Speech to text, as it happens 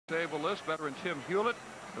Disabled list. Veteran Tim Hewlett,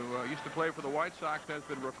 who used to play for the White Sox, has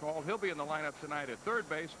been recalled. He'll be in the lineup tonight at third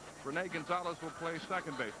base. Rene Gonzalez will play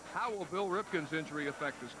second base. How will Bill Ripken's injury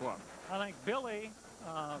affect his club? I think Billy,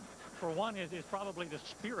 for one, is probably the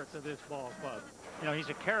spirit of this ball club. You know, he's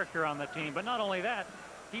a character on the team, but not only that,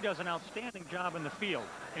 he does an outstanding job in the field.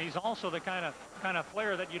 And he's also the kind of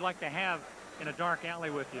player that you'd like to have in a dark alley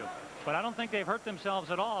with you. But I don't think they've hurt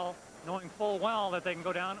themselves at all, knowing full well that they can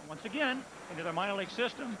go down once again into their minor league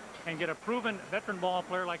system and get a proven veteran ball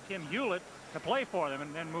player like Tim Hewlett to play for them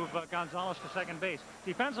and then move Gonzalez to second base.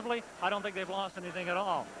 Defensively, I don't think they've lost anything at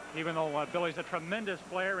all, even though Billy's a tremendous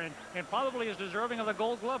player and probably is deserving of the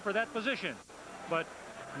Gold Glove for that position. But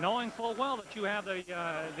knowing full well that you have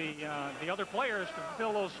the other players to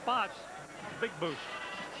fill those spots, big boost.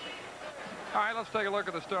 All right, let's take a look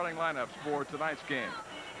at the starting lineups for tonight's game.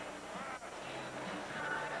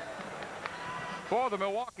 For the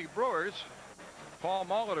Milwaukee Brewers, Paul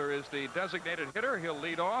Molitor is the designated hitter. He'll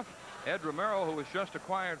lead off. Ed Romero, who was just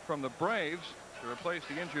acquired from the Braves to replace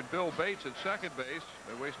the injured Bill Bates at second base.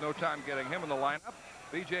 They waste no time getting him in the lineup.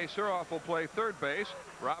 B.J. Suroff will play third base.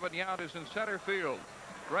 Robin Yount is in center field.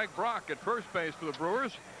 Greg Brock at first base for the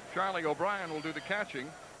Brewers. Charlie O'Brien will do the catching.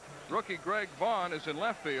 Rookie Greg Vaughn is in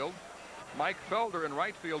left field. Mike Felder in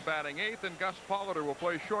right field batting eighth, and Gus Polliter will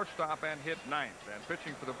play shortstop and hit ninth. And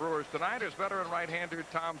pitching for the Brewers tonight is veteran right-hander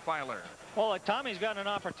Tom Filer. Well, Tommy's gotten an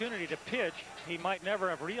opportunity to pitch. He might never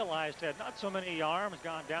have realized that not so many arms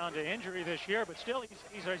gone down to injury this year, but still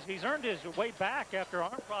he's earned his way back after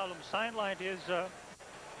arm problems sidelined his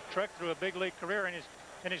trek through a big league career.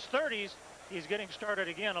 In his 30s, he's getting started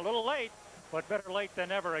again, a little late, but better late than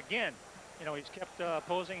never again. You know, he's kept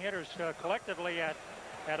opposing hitters collectively at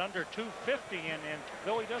under 250, and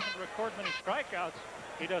though he doesn't record many strikeouts,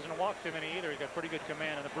 he doesn't walk too many either. He's got pretty good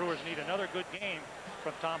command, and the Brewers need another good game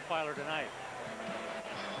from Tom Filer tonight.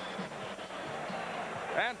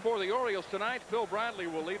 And for the Orioles tonight, Phil Bradley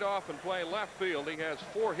will lead off and play left field. He has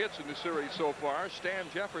 4 hits in the series so far. Stan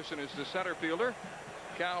Jefferson is the center fielder.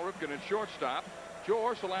 Cal Ripken at shortstop. Joe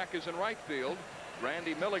Orsulak is in right field.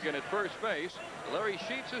 Randy Milligan at first base. Larry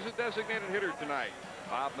Sheets is a designated hitter tonight.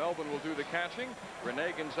 Bob Melvin will do the catching.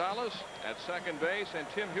 Rene Gonzalez at second base, and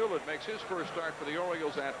Tim Hewlett makes his first start for the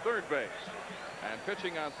Orioles at third base. And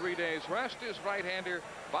pitching on 3 days rest is right-hander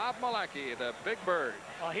Bob Malacky, the Big Bird.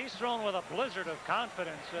 Well, he's thrown with a blizzard of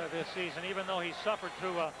confidence this season, even though he suffered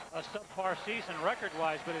through a subpar season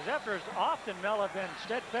record-wise. But his efforts often, Mel, have been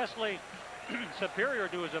steadfastly superior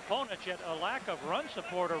to his opponents, yet a lack of run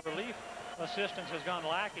support or relief assistance has gone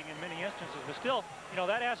lacking in many instances. But still, you know,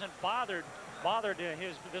 that hasn't bothered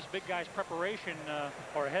this big guy's preparation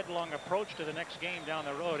or headlong approach to the next game down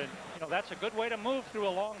the road. And you know, that's a good way to move through a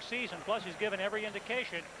long season. Plus, he's given every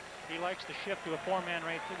indication he likes to shift to a 4-man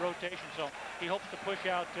rotation, so he hopes to push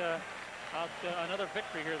out another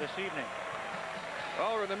victory here this evening.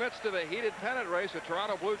 Well, we're in the midst of a heated pennant race. The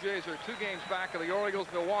Toronto Blue Jays are 2 games back of the Orioles.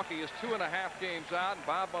 Milwaukee is 2.5 games out, and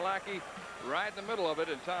Bob Malacky right in the middle of it.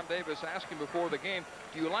 And Tom Davis asked him before the game,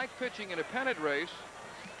 do you like pitching in a pennant race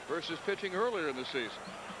versus pitching earlier in the season?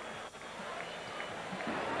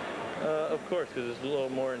 Of course, because there's a little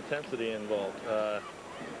more intensity involved.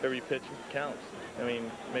 Every pitch counts. I mean,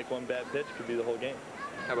 make one bad pitch could be the whole game.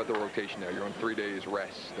 How about the rotation now? You're on 3 days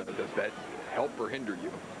rest. Does that help or hinder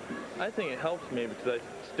you? I think it helps me because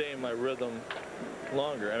I stay in my rhythm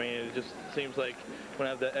longer. I mean, it just seems like when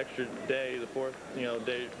I have that extra day, the 4th,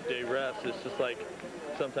 day rest, it's just like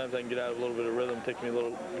sometimes I can get out of a little bit of rhythm. It takes me a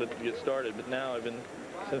little bit to get started. But now I've been,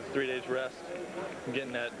 since 3 days rest, I'm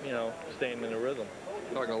getting that, staying in a rhythm.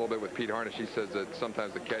 Talking a little bit with Pete Harnish, he says that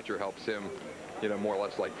sometimes the catcher helps him, more or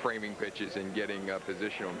less like framing pitches and getting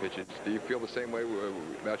position on pitches. Do you feel the same way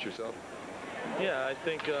about yourself? Yeah, I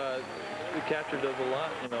think the catcher does a lot,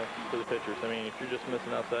 for the pitchers. I mean, if you're just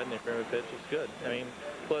missing outside and they frame a pitch, it's good. I mean,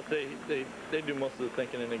 plus they do most of the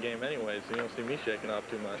thinking in the game anyways, so you don't see me shaking off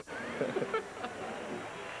too much.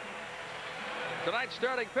 Tonight's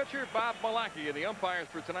starting pitcher, Bob Malacky. And the umpires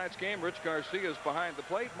for tonight's game, Rich Garcia is behind the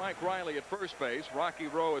plate, Mike Riley at first base, Rocky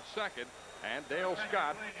Rowe at second, and Dale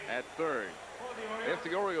Scott at third. If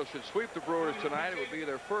the Orioles should sweep the Brewers tonight, it would be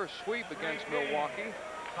their first sweep against Milwaukee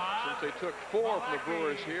since they took 4 from the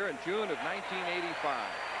Brewers here in June of 1985.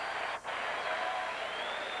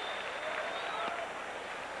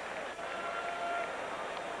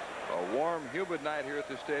 A warm, humid night here at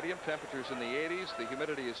the stadium. Temperatures in the 80s. The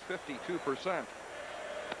humidity is 52%.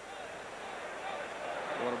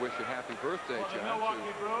 I want to wish a happy birthday, John,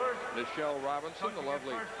 to Nichelle Robinson, the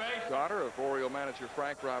lovely daughter of Oriole manager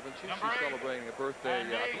Frank Robinson. She's celebrating a birthday,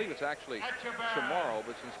 I believe it's actually tomorrow,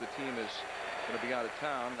 but since the team is going to be out of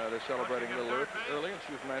town. They're celebrating a little early, and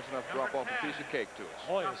she was nice enough to drop off a piece of cake to us.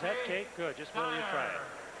 Boy, is that cake good. Just wait till you try it.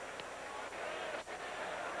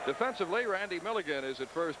 Defensively, Randy Milligan is at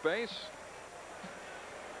first base.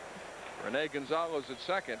 Rene Gonzalez at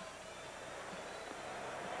second.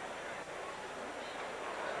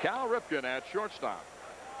 Cal Ripken at shortstop.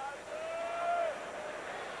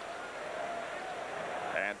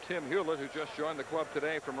 And Tim Hewlett, who just joined the club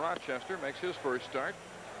today from Rochester, makes his first start.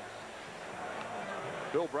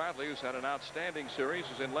 Bill Bradley, who's had an outstanding series,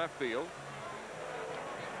 is in left field.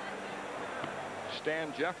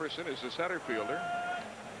 Stan Jefferson is the center fielder.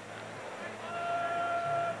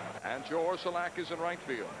 And Joe Orsulak is in right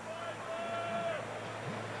field.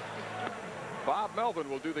 Bob Melvin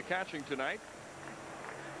will do the catching tonight.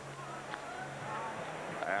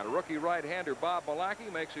 And rookie right-hander Bob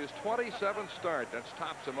Malacky makes his 27th start. That's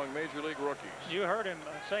tops among Major League rookies. You heard him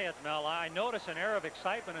say it, Mel. I notice an air of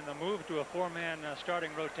excitement in the move to a four-man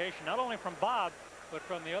starting rotation, not only from Bob, but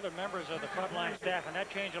from the other members of the frontline staff. And that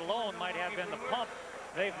change alone might have been the pump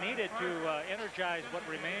they've needed to energize what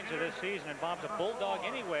remains of this season. And Bob's a bulldog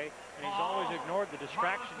anyway, and he's always ignored the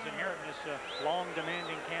distractions inherent in this long,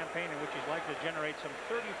 demanding campaign in which he's likely to generate some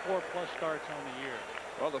 34-plus starts on the year.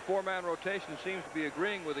 Well, the four-man rotation seems to be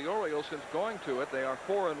agreeing with the Orioles since going to it. They are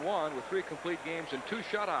 4-1 with 3 complete games and 2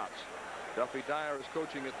 shutouts. Duffy Dyer is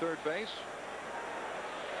coaching at third base.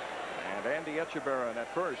 And Andy Etchebarren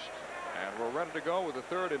at first. And we're ready to go with the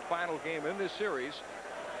third and final game in this series.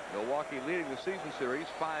 Milwaukee leading the season series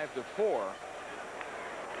 5-4.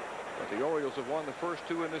 But the Orioles have won the first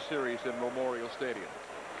 2 in this series in Memorial Stadium.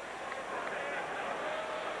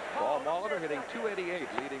 Paul Molitor hitting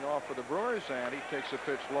 .288, leading off for the Brewers, and he takes a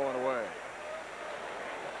pitch low and away.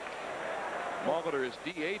 Molitor is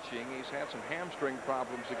DHing. He's had some hamstring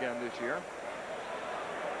problems again this year.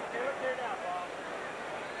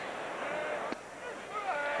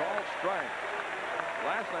 Called strike.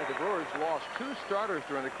 Last night the Brewers lost 2 starters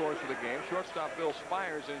during the course of the game. Shortstop Bill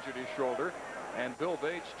Spires injured his shoulder, and Bill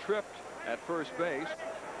Bates tripped at first base.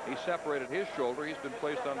 He separated his shoulder. He's been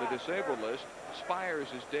placed on the disabled list. Spires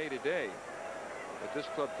is day-to-day. But this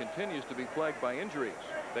club continues to be plagued by injuries.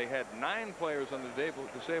 They had 9 players on the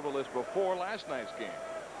disabled list before last night's game.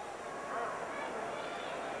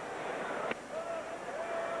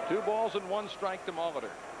 2 balls and 1 strike to Molitor,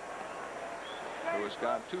 who has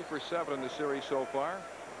gone 2 for 7 in the series so far.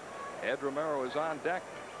 Ed Romero is on deck.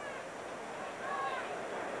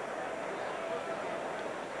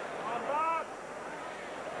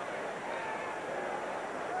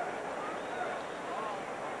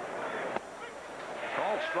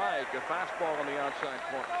 Called strike, a fastball on the outside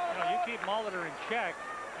corner. You know, you keep Molitor in check,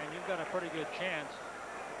 and you've got a pretty good chance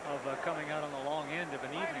of coming out on the long end of an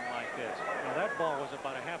evening like this. Now, that ball was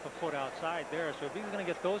about a half a foot outside there, so if he's going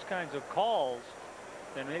to get those kinds of calls,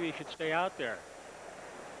 then maybe he should stay out there.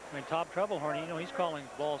 I mean, Top Troublehorn, you know, he's calling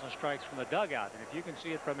balls and strikes from the dugout, and if you can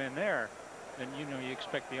see it from in there, then you know you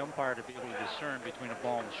expect the umpire to be able to discern between a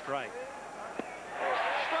ball and a strike.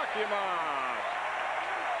 Struck him out.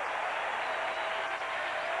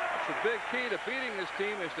 The big key to beating this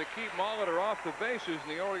team is to keep Molitor off the bases,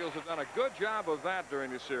 and the Orioles have done a good job of that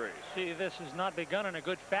during the series. See, this has not begun in a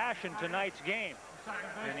good fashion tonight's game.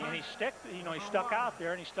 And he stuck out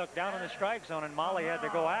there, and he stuck down in the strike zone, and Molly had to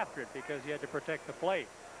go after it because he had to protect the plate.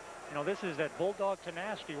 You know, this is that bulldog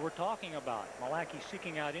tenacity we're talking about. Malacky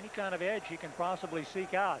seeking out any kind of edge he can possibly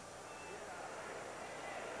seek out.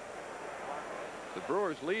 The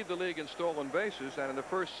Brewers lead the league in stolen bases, and in the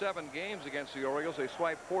first 7 games against the Orioles, they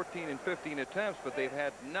swiped 14 in 15 attempts, but they've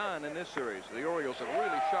had none in this series. The Orioles have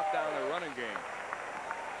really shut down their running game.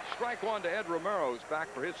 Strike 1 to Ed Romero, who's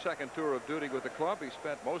back for his second tour of duty with the club. He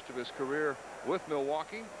spent most of his career with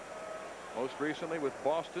Milwaukee. Most recently with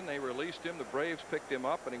Boston. They released him. The Braves picked him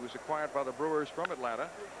up, and he was acquired by the Brewers from Atlanta.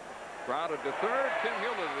 Grounded to third. Tim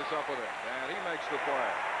Hewlett is up with it, and he makes the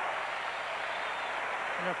play.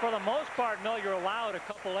 You know, for the most part, Mel, you're allowed a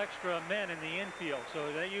couple extra men in the infield.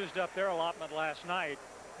 So they used up their allotment last night,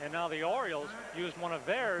 and now the Orioles used one of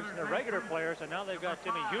theirs, their regular players, and now they've got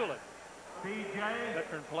Timmy Hewlett,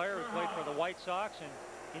 veteran player who played for the White Sox, and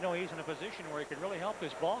you know he's in a position where he can really help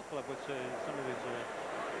this ball club with some of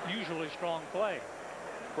his usually strong play.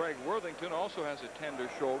 Craig Worthington also has a tender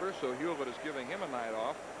shoulder, so Hewlett is giving him a night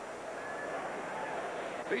off.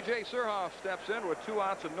 B.J. Surhoff steps in with 2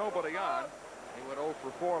 outs and nobody on. He went 0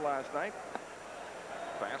 for 4 last night.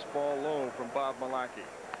 Fastball low from Bob Malacky.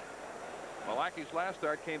 Malacky's last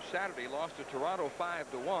start came Saturday, lost to Toronto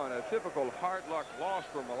 5-1. A typical hard luck loss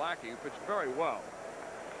for Malacky, who pitched very well.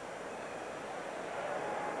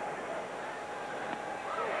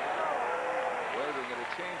 Waving at a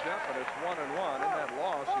changeup, and it's 1-1. In that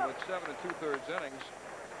loss, he went 7 2/3 innings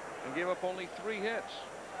and gave up only 3 hits.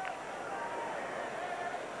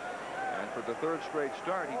 And for the 3rd straight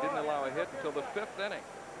start, he didn't allow a hit until the 5th inning.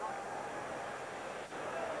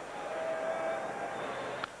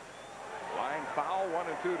 Line foul,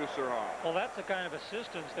 1-2 to Surhoff. Well, that's the kind of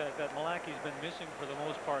assistance that Malaki's been missing for the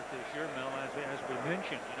most part this year, Mel. As we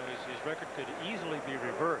mentioned, you know, his record could easily be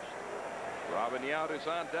reversed. Robin Yount is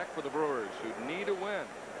on deck for the Brewers, who need a win.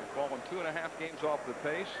 They've fallen 2.5 games off the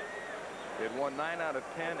pace. They had won 9 out of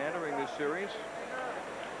 10 entering this series.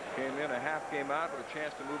 Came in a half game out with a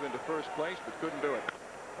chance to move into first place, but couldn't do it.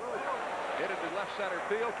 Hit it to left center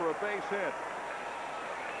field for a base hit.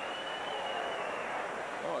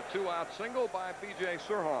 Oh, a 2-out single by B.J.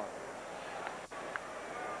 Surhoff.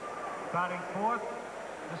 Batting fourth,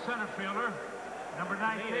 the center fielder, number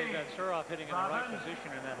 19. To me, they've got Surhoff hitting in the right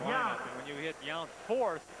position in that lineup. And when you hit Yount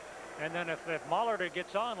fourth, and then if Molitor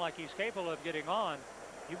gets on like he's capable of getting on,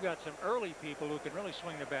 you've got some early people who can really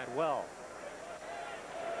swing the bat well.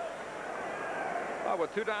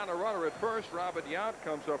 With 2 down, a runner at first, Robin Yount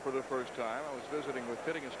comes up for the first time. I was visiting with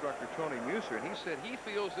hitting instructor Tony Muser, and he said he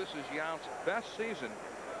feels this is Yount's best season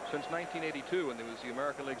since 1982, when he was the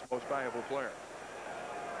American League's most valuable player.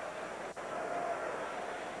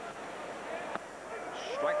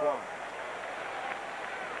 Strike one.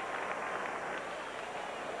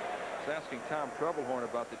 I was asking Tom Trebelhorn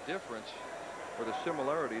about the difference or the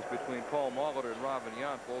similarities between Paul Molitor and Robin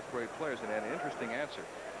Yount, both great players, and had an interesting answer.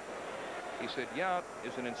 He said Yount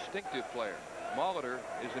is an instinctive player. Molitor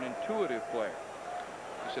is an intuitive player.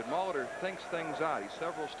 He said Molitor thinks things out. He's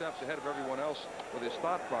several steps ahead of everyone else with his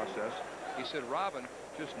thought process. He said Robin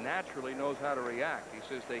just naturally knows how to react. He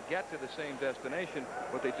says they get to the same destination,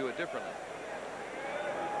 but they do it differently.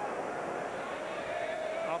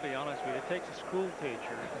 I'll be honest with you, it takes a school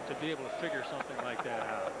teacher to be able to figure something like that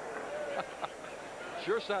out.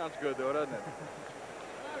 Sure sounds good, though, doesn't it?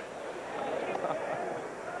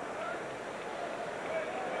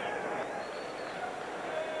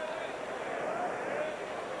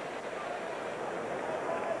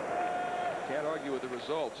 Can't argue with the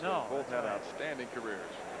results. No, They both had outstanding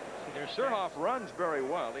careers. Surhoff runs very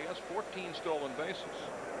well. He has 14 stolen bases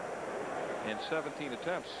in 17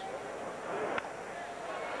 attempts.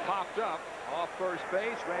 Popped up off first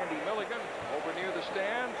base. Randy Milligan over near the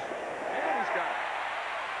stands, and he's got it.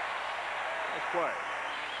 Nice play.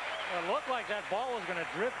 Well, it looked like that ball was going to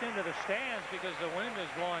drift into the stands because the wind is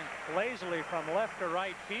blowing lazily from left to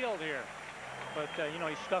right field here. But, you know,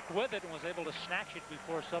 he stuck with it and was able to snatch it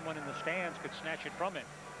before someone in the stands could snatch it from him.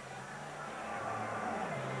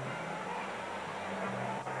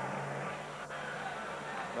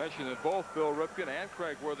 Mentioned that both Bill Ripken and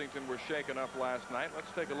Craig Worthington were shaken up last night. Let's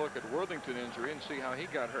take a look at Worthington's injury and see how he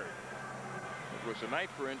got hurt. It was a night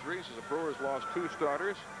for injuries as the Brewers lost 2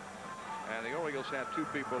 starters, and the Orioles had 2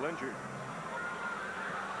 people injured.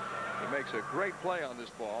 He makes a great play on this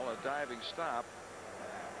ball, a diving stop,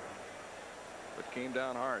 but came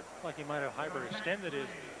down hard. Like he might have hyperextended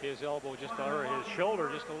his elbow just, or his shoulder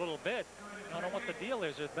just a little bit. I don't know what the deal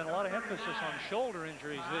is. There's been a lot of emphasis on shoulder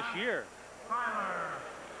injuries this year.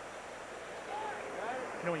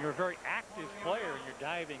 You know, when you're a very active player and you're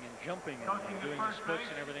diving and jumping and doing the splits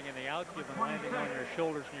and everything in the outfield and landing on your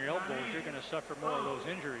shoulders and your elbows, you're going to suffer more of those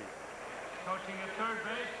injuries. Coaching at third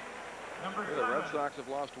base, number 7. The Red Sox have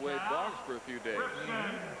lost Wade Boggs for a few days.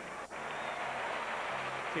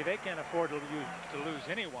 See, they can't afford to lose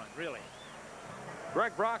anyone, really.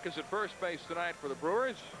 Greg Brock is at first base tonight for the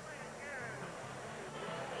Brewers.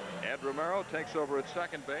 Ed Romero takes over at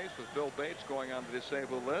second base with Bill Bates going on the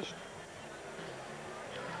disabled list.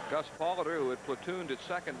 Gus Molitor, who had platooned at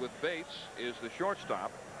second with Bates, is the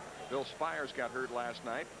shortstop. Bill Spires got hurt last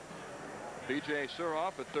night. B.J.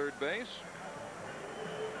 Surhoff at third base.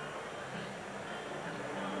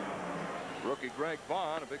 Rookie Greg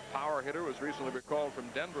Vaughn, a big power hitter, was recently recalled from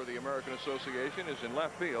Denver. The American Association is in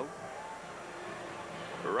left field.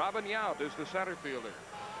 Robin Yount is the center fielder.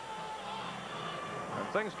 And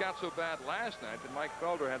things got so bad last night that Mike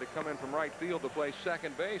Felder had to come in from right field to play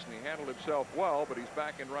second base, and he handled himself well, but he's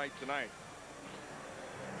back in right tonight.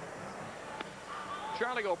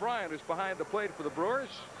 Charlie O'Brien is behind the plate for the Brewers.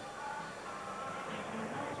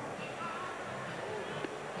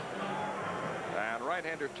 And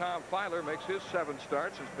right-hander Tom Filer makes his 7th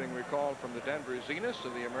start since being recalled from the Denver Zeniths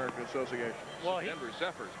of the American Association. Well, Denver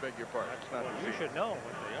Zephyrs, beg your pardon. That's not you should know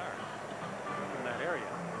what they are in that area.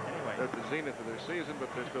 Anyway. They're at the zenith of their season, but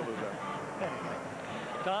they're still the Zephyrs. Anyway.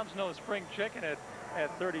 Tom's no spring chicken at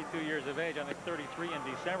 32 years of age. I think 33 in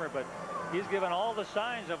December, but he's given all the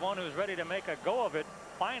signs of one who's ready to make a go of it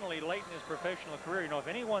finally late in his professional career. You know, if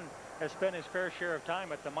anyone has spent his fair share of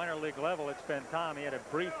time at the minor league level, it's been Tom. He had a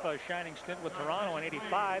brief shining stint with Toronto in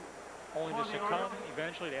 '85, only to succumb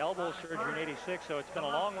eventually to elbow surgery in '86. So it's been a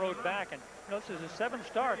long road back. And you know, this is his 7th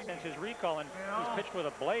start since his recall, and he's pitched with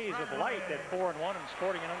a blaze of light at 4-1 and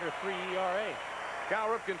sporting an under 3 ERA. Cal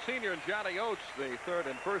Ripken Sr. and Johnny Oates, the third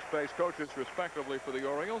and first base coaches respectively for the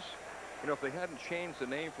Orioles. You know, if they hadn't changed the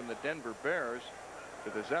name from the Denver Bears to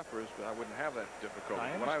the Zephyrs, I wouldn't have that difficulty.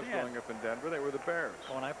 When I was growing up in Denver, they were the Bears.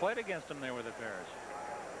 When I played against them, they were the Bears.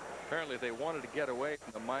 Apparently, they wanted to get away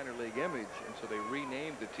from the minor league image, and so they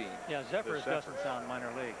renamed the team. Yeah, Zephyrs doesn't sound minor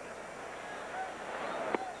league.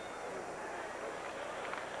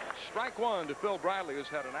 Strike one to Phil Bradley, who's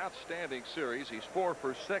had an outstanding series. He's 4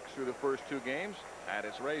 for 6 through the first 2 games, and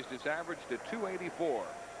has raised his average to .284.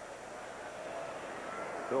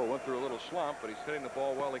 Phil went through a little slump, but he's hitting the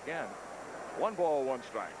ball well again. 1 ball, 1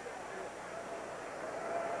 strike.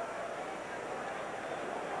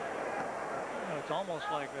 You know, it's almost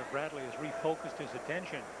like Bradley has refocused his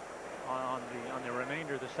attention on the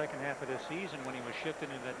remainder of the second half of this season when he was shifted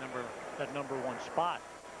into that number 1 spot.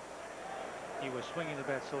 He was swinging the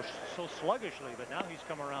bat so sluggishly, but now he's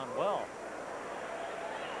come around well.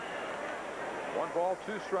 1 ball,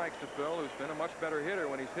 2 strikes to Phil, who's been a much better hitter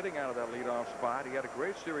when he's hitting out of that leadoff spot. He had a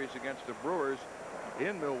great series against the Brewers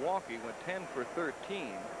in Milwaukee, went 10 for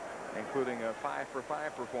 13, including a 5 for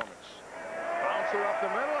 5 performance. Bouncer up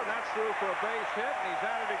the middle, and that's through for a base hit, and he's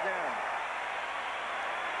at it again.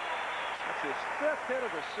 That's his 5th hit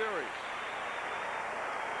of the series.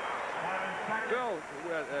 Phil,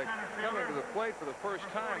 coming to the plate for the first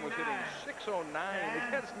time, was hitting .609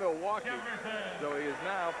 against Milwaukee. So he is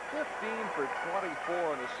now 15 for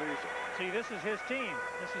 24 in the season. See, this is his team.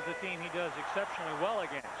 This is the team he does exceptionally well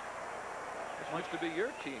against. This used to be your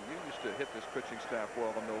team. You used to hit this pitching staff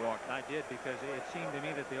well in Milwaukee. I did, because it seemed to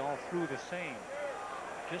me that they all threw the same,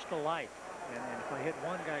 just alike. And if I hit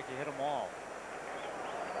one guy, I could hit them all.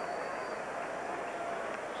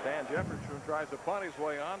 Stan Jefferson tries to bunt his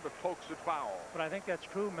way on, but pokes it foul. But I think that's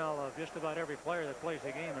true, Mel, of just about every player that plays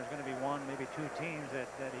the game. There's going to be 1, maybe 2 teams that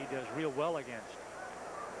he does real well against.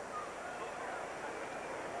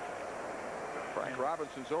 Frank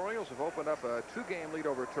Robinson's Orioles have opened up a 2-game lead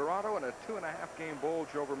over Toronto and a 2.5-game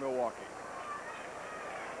bulge over Milwaukee.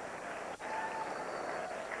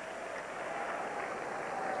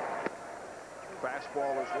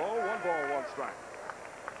 Fastball is low. 1 ball, 1 strike.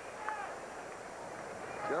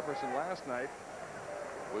 Jefferson last night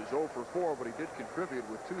was 0 for 4, but he did contribute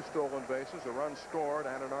with 2 stolen bases, a run scored,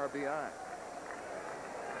 and an RBI.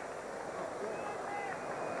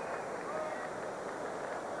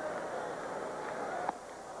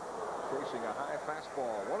 Chasing a high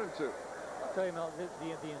fastball, 1-2. I'll tell you, Mel,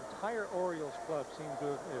 the entire Orioles club seems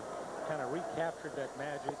to have kind of recaptured that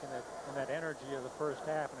magic and that energy of the first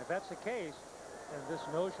half. And if that's the case, and this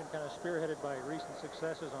notion kind of spearheaded by recent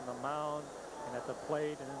successes on the mound and at the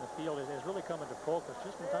plate and in the field, it has really come into focus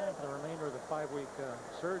just in time for the remainder of the 5-week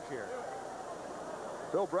surge here.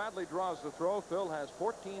 Phil Bradley draws the throw. Phil has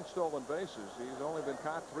 14 stolen bases. He's only been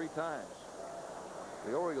caught 3 times.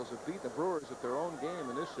 The Orioles have beaten the Brewers at their own game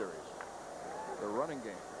in this series, their running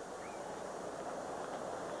game.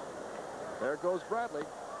 There goes Bradley.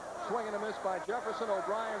 Swing and a miss by Jefferson.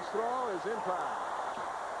 O'Brien's throw is in time.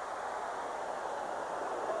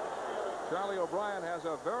 Charlie O'Brien has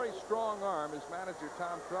a very strong arm. His manager,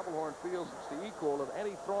 Tom Trebelhorn, feels it's the equal of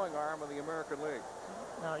any throwing arm in the American League.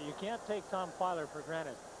 Now, you can't take Tom Filer for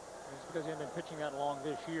granted. It's because he hasn't been pitching that long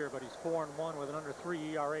this year, but he's 4-1 with an under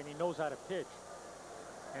 3 ERA, and he knows how to pitch.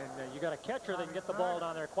 And you got a catcher that can get the ball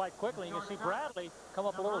down there quite quickly. You can see Bradley come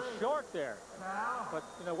up a little short there, but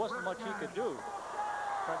you know, wasn't much he could do.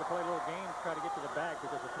 Tried to play a little game, try to get to the bag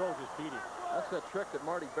because the throw just beat him. That's that trick that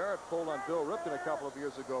Marty Barrett pulled on Bill Ripken a couple of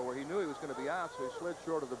years ago, where he knew he was going to be out, so he slid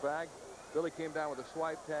short of the bag. Billy came down with a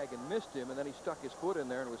swipe tag and missed him, and then he stuck his foot in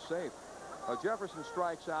there and was safe. Jefferson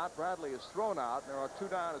strikes out. Bradley is thrown out. And there are 2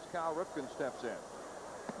 down as Cal Ripken steps in.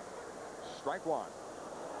 Strike 1.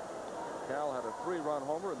 Cal had a 3-run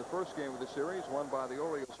homer in the first game of the series, won by the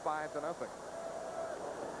Orioles 5-0.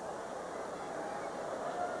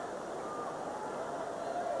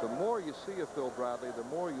 The more you see of Phil Bradley, the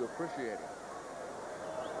more you appreciate him.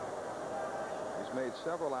 He's made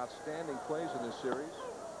several outstanding plays in this series.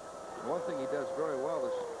 One thing he does very well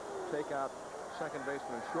is take out second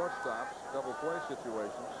baseman and shortstops, double play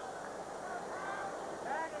situations.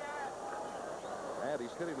 And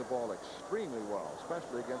he's hitting the ball extremely well,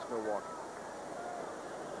 especially against Milwaukee.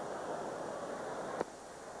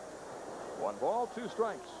 1 ball, 2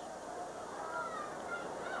 strikes.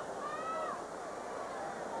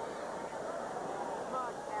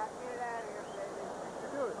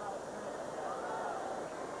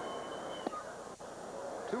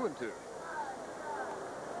 2-2.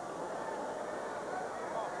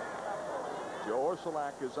 Joe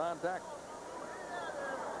Orsulak is on deck.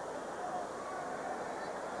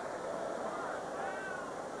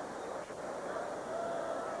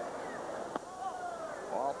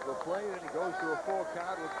 Off the plate, and he goes to a full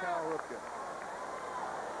count with Cal Ripken.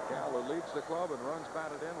 Cal leads the club and runs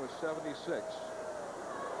batted in with 76.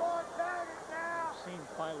 Seen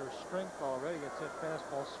Filer's strength already. It's that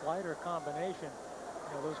fastball slider combination.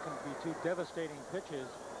 You know, those can be two devastating pitches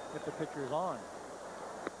if the pitcher's on.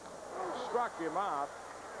 Struck him out.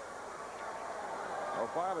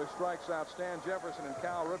 Filer strikes out Stan Jefferson and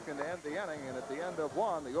Cal Ripken to end the inning, and at the end of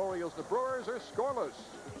one, the Orioles, the Brewers are scoreless.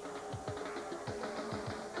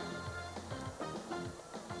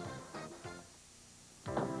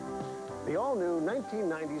 The all-new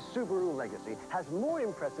 1990 Subaru Legacy has more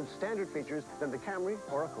impressive standard features than the Camry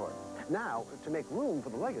or Accord. Now, to make room for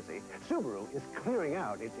the Legacy, Subaru is clearing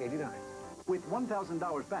out its 89s. With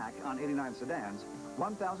 $1,000 back on 89 sedans,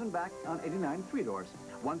 $1,000 back on 89 three-doors,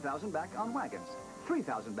 $1,000 back on wagons,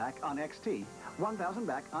 $3,000 back on XT, $1,000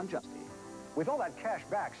 back on Justy. With all that cash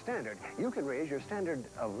back standard, you can raise your standard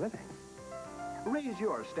of living. Raise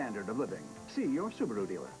your standard of living. See your Subaru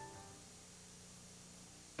dealer.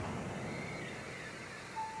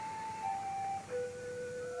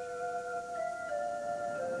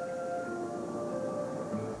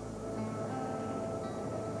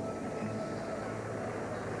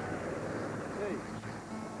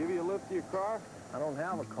 Give you a lift to your car? I don't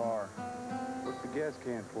have a car. What's the gas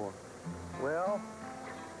can for? Well,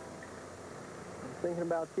 I'm thinking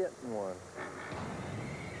about getting one.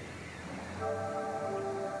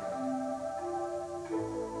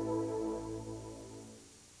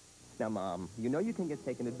 Now, Mom, you know you can get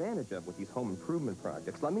taken advantage of with these home improvement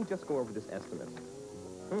projects. Let me just go over this estimate.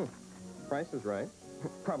 Price is right.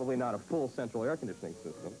 Probably not a full central air conditioning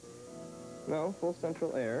system. No, full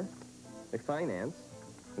central air. They finance.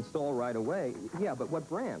 Install right away. Yeah, but what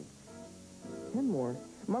brand? Kenmore.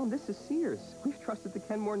 Mom, this is Sears. We've trusted the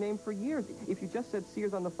Kenmore name for years. If you just said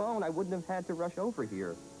Sears on the phone, I wouldn't have had to rush over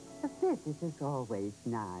here. The business is always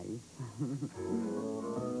nice.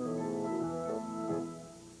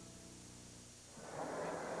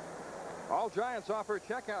 All Giants offer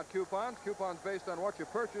checkout coupons. Coupons based on what you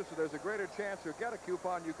purchase, so there's a greater chance you'll get a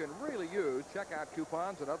coupon you can really use. Checkout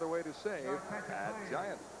coupons, another way to save at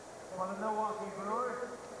Giants. For the Milwaukee Brewers,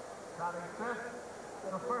 batting fifth,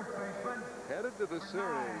 the first baseman. Headed to the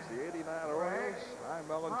series, the 89 Orioles. I'm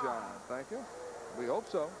Ellen John. Thank you. We hope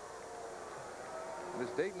so. As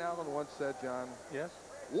Dayton Allen once said, John. Yes?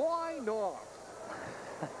 Why not?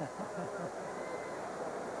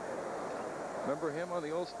 Remember him on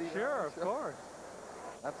the old Steve? Sure, of course.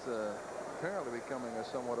 That's apparently becoming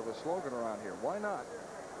somewhat of a slogan around here. Why not?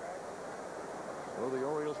 Will the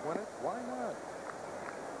Orioles win it? Why not?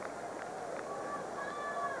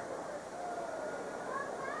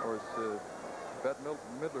 Or as Bette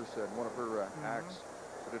Midler said, one of her acts,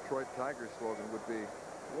 the Detroit Tigers slogan would be,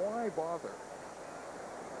 why bother?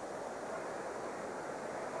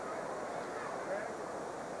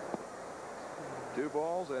 Two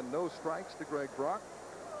balls and no strikes to Greg Brock.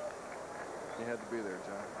 He had to be there,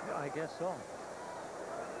 John. Yeah, I guess so.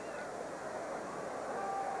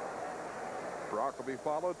 Brock will be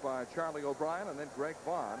followed by Charlie O'Brien and then Greg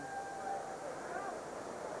Vaughn.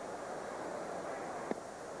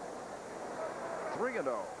 Three and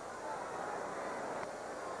 0.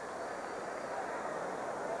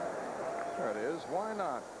 There it is. Why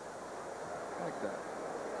not? Like that.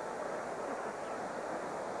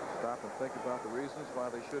 Stop and think about the reasons why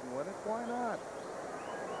they shouldn't win it. Why not?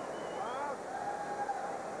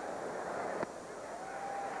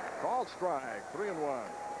 Called strike. 3 and 1.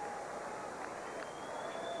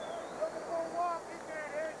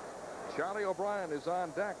 Charlie O'Brien is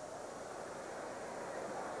on deck.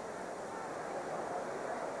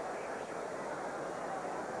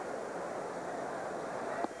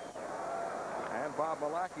 And Bob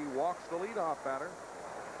Malachy walks the leadoff batter.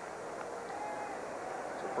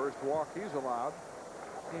 It's the first walk he's allowed.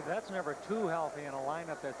 See, that's never too healthy in a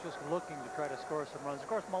lineup that's just looking to try to score some runs. Of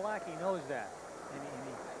course, Malachy knows that.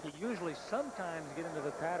 And he usually sometimes get into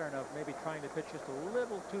the pattern of maybe trying to pitch just a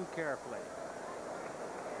little too carefully.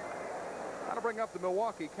 Now to bring up the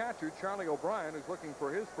Milwaukee catcher, Charlie O'Brien, who's looking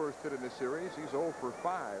for his first hit in this series. He's 0 for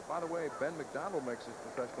 5. By the way, Ben McDonald makes his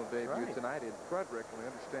professional debut tonight in Frederick. We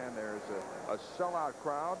understand there's a sellout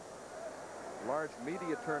crowd, large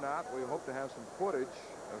media turnout. We hope to have some footage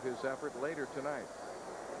of his effort later tonight.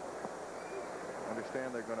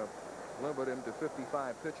 Understand they're going to limit him to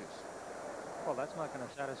 55 pitches. Well, that's not going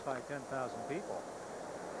to satisfy 10,000 people.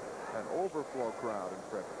 An overflow crowd in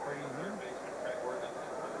Frederick.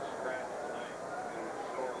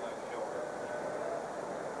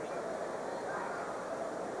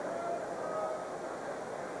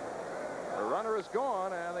 The runner is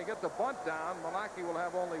gone, and they get the bunt down. Malaki will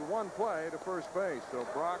have only one play to first base. So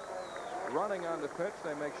Brock running on the pitch.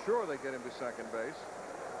 They make sure they get him to second base.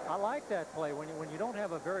 I like that play. When you don't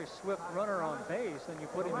have a very swift runner on base, then you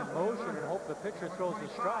put him in motion and hope the pitcher throws a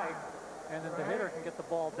strike, and then the hitter can get the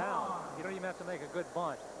ball down. You don't even have to make a good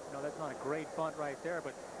bunt. You know, that's not a great bunt right there,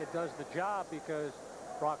 but it does the job because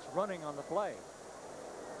Brock's running on the play.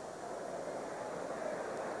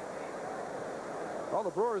 Well, the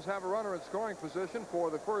Brewers have a runner in scoring position for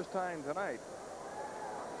the first time tonight.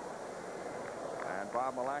 And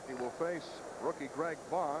Bob Malaki will face rookie Greg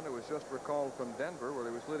Vaughn, who was just recalled from Denver, where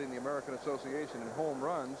he was leading the American Association in home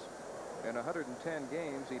runs. In 110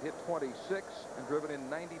 games, he'd hit 26 and driven in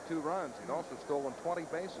 92 runs. He'd also stolen 20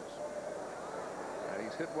 bases. And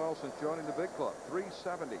he's hit well since joining the big club.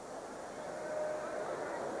 .370.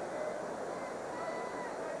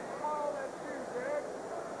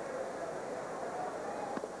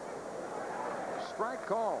 Strike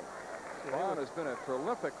call. Vaughn has been a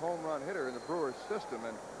prolific home run hitter in the Brewers system,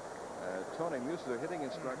 and Tony Musa, the hitting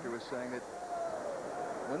instructor, was saying that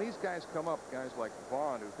when these guys come up, guys like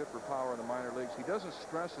Vaughn, who hit for power in the minor leagues, he doesn't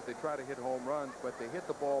stress that they try to hit home runs, but they hit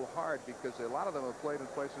the ball hard because a lot of them have played in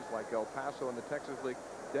places like El Paso in the Texas League,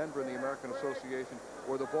 Denver in the American Association,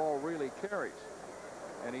 where the ball really carries.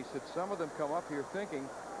 And he said some of them come up here thinking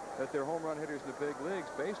that they're home run hitters in the big leagues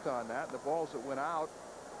based on that, and the balls that went out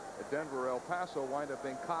at Denver or El Paso wind up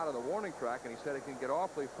being caught on the warning track, and he said it can get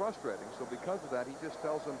awfully frustrating. So because of that, he just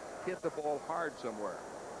tells them, hit the ball hard somewhere.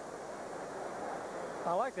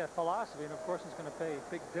 I like that philosophy, and of course it's going to pay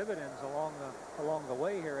big dividends along the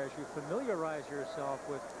way here as you familiarize yourself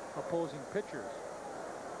with opposing pitchers.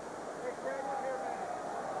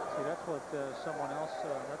 See, that's what someone else,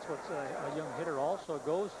 that's what a young hitter also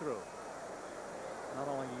goes through. Not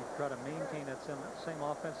only you try to maintain that same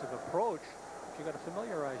offensive approach, but you got to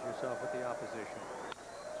familiarize yourself with the opposition.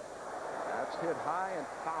 That's hit high and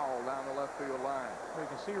foul down the left field line. Well, you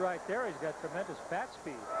can see right there he's got tremendous bat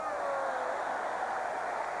speed.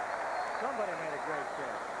 Somebody made a great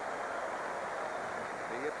catch.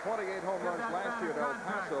 He hit 28 home runs last year at El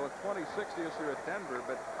Paso, and 26 this year at Denver,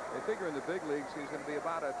 but they figure in the big leagues he's going to be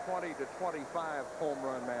about a 20 to 25 home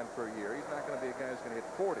run man per year. He's not going to be a guy who's going to hit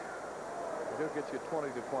 40. But he'll get you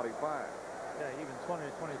 20 to 25. Yeah, even 20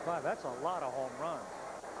 to 25, that's a lot of home runs.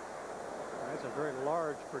 That's a very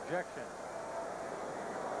large projection.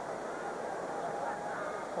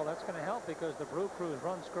 Well, that's going to help because the Brew Crew's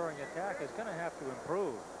run scoring attack is going to have to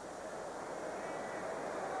improve.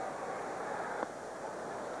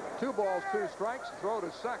 2 balls, 2 strikes, throw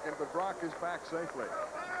to second, but Brock is back safely.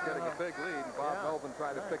 Getting a big lead, and Bob Melvin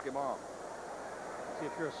tried to pick him off. See,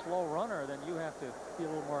 if you're a slow runner, then you have to be a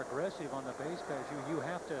little more aggressive on the base pass. You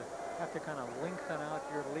have to kind of lengthen out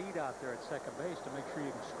your lead out there at second base to make sure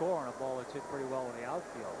you can score on a ball that's hit pretty well in the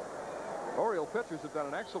outfield. Oriole pitchers have done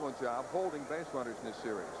an excellent job holding base runners in this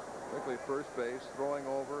series, particularly at first base, throwing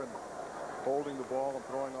over and holding the ball and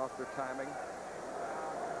throwing off their timing.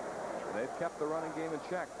 And they've kept the running game in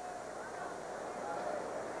check.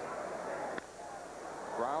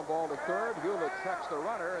 Ground ball to third. Hewlett checks the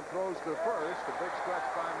runner and throws to first. A big stretch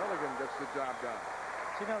by Milligan gets the job done.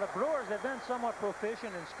 See, now the Brewers have been somewhat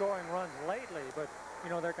proficient in scoring runs lately, but you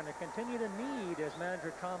know they're going to continue to need, as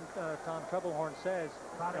manager Tom Trebelhorn says,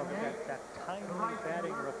 you know, that timely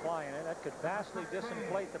batting reply, and that could vastly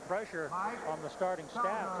disinflate the pressure on the starting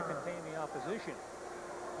staff to contain the opposition.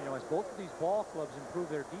 You know, as both of these ball clubs improve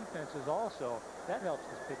their defenses also, that helps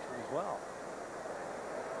this pitcher as well.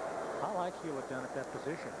 I like Hewlett down at that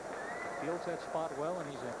position. Fields that spot well, and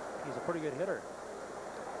he's a pretty good hitter.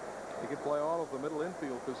 He can play all of the middle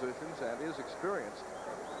infield positions and is experienced.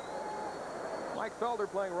 Mike Felder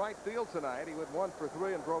playing right field tonight. He went 1 for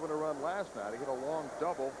 3 and drove in a run last night. He hit a long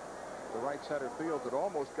double to right center field that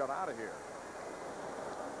almost got out of here.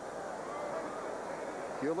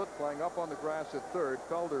 Hewlett playing up on the grass at third.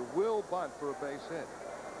 Felder will bunt for a base hit,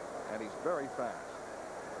 and he's very fast.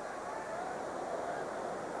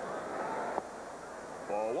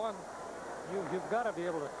 Ball 1. You've got to be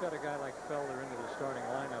able to fit a guy like Felder into the starting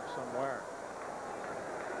lineup somewhere,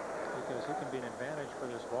 because he can be an advantage for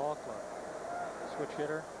this ball club. Switch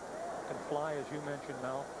hitter, can fly, as you mentioned,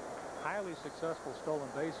 Mel. Highly successful stolen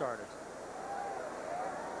base artist.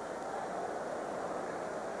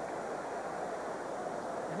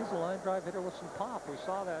 And he's a line drive hitter with some pop. We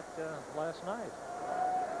saw that last night.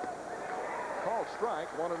 Called strike,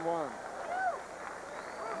 1-1.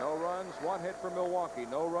 No runs, 1 hit for Milwaukee.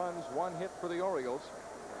 No runs, 1 hit for the Orioles.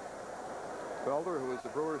 Felder, who was the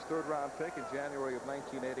Brewers' 3rd-round pick in January of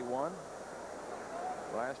 1981.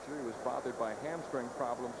 Last year, he was bothered by hamstring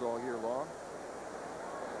problems all year long.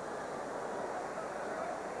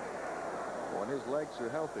 When his legs are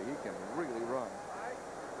healthy, he can really run.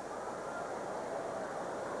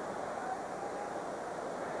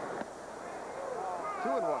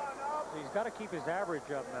 Two and one. He's got to keep his average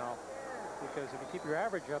up now, because if you keep your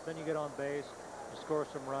average up, then you get on base, you score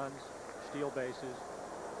some runs, steal bases,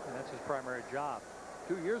 and that's his primary job.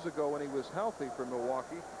 2 years ago, when he was healthy for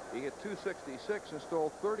Milwaukee, he hit .266 and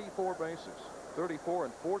stole 34 bases, 34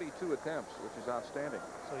 and 42 attempts, which is outstanding.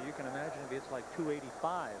 So you can imagine if it's like .285,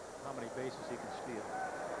 how many bases he can steal.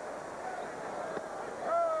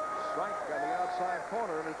 Strike on the outside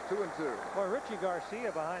corner, and it's 2 and 2. Boy, Richie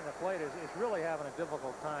Garcia behind the plate is really having a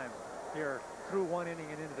difficult time here through 1 inning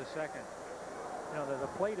and into the 2nd. You know,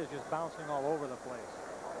 the plate is just bouncing all over the place.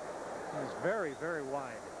 It's very, very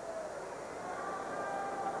wide.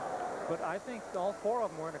 But I think all 4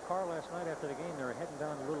 of them were in a car last night after the game. They were heading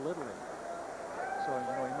down to Little Italy. So, you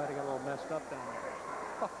know, he might have got a little messed up down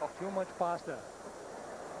there. Too much pasta.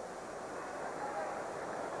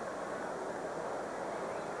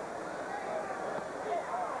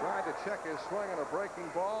 Tried to check his swing on a breaking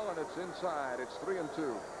ball, and it's inside. It's 3 and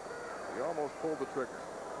 2. He almost pulled the trigger.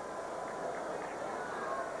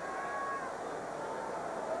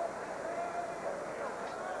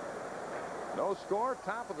 No score,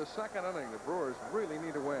 top of the 2nd inning. The Brewers really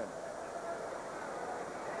need to win.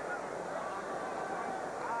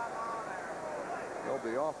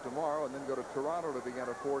 They'll be off tomorrow and then go to Toronto to begin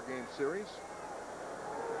a 4-game series.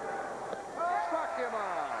 Struck him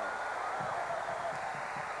out.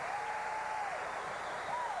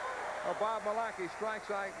 Well, Bob Malachy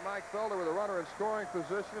strikes out Mike Felder with a runner in scoring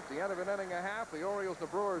position at the end of an inning and a half. The Orioles and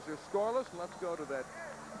the Brewers are scoreless. And let's go to that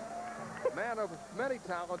man of many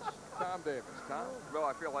talents, Tom Davis. Tom? Well,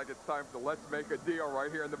 I feel like it's time for the Let's Make a Deal right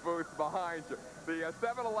here in the booth behind you. The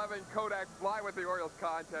 7-Eleven Kodak Fly with the Orioles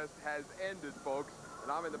contest has ended, folks.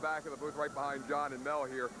 And I'm in the back of the booth right behind John and Mel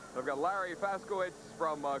here. I've got Larry Faskowitz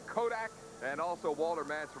from Kodak and also Walter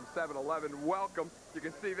Mance from 7-Eleven. Welcome. You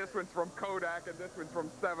can see this one's from Kodak and this one's from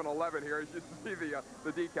 7-Eleven here, as you see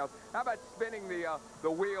the decals. How about spinning the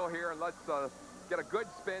wheel here, and let's get a good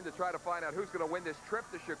spin to try to find out who's going to win this trip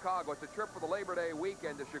to Chicago. It's a trip for the Labor Day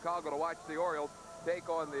weekend to Chicago to watch the Orioles take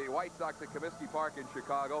on the White Sox at Comiskey Park in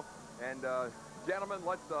Chicago. And gentlemen,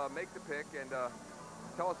 let's make the pick and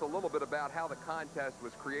tell us a little bit about how the contest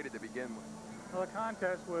was created to begin with. Well, the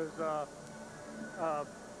contest was a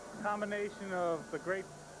combination of the great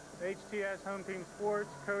HTS Home Team Sports,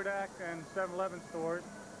 Kodak, and 7-Eleven stores,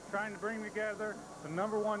 trying to bring together the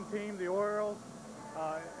 #1 team, the Orioles,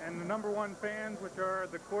 and the #1 fans, which are,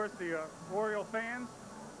 of course, the Oriole fans,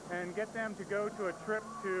 and get them to go to a trip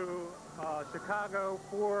to Chicago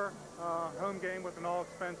for home game with an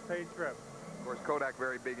all-expense paid trip. Of course, Kodak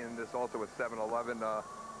very big in this also with 7-Eleven. The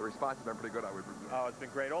response has been pretty good, I would presume. Oh, it's been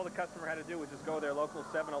great. All the customer had to do was just go to their local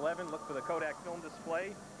 7-Eleven, look for the Kodak film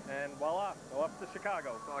display, and voila, go up to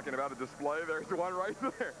Chicago. Talking about a display, there's one right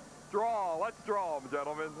there. Draw, let's draw them,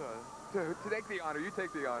 gentlemen. To take the honor, you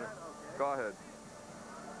take the honor. Okay. Go ahead.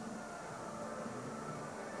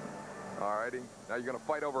 All righty. Now you're going to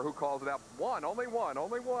fight over who calls it out. Only one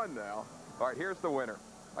now. All right, here's the winner.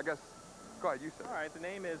 I guess, go ahead, you said. All right, the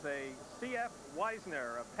name is a C.F.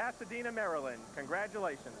 Weisner of Pasadena, Maryland.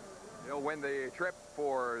 Congratulations. He'll win the trip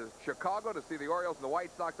for Chicago to see the Orioles and the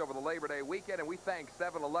White Sox over the Labor Day weekend, and we thank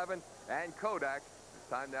 7-Eleven and Kodak. It's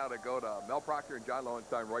time now to go to Mel Proctor and John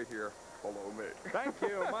Lowenstein right here below me. Thank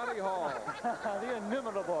you, Monty Hall. The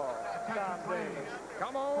inimitable Tom Davis.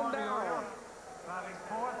 Come on down. Batting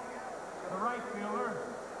fourth, the right fielder,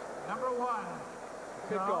 #1.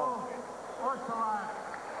 Good goal. Orioles. All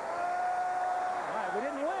right, we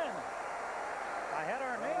didn't win. I had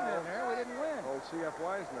our name in there. We didn't win. Old C.F.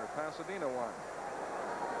 Weisner, Pasadena won.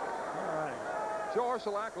 All right. Joe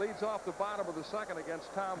Orsolak leads off the bottom of the 2nd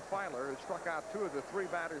against Tom Filer, who struck out 2 of the 3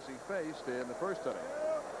 batters he faced in the 1st inning.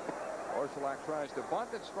 Orsolak tries to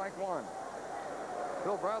bunt at strike 1.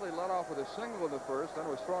 Bill Bradley led off with a single in the 1st, then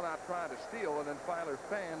was thrown out trying to steal, and then Filer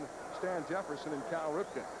fanned Stan Jefferson and Cal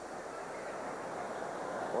Ripken.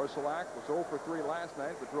 Orsolak was 0 for 3 last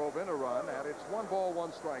night, but drove in a run, and it's 1 ball,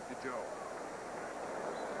 1 strike to Joe.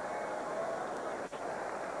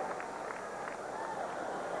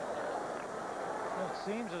 It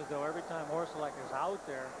seems as though every time Orsolak is out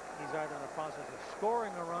there, he's either in the process of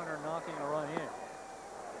scoring a run or knocking a run in.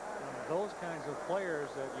 And those kinds of players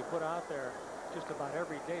that you put out there just about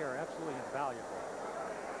every day are absolutely invaluable.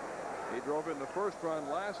 He drove in the first run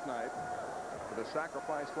last night with a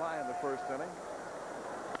sacrifice fly in the first inning.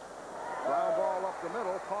 Ground ball up the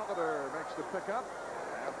middle. Proctor makes the pickup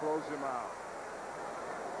and throws him out.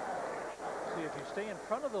 See, if you stay in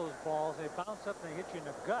front of those balls, they bounce up and they hit you in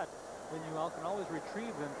the gut. Then you can always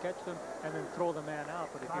retrieve them, catch them, and then throw the man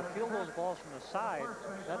out. But if you feel those balls from the side,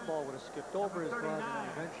 that ball would have skipped over his glove and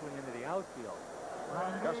then eventually into the outfield.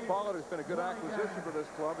 Gus Pollard has been a good acquisition for this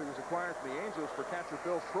club. He was acquired from the Angels for catcher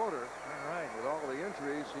Bill Schroeder. All right. With all the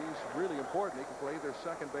injuries, he's really important. He can play either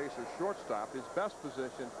second base or shortstop. His best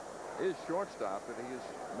position is shortstop, and he is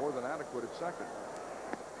more than adequate at second.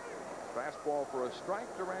 Fastball for a strike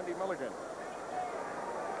to Randy Milligan.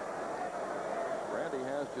 Randy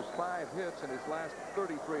has just 5 hits in his last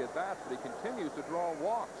 33 at-bats, but he continues to draw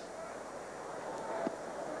walks.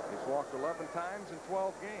 He's walked 11 times in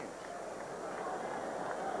 12 games.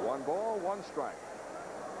 1 ball, 1 strike.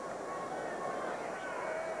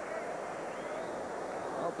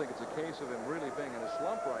 I don't think it's a case of him really being in a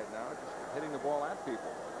slump right now, just hitting the ball at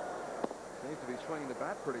people. Seems to be swinging the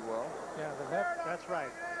bat pretty well. Yeah, that's right.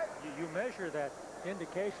 You measure that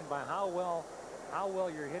indication by how well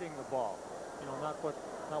you're hitting the ball. You know,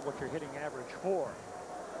 not what you're hitting average for.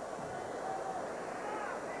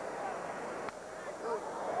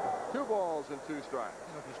 2 balls and 2 strikes.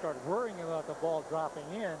 You know, if you start worrying about the ball dropping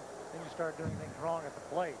in, then you start doing things wrong at the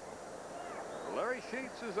plate. Larry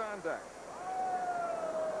Sheets is on deck.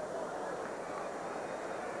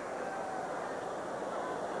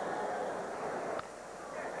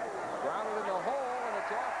 Grounded in the hole, and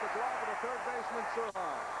it's off the glove of the third baseman,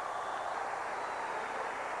 Sirhan.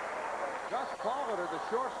 Gus Pollard, the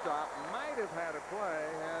shortstop, might have had a play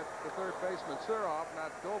had the third baseman Sirhan not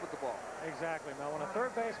dove at the ball. Exactly. Now, when a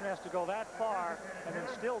third baseman has to go that far and then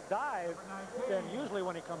still dive, then usually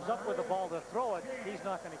when he comes up with the ball to throw it, he's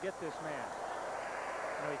not going to get this man.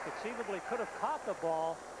 You know, he conceivably could have caught the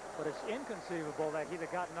ball, but it's inconceivable that he'd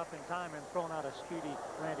have gotten up in time and thrown out a speedy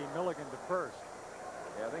Randy Milligan to first.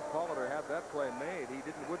 Yeah, I think Pollard had that play made. He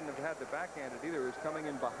wouldn't have had the backhand it either. He was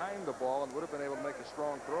coming in behind the ball and would have been able to make a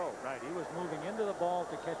strong throw. Right, he was moving into the ball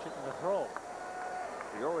to catch it in the throw.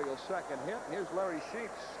 The Orioles' second hit. Here's Larry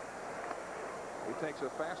Sheets. He takes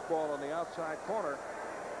a fastball on the outside corner.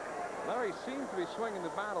 Larry seems to be swinging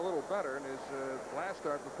the bat a little better. In his last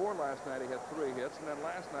start before last night, he had 3 hits, and then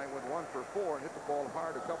last night went 1 for 4 and hit the ball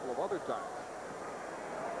hard a couple of other times.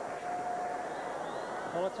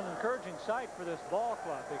 Well, it's an encouraging sight for this ball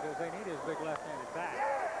club because they need his big left-handed bat.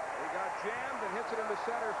 He got jammed and hits it into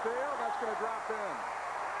center field. That's going to drop in.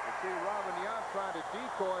 You see Robin Yount trying to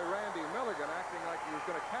decoy Randy Milligan, acting like he was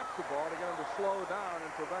going to catch the ball to get him to slow down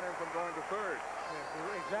and prevent him from going to third.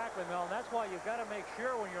 Yeah, exactly, Mel. And that's why you've got to make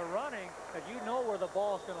sure when you're running that you know where the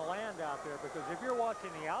ball's going to land out there. Because if you're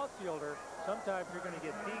watching the outfielder, sometimes you're going to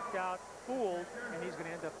get deked out, fooled, and he's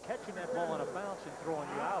going to end up catching that ball on a bounce and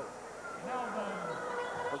throwing you out.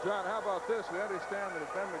 Well, John, how about this? We understand that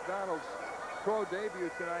Ben McDonald's pro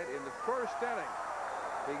debut tonight in the first inning.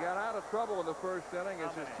 He got out of trouble in the first inning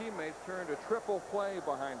as his teammates turned a triple play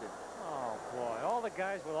behind him. Oh, boy. All the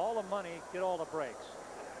guys with all the money get all the breaks.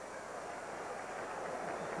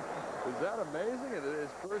 Is that amazing? In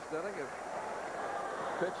his first inning of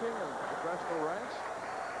pitching in professional ranks?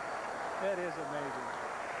 That is amazing.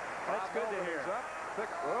 That's good to hear.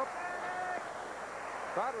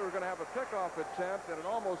 Thought we were going to have a pickoff attempt, and it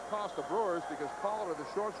almost cost the Brewers because Pollard, the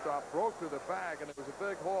shortstop, broke through the bag, and it was a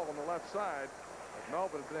big hole on the left side. If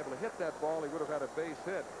Melvin had been able to hit that ball, he would have had a base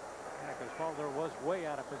hit. Yeah, because Pollard was way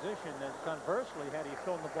out of position. And conversely, had he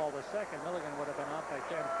thrown the ball to second, Milligan would have been out by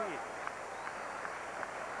 10 feet.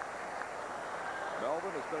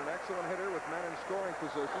 Melvin has been an excellent hitter with men in scoring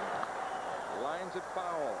position. Lines it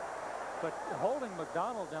foul. But holding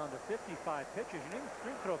McDonald down to 55 pitches, you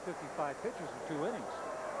didn't throw 55 pitches in 2 innings.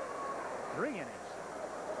 3 innings.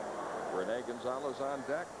 Rene Gonzalez on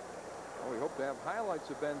deck. Well, we hope to have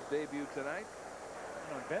highlights of Ben's debut tonight.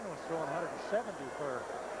 You know, Ben was throwing 170 for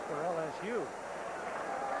LSU.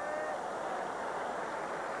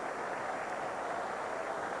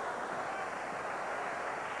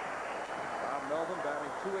 Bob Melvin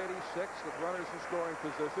batting .286 with runners in scoring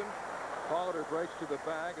position. Pollard breaks to the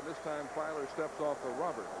bag, and this time Filer steps off the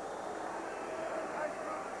rubber.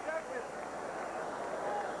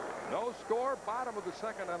 No score, bottom of the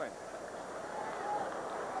second inning.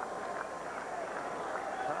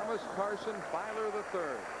 Thomas Carson Filer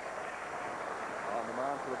III on the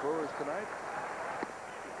mound for the Brewers tonight.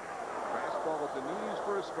 Fastball at the knees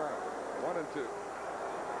for a strike. 1-2.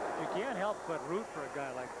 You can't help but root for a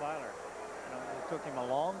guy like Filer. You know, it took him a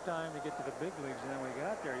long time to get to the big leagues, and then when he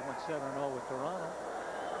got there, he went 7-0 with Toronto.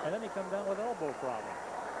 And then he come down with elbow problems.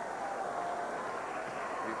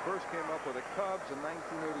 He first came up with the Cubs in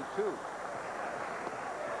 1982.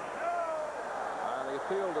 The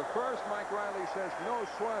appeal to first. Mike Riley says no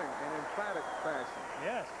swing in emphatic fashion.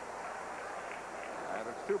 Yes. And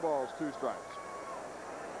it's 2 balls, 2 strikes.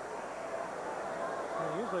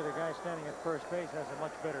 Well, usually the guy standing at first base has a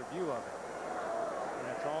much better view of it.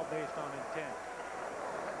 And it's all based on intent.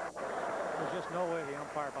 There's just no way the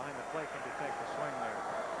umpire behind the plate can detect the swing there.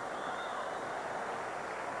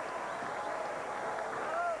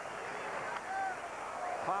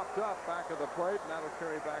 Popped up back of the plate, and that'll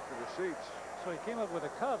carry back to the seats. So he came up with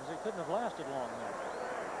the Cubs. He couldn't have lasted long then.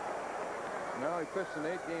 No, he pitched in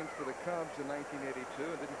 8 games for the Cubs in 1982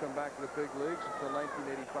 and didn't come back to the big leagues until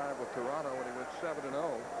 1985 with Toronto when he went 7-0.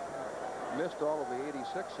 Missed all of the 86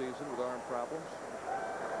 season with arm problems.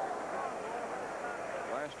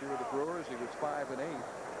 Last year with the Brewers, he was 5-8.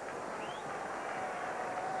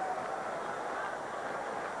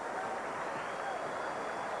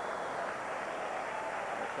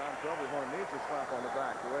 Everyone needs a slap on the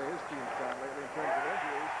back the way his team's gone lately in terms of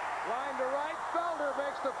injuries. Line to right. Felder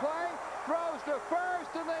makes the play, throws to first,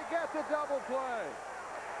 and they get the double play.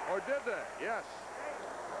 Or did they? Yes.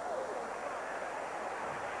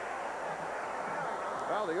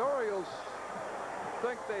 Well, the Orioles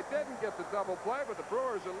think they didn't get the double play, but the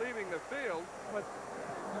Brewers are leaving the field. But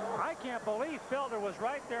I can't believe Felder was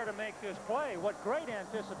right there to make this play. What great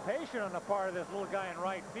anticipation on the part of this little guy in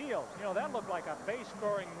right field. You know, that looked like a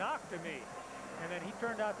base-scoring knock to me. And then he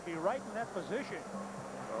turned out to be right in that position.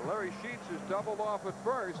 Well, Larry Sheets is doubled off at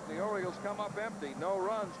first. The Orioles come up empty. No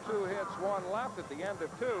runs, 2 hits, 1 left at the end of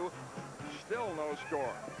 2. Still no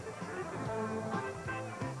score.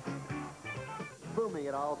 Booming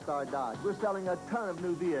at All-Star Dodge. We're selling a ton of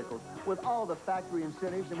new vehicles. With all the factory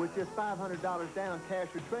incentives and with just $500 down cash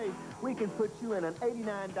or trade, we can put you in an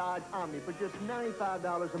 '89 Dodge Omni for just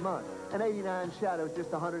 $95 a month. An '89 Shadow is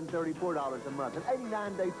just $134 a month. An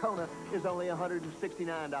 '89 Daytona is only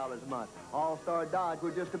 $169 a month. All-Star Dodge,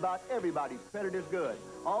 we're just about everybody's credit is good.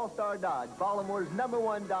 All-Star Dodge, Baltimore's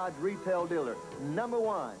 #1 Dodge retail dealer.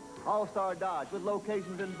 #1. All-Star Dodge with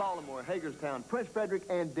locations in Baltimore, Hagerstown, Prince Frederick,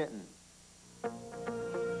 and Denton.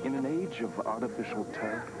 In an age of artificial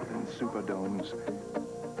turf and superdomes,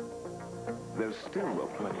 there's still a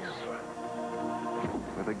place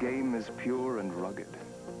where the game is pure and rugged,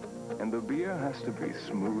 and the beer has to be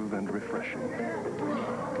smooth and refreshing.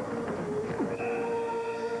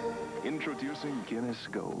 Introducing Guinness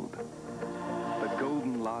Gold, the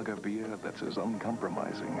golden lager beer that's as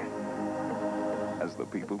uncompromising as the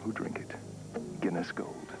people who drink it. Guinness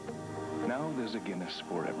Gold. Now there's a Guinness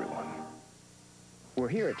for everyone. We're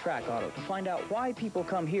here at Track Auto to find out why people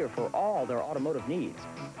come here for all their automotive needs.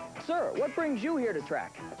 Sir, what brings you here to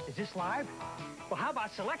Track? Is this live? Well, how about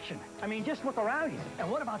selection? I mean, just look around you. And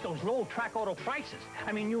what about those low Track Auto prices?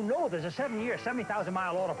 I mean, you know there's a 7-year,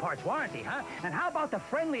 70,000-mile auto parts warranty, huh? And how about the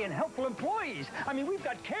friendly and helpful employees? I mean, we've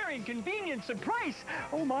got caring, convenience, and price.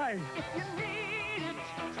 Oh, my. If you need it,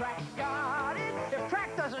 Track got it. If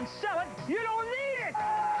Track doesn't sell it, you don't need it.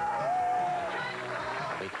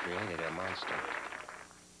 They created a monster.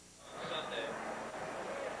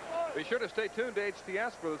 Be sure to stay tuned to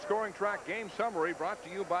HTS for the Scoring Track game summary brought to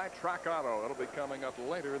you by Track Auto. That'll be coming up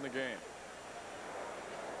later in the game.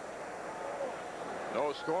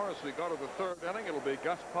 No score as we go to the 3rd inning. It'll be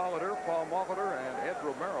Gus Polliter, Paul Molitor, and Ed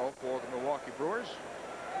Romero for the Milwaukee Brewers.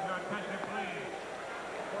 Your attention, please.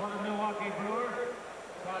 For the Milwaukee Brewers,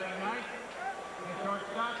 batting ninth, the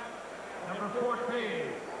shortstop, number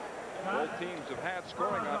 14. Both teams have had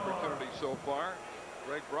scoring opportunities so far.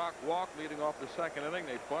 Greg Brock walked leading off the 2nd inning.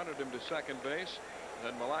 They bunted him to second base.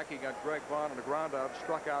 Then Milwaukee got Greg Vaughn on the ground out,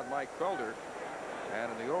 struck out Mike Felder.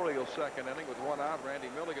 And in the Orioles 2nd inning with 1 out, Randy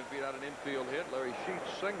Milligan beat out an infield hit. Larry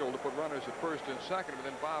Sheets singled to put runners at first and second, but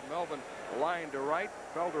then Bob Melvin lined to right.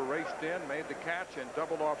 Felder raced in, made the catch, and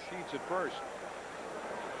doubled off Sheets at first.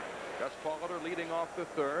 Gus Polliter leading off the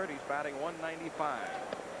 3rd. He's batting .195.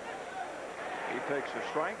 He takes a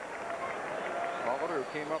strike. Polliter, who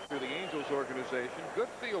came up through the Angels organization, good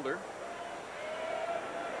fielder.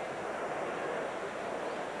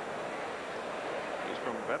 He's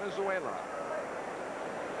from Venezuela.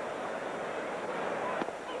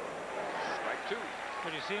 Strike 2.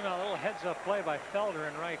 But you see now, a little heads-up play by Felder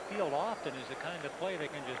in right field often is the kind of play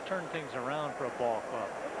that can just turn things around for a ball club.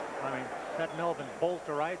 I mean, that Melvin bolt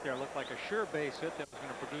to right there looked like a sure base hit that was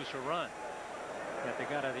going to produce a run. Yet they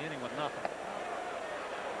got out of the inning with nothing.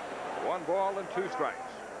 1 ball and 2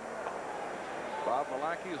 strikes. Bob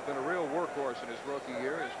Milwaukee has been a real workhorse in his rookie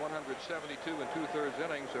year. His 172 and 2/3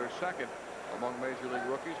 innings are second among Major League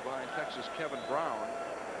rookies behind Texas Kevin Brown,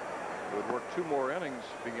 who would work 2 more innings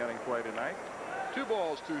beginning play tonight. 2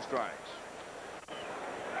 balls, 2 strikes.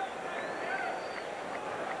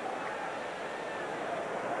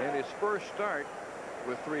 In his first start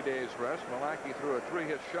with 3 days rest, Milwaukee threw a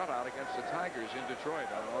 3-hit shutout against the Tigers in Detroit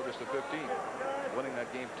on August the 15th, winning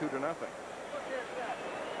that game 2-0.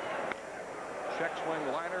 Check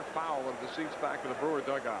swing liner foul of the seats back to the Brewer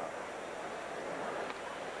dugout.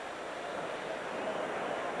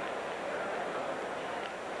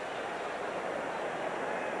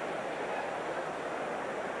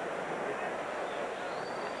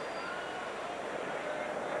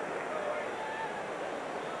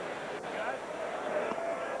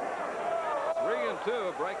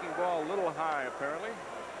 A breaking ball a little high, apparently.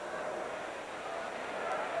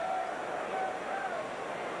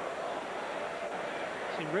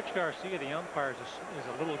 See, Rich Garcia, the umpire, is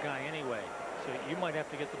a little guy anyway, so you might have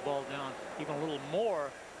to get the ball down even a little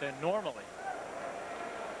more than normally.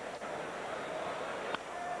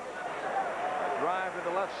 Drive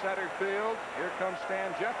into left center field. Here comes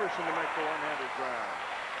Stan Jefferson to make the one-handed drive.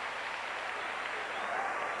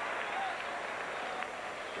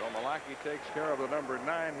 Milwaukee takes care of the number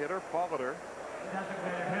 9 hitter, Proctor.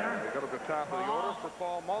 They go to the top of the order for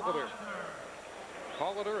Paul Molitor.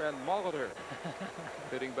 Molitor and Molitor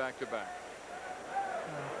hitting back to back.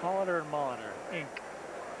 Molitor and Molitor, Inc.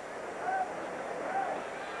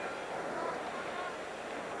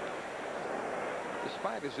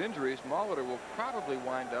 Despite his injuries, Molitor will probably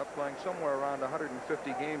wind up playing somewhere around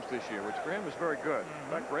 150 games this year, which for him is very good.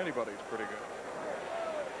 In fact, for anybody, it's pretty good.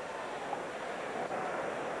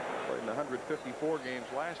 In 154 games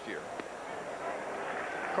last year.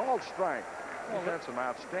 Called strike. He's had some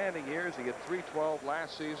outstanding years. He hit .312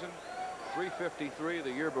 last season, .353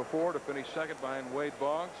 the year before to finish second behind Wade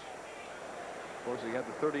Boggs. Of course, he had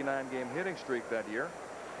the 39-game hitting streak that year.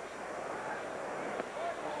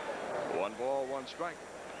 1 ball, 1 strike.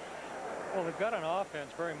 Well, they've got an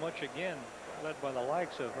offense very much again led by the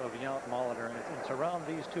likes of Yount Molitor, and it's around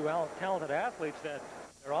these two talented athletes that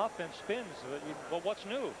their offense spins. Well, what's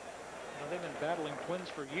new? They've been battling Twins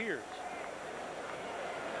for years.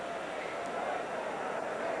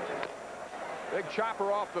 Big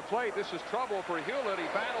chopper off the plate. This is trouble for Hewlett. He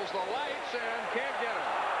battles the lights and can't get him.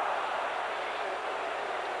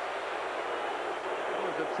 It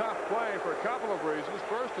was a tough play for a couple of reasons.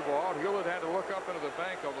 First of all, Hewlett had to look up into the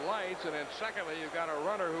bank of lights, and then secondly, you've got a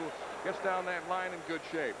runner who gets down that line in good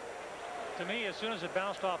shape. To me, as soon as it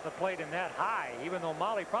bounced off the plate and that high, even though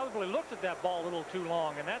Molly probably looked at that ball a little too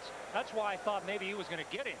long, and that's why I thought maybe he was going to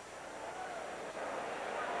get him.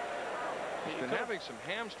 He's been having some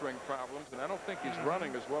hamstring problems, and I don't think he's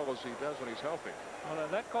running as well as he does when he's healthy. Well,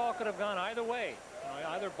 that call could have gone either way. You know,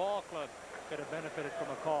 either ball club could have benefited from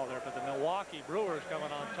a call there, but the Milwaukee Brewers coming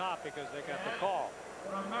on top because they got the call.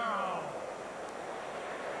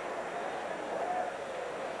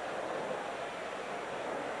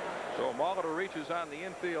 So Molitor reaches on the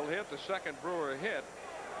infield hit, the second Brewer hit.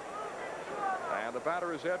 And the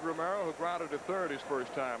batter is Ed Romero, who grounded to third his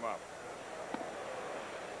first time up.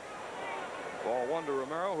 Ball 1 to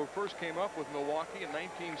Romero, who first came up with Milwaukee in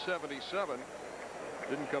 1977.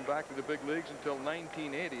 Didn't come back to the big leagues until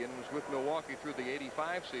 1980 and was with Milwaukee through the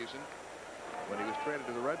 85 season when he was traded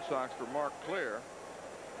to the Red Sox for Mark Clear.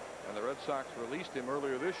 And the Red Sox released him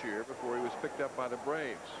earlier this year before he was picked up by the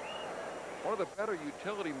Braves. One of the better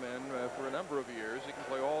utility men for a number of years. He can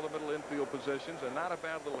play all the middle infield positions and not a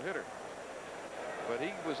bad little hitter. But he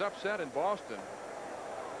was upset in Boston.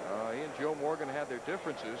 He and Joe Morgan had their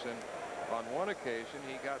differences, and on one occasion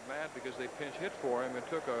he got mad because they pinch hit for him and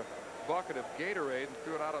took a bucket of Gatorade and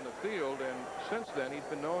threw it out on the field, and since then he's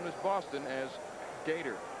been known as Boston as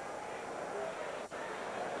Gator.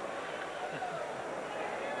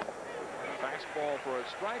 Fastball for a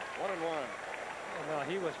strike, 1-1. Well,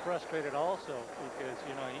 he was frustrated also because,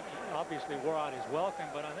 you know, he obviously wore out his welcome,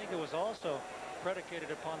 but I think it was also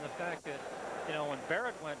predicated upon the fact that, you know, when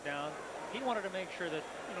Barrett went down, he wanted to make sure that,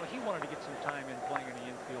 you know, he wanted to get some time in playing in the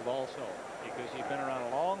infield also because he'd been around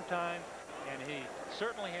a long time and he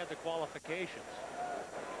certainly had the qualifications.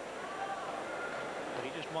 But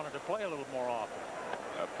he just wanted to play a little more often.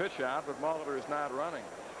 A pitch out, but Molitor is not running.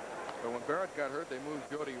 But when Barrett got hurt, they moved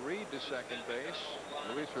Jody Reed to second base.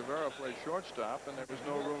 Luis Rivera played shortstop, and there was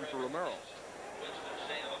no room for Romero.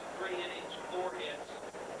 Winston-Salem, 3 innings, 4 hits,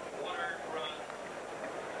 1 earned run,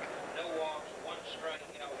 no walks, 1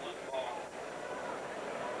 strikeout, 1 walk.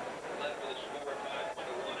 Led with a score of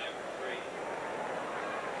 5-1 after 3.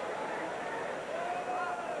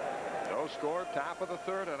 No score, top of the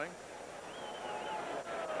 3rd inning.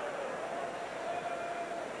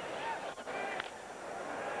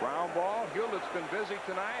 Ground ball. Hewlett's been busy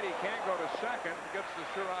tonight. He can't go to second. Gets the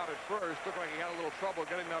sure out at first. Looked like he had a little trouble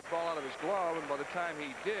getting that ball out of his glove, and by the time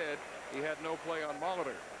he did, he had no play on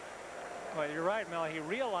Molitor. Well, you're right, Mel. He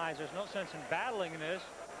realized there's no sense in battling this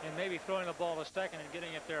and maybe throwing the ball to second and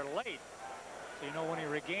getting it there late. So, you know, when he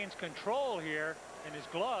regains control here in his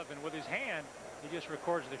glove and with his hand, he just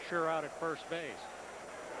records the sure out at first base.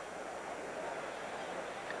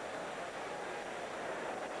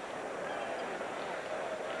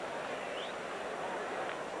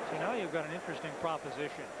 So now you've got an interesting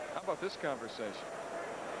proposition. How about this conversation?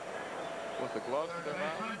 With the gloves in their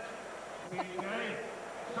mouth?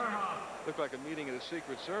 Looked like a meeting at a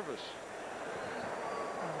Secret Service.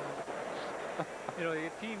 You know, the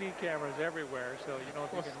TV cameras everywhere, so, you know,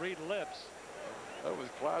 if you can read lips. That was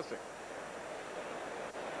classic.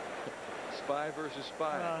 Spy versus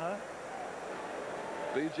spy.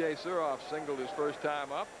 B.J. Suroff singled his first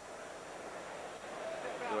time up.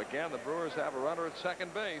 So again, the Brewers have a runner at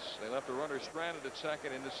second base. They left a runner stranded at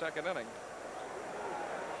second in the second inning.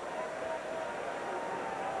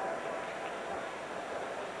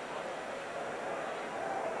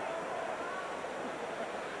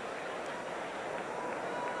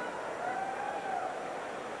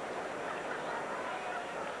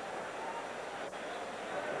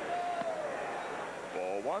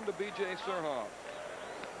 Ball one to B.J. Suroff,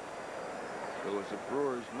 who was the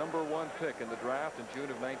Brewers' #1 pick in the draft in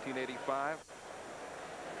June of 1985.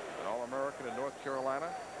 An All-American in North Carolina.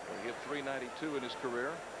 He hit .392 in his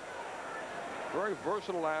career. Very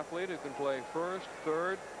versatile athlete who can play first,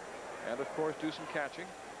 third, and of course do some catching.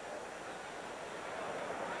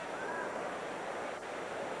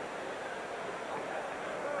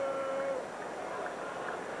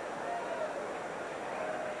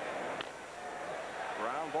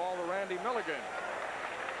 Ground ball to Randy Milligan.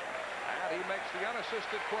 He makes the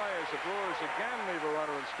unassisted play as the Brewers again leave a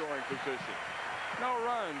runner in scoring position. No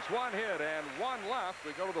runs, one hit, and one left.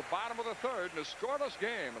 We go to the bottom of the third in a scoreless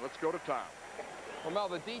game. And let's go to Tom. Well, Mel,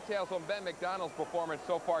 the details on Ben McDonald's performance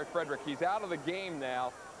so far at Frederick. He's out of the game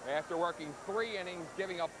now after working 3 innings,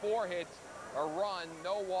 giving up 4 hits, a run,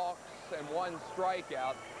 no walks, and 1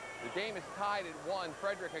 strikeout. The game is tied at 1.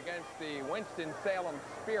 Frederick against the Winston-Salem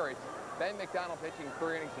Spirits. Ben McDonald pitching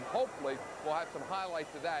 3 innings, and hopefully we'll have some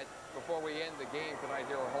highlights of that before we end the game tonight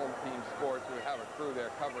here on Home Team Sports. We have a crew there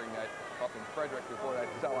covering that up in Frederick before that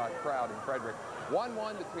sellout crowd in Frederick.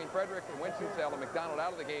 1-1 between Frederick and Winston-Salem. McDonald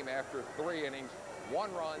out of the game after 3 innings.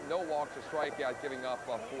 1 run, no walks, a strikeout, giving up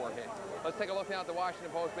 4 hits. Let's take a look now at the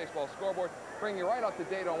Washington Post baseball scoreboard. Bring you right up to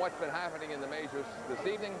date on what's been happening in the majors this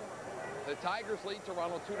evening. The Tigers lead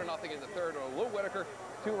Toronto 2-0 in the third. Lou Whitaker,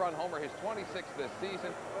 2-run homer, his 26th this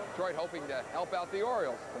season. Detroit hoping to help out the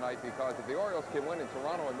Orioles tonight, because if the Orioles can win and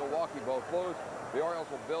Toronto and Milwaukee both lose, the Orioles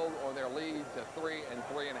will build on their lead to 3 and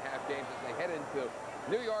 3.5 games as they head into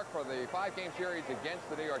New York for the 5-game series against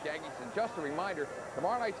the New York Yankees. And just a reminder,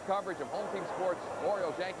 tomorrow night's coverage of Home Team Sports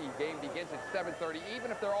Orioles-Yankee game begins at 7:30.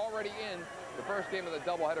 Even if they're already in the first game of the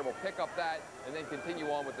doubleheader, we'll pick up that and then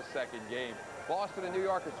continue on with the second game. Boston and New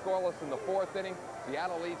York are scoreless in the 4th inning.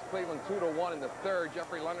 Seattle leads Cleveland 2-1 in the 3rd.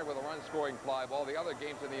 Jeffrey Leonard with a run-scoring fly ball. The other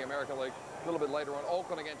games in the American League a little bit later on.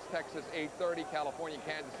 Oakland against Texas, 8:30. California,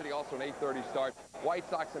 Kansas City, also an 8:30 start. White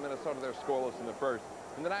Sox and Minnesota, they're scoreless in the 1st.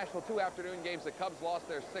 In the National 2 afternoon games, the Cubs lost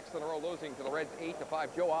their 6th in a row, losing to the Reds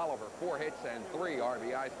 8-5. Joe Oliver, 4 hits and 3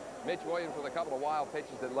 RBIs. Mitch Williams with a couple of wild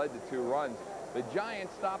pitches that led to 2 runs. The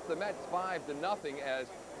Giants stopped the Mets 5-0 as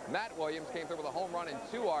Matt Williams came through with a home run and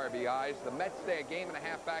 2 RBIs. The Mets stay a game and a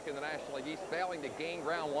half back in the National League East, failing to gain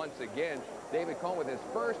ground once again. David Cohn with his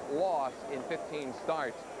first loss in 15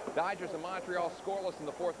 starts. Dodgers and Montreal scoreless in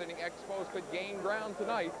the 4th inning. Expos could gain ground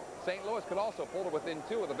tonight. St. Louis could also pull to within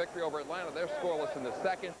 2 with a victory over Atlanta. They're scoreless in the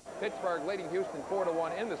 2nd. Pittsburgh leading Houston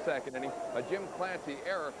 4-1 in the 2nd inning. A Jim Clancy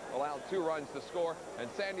error allowed 2 runs to score. And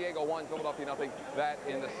San Diego 1, Philadelphia 0. That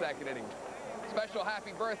in the 2nd inning. Special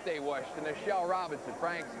happy birthday wish to Nichelle Robinson,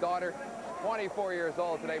 Frank's daughter, 24 years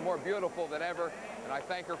old today, more beautiful than ever. And I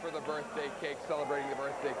thank her for the birthday cake, celebrating the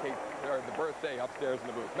birthday cake, or the birthday upstairs in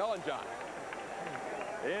the booth. Mel and John.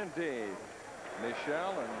 Indeed.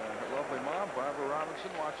 Nichelle and her lovely mom, Barbara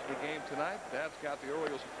Robinson, watching the game tonight. Dad's got the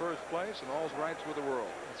Orioles in first place, and all's rights with the world.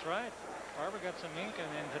 That's right. Barbara got some ink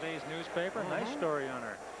in today's newspaper. Nice story on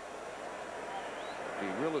her. The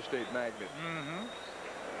real estate magnate.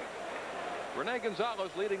 Rene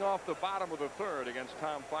Gonzalez leading off the bottom of the 3rd against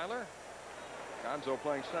Tom Filer. Gonzo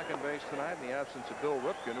playing second base tonight in the absence of Bill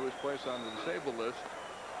Ripken, who was placed on the disabled list.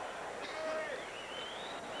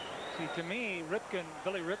 See, to me,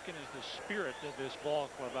 Billy Ripken is the spirit of this ball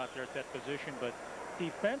club out there at that position. But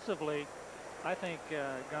defensively, I think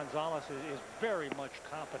Gonzalez is very much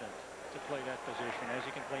competent to play that position, as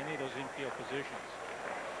he can play any of those infield positions.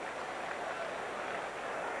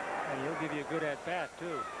 And he'll give you a good at-bat,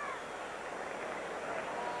 too.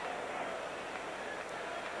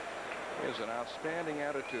 He has an outstanding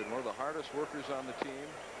attitude, one of the hardest workers on the team.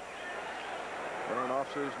 Ran an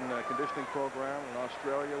off-season conditioning program in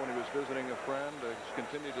Australia when he was visiting a friend. He's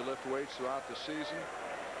continued to lift weights throughout the season.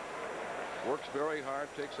 Works very hard,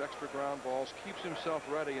 takes extra ground balls, keeps himself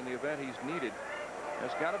ready in the event he's needed.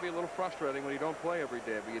 It's got to be a little frustrating when you don't play every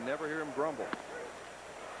day, but you never hear him grumble.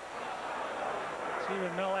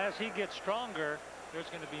 Stephen Mill, as he gets stronger, there's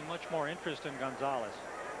going to be much more interest in Gonzalez.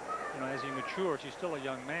 You know, as he matures, he's still a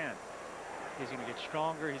young man. He's going to get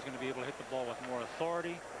stronger. He's going to be able to hit the ball with more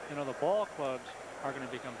authority. You know, the ball clubs are going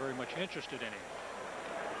to become very much interested in him.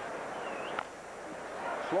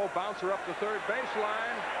 Slow bouncer up the third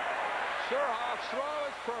baseline. Surhoff's throw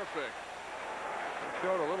is perfect. He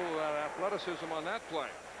showed a little athleticism on that play.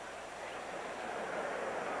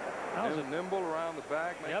 That was nimble around the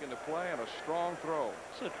bag, making the play, and a strong throw.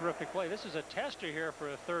 This is a terrific play. This is a tester here for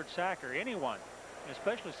a third sacker. Anyone,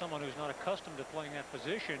 especially someone who's not accustomed to playing that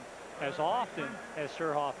position as often as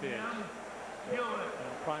Surhoff is.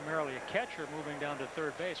 Primarily a catcher moving down to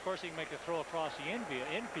third base. Of course, he can make the throw across the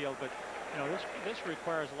infield, but you know this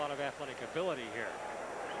requires a lot of athletic ability here.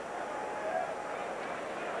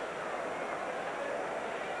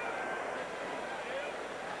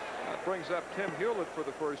 That brings up Tim Hewlett for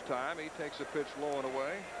the first time. He takes a pitch low and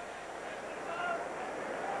away.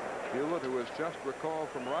 Hewlett, who was just recalled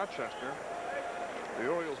from Rochester. The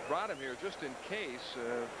Orioles brought him here just in case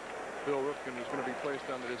Bill Rifkin was going to be placed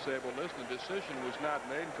on the disabled list. The decision was not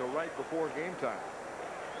made until right before game time.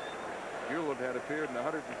 Hewlett had appeared in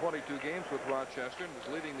 122 games with Rochester and was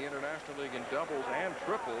leading the International League in doubles and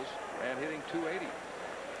triples and hitting .280.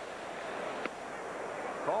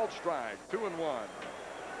 Called strike, 2-1.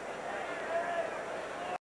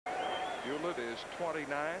 Hewlett is 29.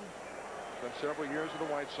 Spent several years with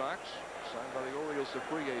the White Sox. Signed by the Orioles, a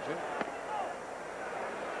free agent.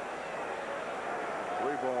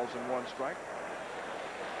 3 balls and 1 strike.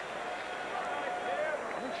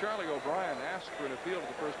 I think Charlie O'Brien asked for an appeal to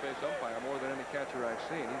the first base umpire more than any catcher I've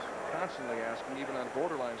seen. He's constantly asking, even on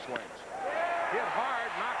borderline swings. Hit hard,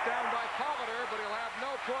 knocked down by Proctor, but he'll have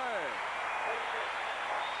no play.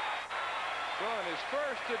 So in his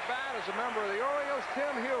first at bat as a member of the Orioles,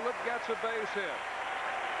 Tim Hewlett gets a base hit.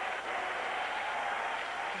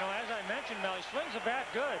 You know, as I mentioned, Mel, he swings the bat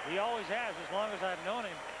good. He always has, as long as I've known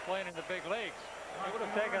him playing in the big leagues. It would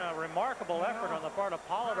have taken a remarkable effort on the part of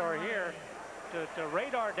Polidor here to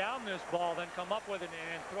radar down this ball, then come up with it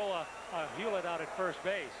and throw a Hewlett out at first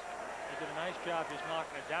base. He did a nice job just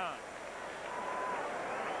knocking it down.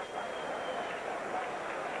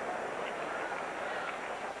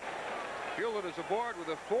 Hewlett is aboard with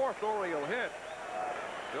a 4th Oriole hit.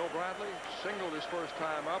 Bill Bradley singled his first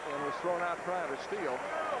time up and was thrown out trying to steal.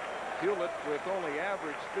 Hewlett with only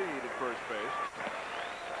average speed at first base.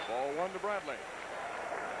 Ball 1 to Bradley.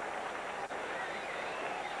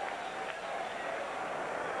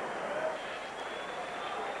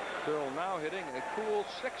 Bill now hitting a cool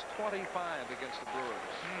 .625 against the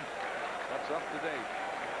Brewers. That's up to date.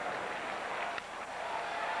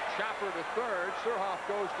 Chopper to third. Surhoff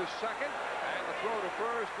goes to second, and the throw to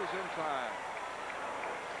first is in time.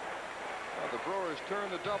 The Brewers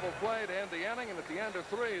turn the double play to end the inning, and at the end of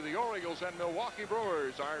 3, the Orioles and Milwaukee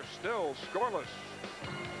Brewers are still scoreless.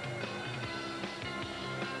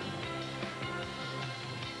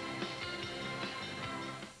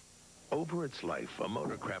 Over its life, a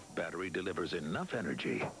Motorcraft battery delivers enough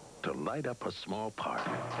energy to light up a small park,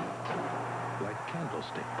 like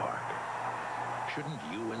Candlestick Park. Shouldn't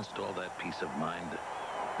you install that peace of mind?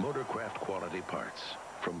 Motorcraft quality parts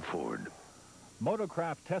from Ford.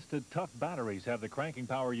 Motorcraft tested tough batteries have the cranking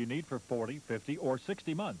power you need for 40, 50, or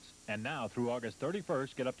 60 months. And now through August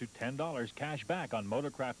 31st, get up to $10 cash back on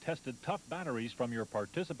Motorcraft tested tough batteries from your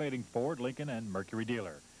participating Ford, Lincoln, and Mercury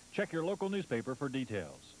dealer. Check your local newspaper for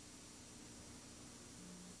details.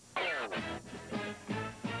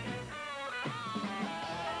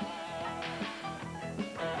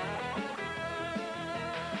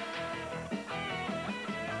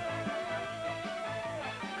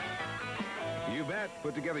 You bet.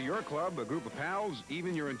 Put together your club, a group of pals,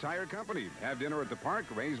 even your entire company. Have dinner at the park,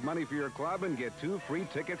 raise money for your club, and get 2 free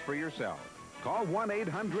tickets for yourself. Call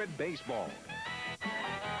 1-800-BASEBALL.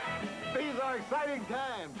 These are exciting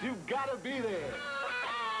times. You've got to be there.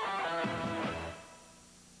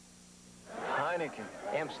 Heineken.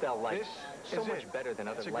 Amstel Light. This so is much it. better than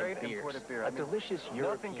other It's a light great beers. imported beer. A delicious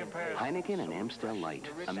European compares. taste. Heineken and Amstel Light,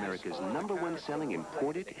 America's #1 selling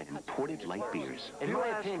imported and imported light beers. In You my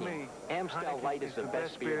ask opinion, me, Amstel Heineken Light is the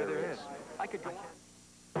best beer there is. I could go on.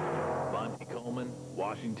 Monty Coleman,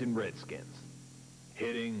 Washington Redskins.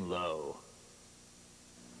 Hitting low.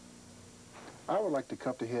 I would like the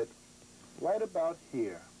cup to hit right about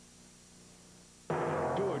here.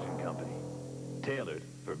 George & Company. Tailored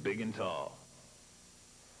for big and tall.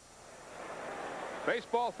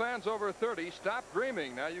 Baseball fans over 30, stop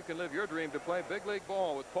dreaming. Now you can live your dream to play big league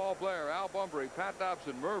ball with Paul Blair, Al Bunbury, Pat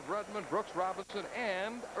Dobson, Merv Redmond, Brooks Robinson,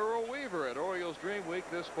 and Earl Weaver at Orioles Dream Week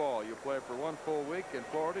this fall. You play for 1 full week in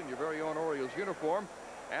Florida in your very own Orioles uniform.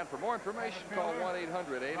 And for more information, call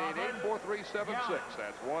 1-800-888-4376.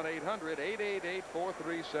 That's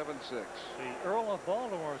 1-800-888-4376. The Earl of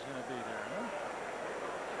Baltimore is going to be there, huh?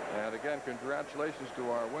 And again, congratulations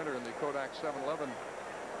to our winner in the Kodak 7-Eleven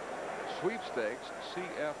sweepstakes,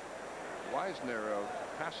 C.F. Weisner of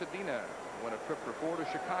Pasadena. Won a trip for 4 to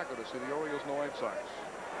Chicago to see the Orioles and the White Sox.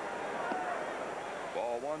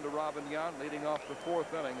 Ball 1 to Robin Yount, leading off the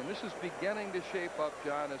 4th inning. And this is beginning to shape up,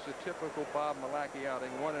 John, as a typical Bob Milacki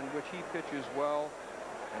outing, one in which he pitches well,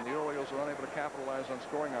 and the Orioles are unable to capitalize on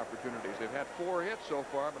scoring opportunities. They've had 4 hits so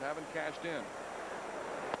far, but haven't cashed in.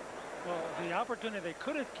 Well, the opportunity they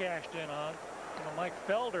could have cashed in on, Mike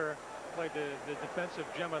Felder played the defensive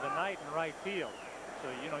gem of the night in right field. So,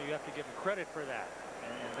 you have to give him credit for that.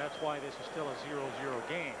 And that's why this is still a 0-0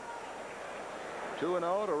 game.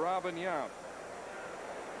 2-0 to Robin Yount.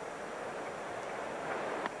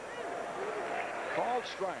 Called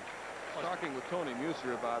strike. Talking with Tony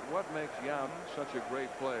Muser about what makes Yount such a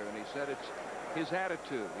great player, and he said it's his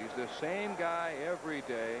attitude. He's the same guy every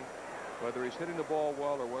day, whether he's hitting the ball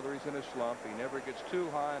well or whether he's in a slump. He never gets too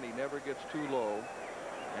high and he never gets too low,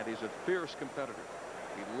 and he's a fierce competitor.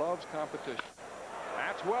 He loves competition.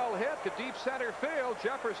 That's well hit to deep center field.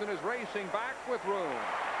 Jefferson is racing back with room.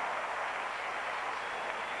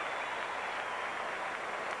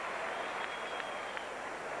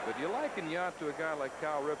 But you liken Yount to a guy like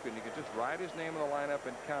Cal Ripken. You can just write his name in the lineup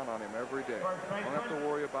and count on him every day. Don't have to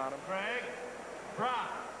worry about him.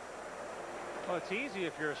 Well, it's easy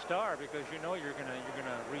if you're a star because you're gonna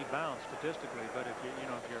rebound statistically. But if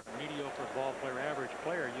you're a mediocre ball player, average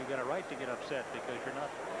player, you got a right to get upset because you're not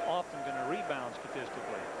often going to rebound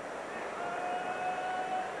statistically.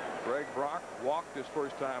 Greg Brock walked his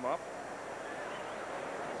first time up.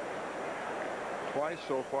 Twice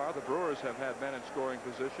so far, the Brewers have had men in scoring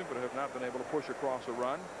position, but have not been able to push across a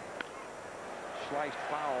run. Sliced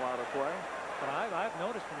foul out of play. But I've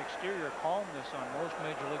noticed an exterior calmness on most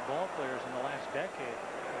Major League ball players in the last decade.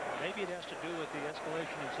 Maybe it has to do with the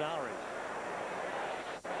escalation in salaries.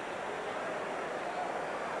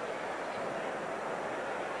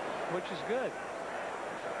 Which is good.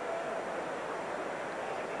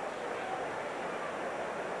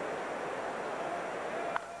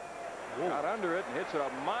 Got under it and hits it a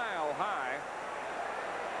mile high.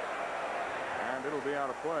 And it'll be out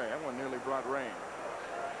of play. That one nearly brought rain.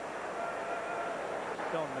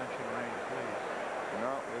 Don't mention rain, please.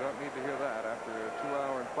 No, we don't need to hear that after a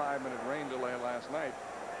 2-hour and 5-minute rain delay last night.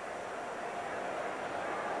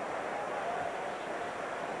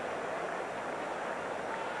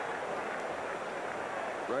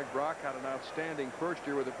 Greg Brock had an outstanding first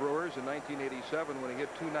year with the Brewers in 1987 when he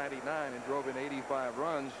hit .299 and drove in 85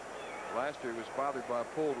 runs. Last year he was bothered by a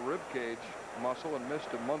pulled rib cage muscle and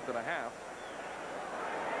missed a month and a half.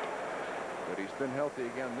 But he's been healthy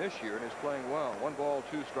again this year and is playing well. 1 ball,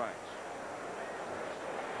 2 strikes.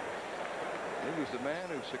 He was the man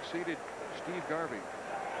who succeeded Steve Garvey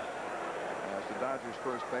as the Dodgers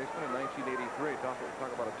first baseman in 1983.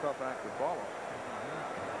 Talk about a tough act to follow.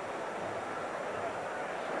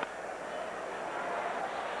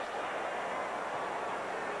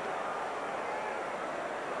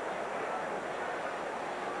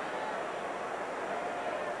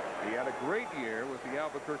 He had a great year with the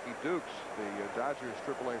Albuquerque Dukes, the Dodgers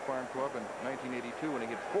AAA Farm Club in 1982, when he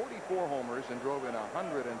hit 44 homers and drove in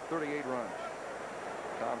 138 runs.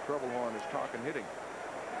 Tom Trebelhorn is talking hitting.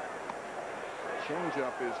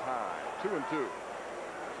 Changeup is high, 2-2.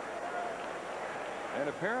 And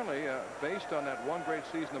apparently, based on that one great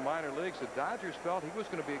season in the minor leagues, the Dodgers felt he was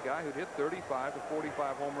going to be a guy who'd hit 35 to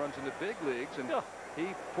 45 home runs in the big leagues, and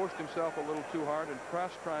he pushed himself a little too hard and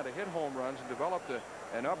pressed trying to hit home runs and developed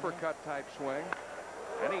an uppercut type swing.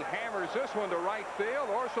 And he hammers this one to right field.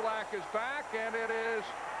 Orsulak is back, and it is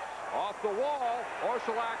off the wall.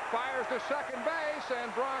 Orsulak fires to second base,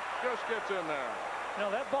 and Brock just gets in there. You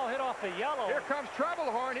know, that ball hit off the yellow. Here comes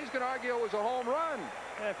Troublehorn. He's going to argue it was a home run.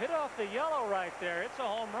 Yeah, if hit off the yellow right there, it's a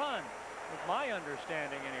home run. With my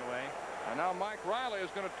understanding, anyway. And now Mike Riley is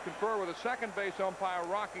going to confer with the second base umpire,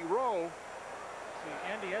 Rocky Rowe.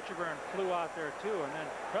 See, Andy Etcheburn flew out there, too, and then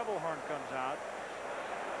Troublehorn comes out.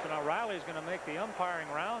 So now Riley's going to make the umpiring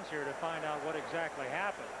rounds here to find out what exactly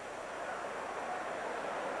happened.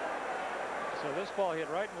 So this ball hit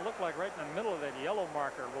right, and looked like right in the middle of that yellow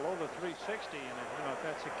marker below the 360. And you know, if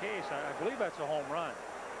that's the case, I believe that's a home run.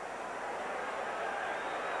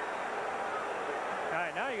 All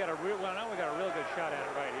right, now you got a real, well, now we got a real good shot at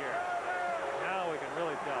it right here. Now we can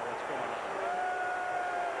really tell what's going on.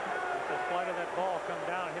 If the flight of that ball come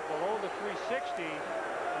down and hit below the 360,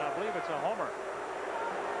 and I believe it's a homer.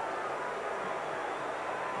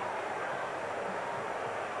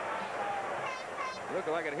 Looked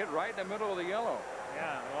like it hit right in the middle of the yellow.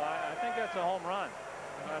 Yeah, well, I think that's a home run.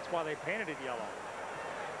 And that's why they painted it yellow.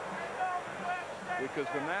 Because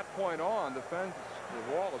from that point on, the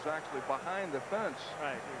wall is actually behind the fence.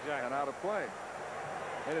 Right, exactly. And out of play.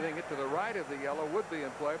 Anything hit to the right of the yellow would be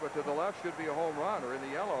in play, but to the left should be a home run or in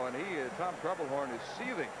the yellow. And Tom Troublehorn is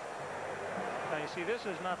seething. Now, you see, this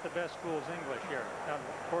is not the best school's English here. Now,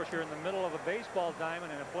 of course, you're in the middle of a baseball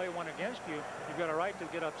diamond and a play went against you. You've got a right to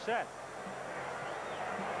get upset.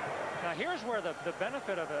 Now, here's where the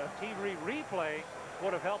benefit of a TV replay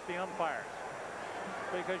would have helped the umpires,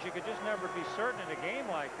 because you could just never be certain in a game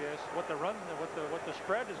like this what the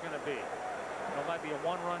spread is going to be. It might be a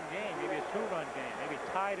one-run game, maybe a two-run game, maybe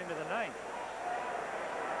tied into the ninth.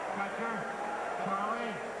 Catcher,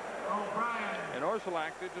 Charlie O'Brien. And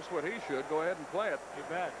Orsolak did just what he should. Go ahead and play it. You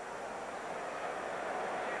bet.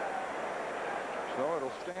 So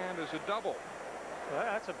it'll stand as a double. Well,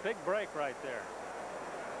 that's a big break right there.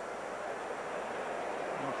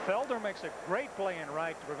 Felder makes a great play in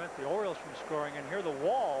right to prevent the Orioles from scoring, and here the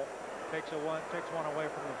wall takes one away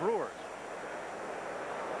from the Brewers.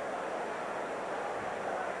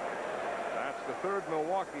 That's the third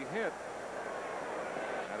Milwaukee hit.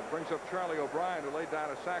 And it brings up Charlie O'Brien, who laid down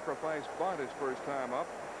a sacrifice bunt his first time up.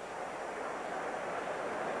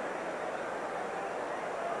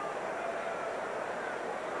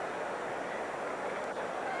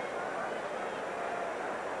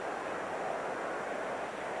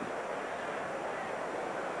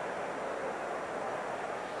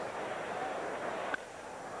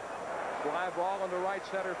 Fly ball into right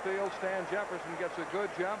center field. Stan Jefferson gets a good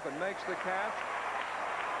jump and makes the catch.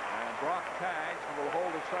 And Brock tags and will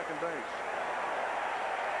hold at second base.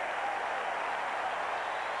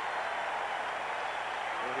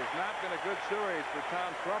 It has not been a good series for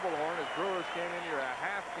Tom Troublehorn as Brewers came in here a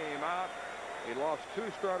half game out. He lost 2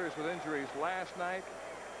 starters with injuries last night.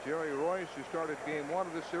 Jerry Royce, who started game 1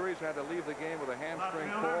 of the series, had to leave the game with a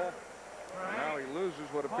hamstring pull. And now he loses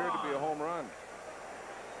what appeared to be a home run.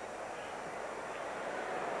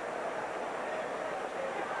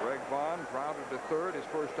 Greg Vaughn grounded to third his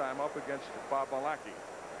first time up against Bob Malachy.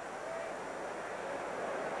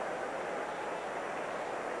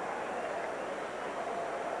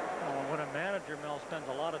 Well, when a manager, Mel, spends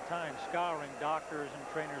a lot of time scouring doctors and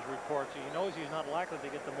trainers' reports, he knows he's not likely to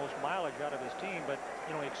get the most mileage out of his team, but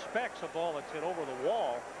you know, he expects a ball that's hit over the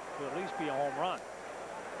wall to at least be a home run.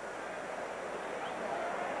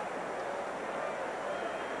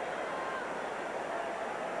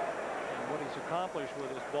 What he's accomplished with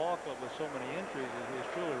his ball club with so many entries is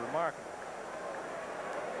truly remarkable.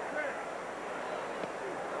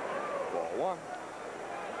 Ball 1.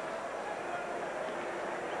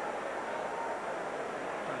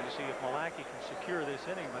 Trying to see if Malachy can secure this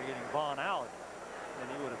inning by getting Vaughn out, then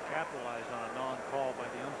he would have capitalized on a non-call by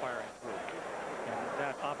the umpiring crew. And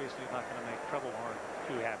that obviously is not going to make Troublehorn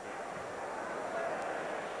too happy.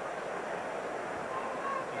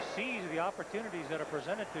 Seize the opportunities that are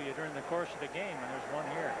presented to you during the course of the game, and there's one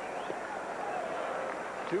here.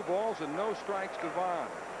 2 balls and no strikes to Vaughn.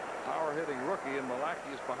 Power hitting rookie, and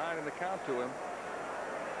Malachy is behind in the count to him.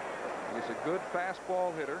 He's a good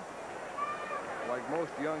fastball hitter. Like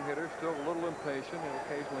most young hitters, still a little impatient. He'll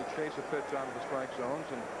occasionally chase a pitch out of the strike zones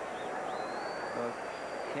and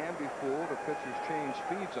can be fooled if pitchers change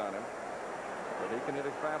speeds on him. But he can hit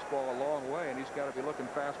a fastball a long way, and he's got to be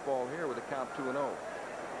looking fastball here with a count 2-0.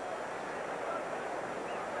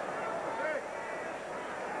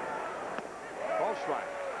 Ball strike.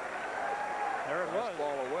 There it was.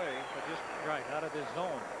 Ball away. But just right out of his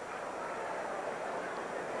zone.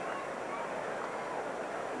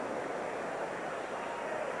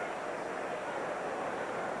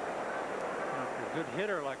 Now, if you're a good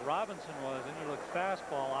hitter like Robinson was, and you look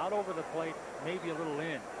fastball out over the plate, maybe a little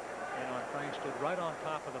in. You know, and Frank stood right on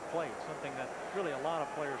top of the plate, something that really a lot of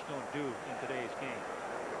players don't do in today's game.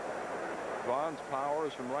 Vaughn's power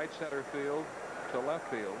is from right center field to left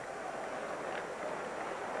field.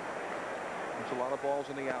 There's a lot of balls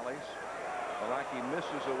in the alleys. Malachy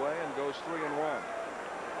misses away and goes 3-1.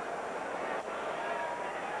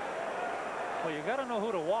 Well, you got to know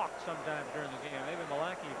who to walk sometimes during the game. Maybe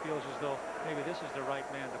Malachy feels as though maybe this is the right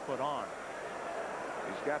man to put on.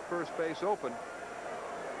 He's got first base open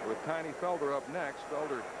with Tiny Felder up next.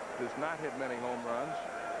 Felder does not hit many home runs,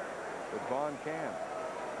 but Vaughn can.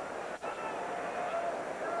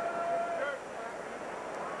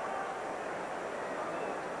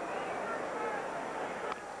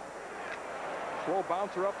 Slow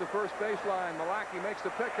bouncer up the first baseline. Malachy makes the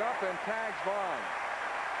pickup and tags Vaughn.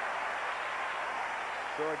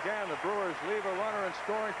 So again, the Brewers leave a runner in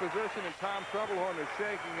scoring position, and Tom Trebelhorn is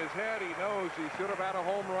shaking his head. He knows he should have had a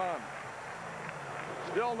home run.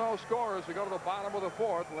 Still no scores. We go to the bottom of the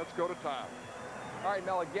fourth, and let's go to Tom. All right,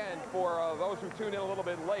 Mel, again, for those who tuned in a little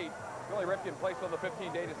bit late, Billy Ripken placed on the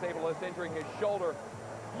 15-day disabled list, injuring his shoulder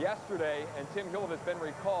yesterday, and Tim Hewlett has been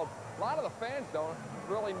recalled. A lot of the fans don't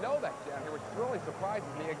really know that down here, which really surprises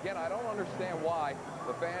me. Again, I don't understand why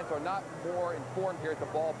the fans are not more informed here at the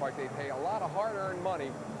ballpark. They pay a lot of hard-earned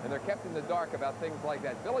money, and they're kept in the dark about things like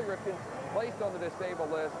that. Billy Ripken placed on the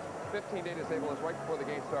disabled list, 15-day disabled list right before the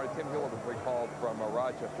game started. Tim Hewlett was recalled from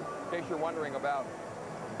Rochester. In case you're wondering about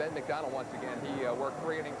Ben McDonald, once again, he worked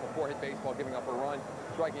 3 innings of 4-hit baseball, giving up a run,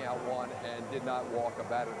 striking out 1, and did not walk a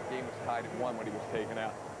batter. The game was tied at 1 when he was taken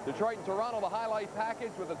out. Detroit and Toronto, the highlight package,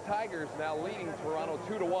 with the Tigers now leading Toronto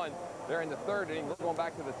 2-1. They're in the 3rd inning. We're going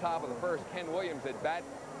back to the top of the 1st. Ken Williams at bat.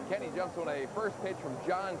 Kenny jumps on a first pitch from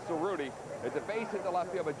John Cerruti. It's a base hit to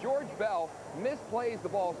left field, but George Bell misplays the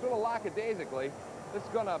ball sort of lackadaisically. This is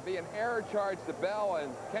going to be an error charge to Bell,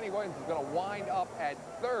 and Kenny Williams is going to wind up at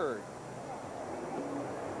 3rd.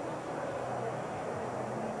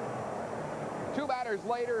 2 batters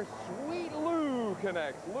later, Sweet Lou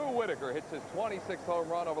connects. Lou Whitaker hits his 26th home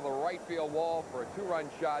run over the right field wall for a 2-run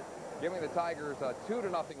shot, giving the Tigers a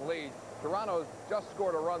 2-0 lead. Toronto just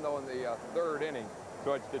scored a run, though, in the 3rd inning.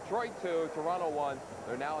 So it's Detroit 2, Toronto 1.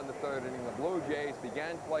 They're now in the 3rd inning. The Blue Jays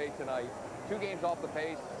began play tonight. 2 games off the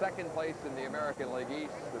pace, 2nd place in the American League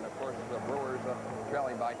East, and of course the Brewers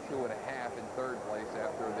trailing by 2.5 in 3rd place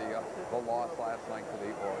after the loss last night to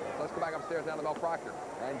the Orioles. Let's go back upstairs down to Mel Proctor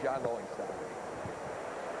and John Lowenstein.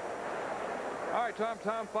 All right,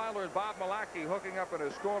 Tom Filer and Bob Malachy hooking up in a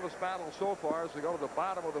scoreless battle so far as we go to the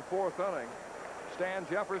bottom of the 4th inning. Stan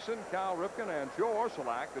Jefferson, Cal Ripken, and Joe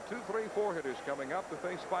Orsulak, the 2-3-4 hitters coming up to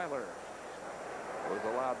face Filer. Was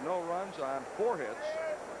allowed no runs on 4 hits.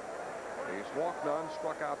 He's walked none,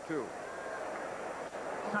 struck out 2.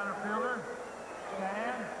 Center fielder,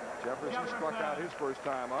 Stan Jefferson struck out his first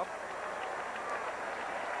time up.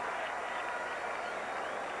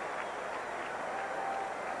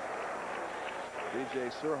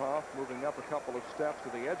 DJ Surhoff moving up a couple of steps to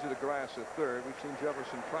the edge of the grass at 3rd. We've seen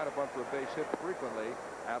Jefferson try to bunt for a base hit frequently.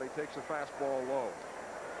 Alley takes a fastball low.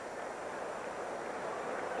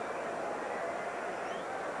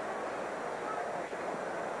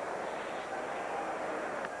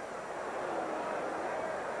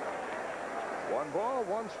 One ball,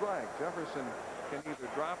 1 strike. Jefferson can either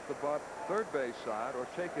drop the bunt 3rd base side or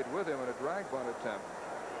take it with him in a drag bunt attempt.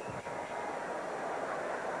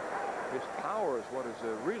 His power is what has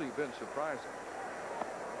really been surprising.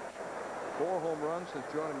 4 home runs since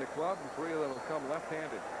joining the club, and 3 of them have come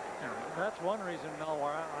left-handed. Yeah, that's one reason, Mel,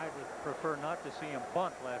 why I would prefer not to see him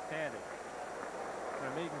bunt left-handed.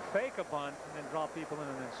 I mean, he can fake a bunt and then draw people in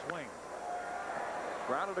and then swing.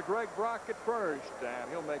 Grounded to Greg Brock at first,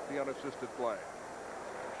 and he'll make the unassisted play.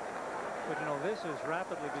 But, you know, this is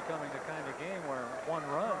rapidly becoming the kind of game where 1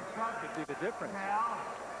 run could be the difference.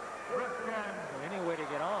 So any way to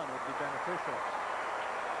get on would be beneficial.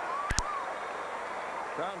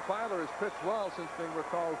 Tom Filer has pitched well since being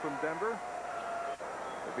recalled from Denver.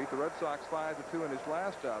 They beat the Red Sox 5-2 in his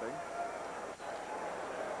last outing.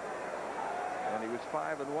 And he was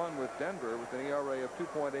 5-1 with Denver with an ERA of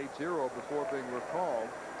 2.80 before being recalled,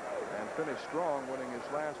 and finished strong, winning his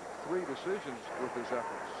last 3 decisions with his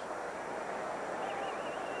efforts.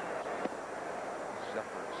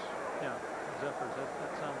 Zephyrs. Yeah. Zephyrs,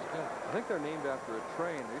 that sounds good. I think they're named after a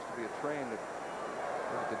train. There used to be a train that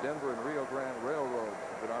the Denver and Rio Grande Railroad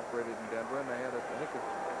that operated in Denver, and they had I think the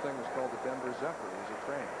thing was called the Denver Zephyr. It was a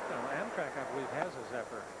train. You know, Amtrak, I believe, has a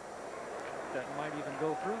Zephyr that might even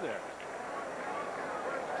go through there.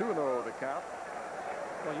 2-0 the count.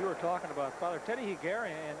 Well, you were talking about Father Teddy Higuera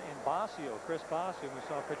and Basio, Chris Basio, we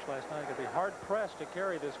saw pitch last night, could be hard-pressed to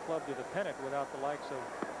carry this club to the pennant without the likes of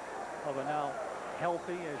of a now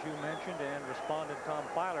healthy, as you mentioned, and responded Tom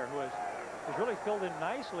Filer, who has really filled in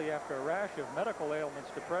nicely after a rash of medical ailments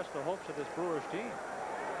depressed the hopes of this Brewers team.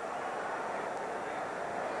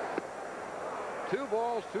 2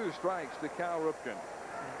 balls, 2 strikes to Cal Ripken.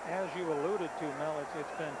 As you alluded to, Mel,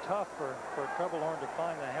 it's been tough for Trebelhorn to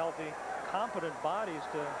find the healthy, competent bodies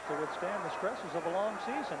to withstand the stresses of a long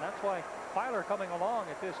season. That's why Filer coming along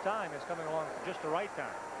at this time is coming along at just the right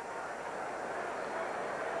time.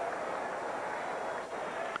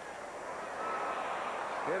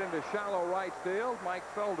 Hit into shallow right field. Mike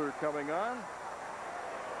Felder coming on.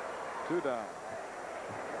 2 down.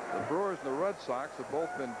 The Brewers and the Red Sox have both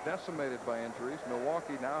been decimated by injuries.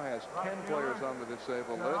 Milwaukee now has 10 players on the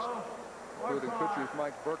disabled list, including pitchers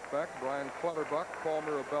Mike Birkbeck, Brian Clutterbuck, Paul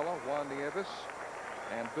Mirabella, Juan Nieves,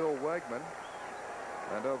 and Bill Wegman.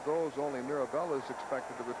 And of those, only Mirabella is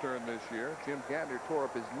expected to return this year. Jim Gantner tore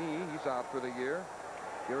up his knee. He's out for the year.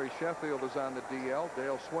 Gary Sheffield is on the DL.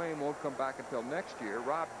 Dale Swain won't come back until next year.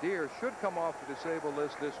 Rob Deere should come off the disabled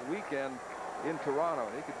list this weekend in Toronto.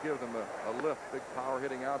 He could give them a lift. Big power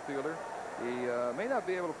hitting outfielder. He may not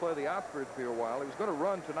be able to play the outfield for a while. He was going to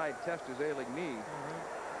run tonight, test his ailing knee.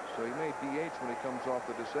 So he may DH when he comes off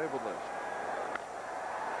the disabled list.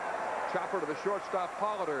 Chopper to the shortstop,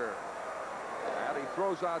 Polliter. And he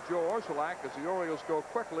throws out Joe Orsulak as the Orioles go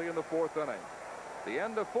quickly in the 4th inning. The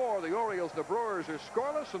end of 4. The Orioles, the Brewers are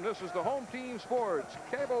scoreless, and this is the Home Team Sports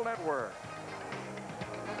Cable Network.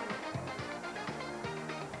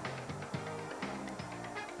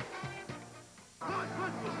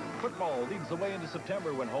 Football leads the way into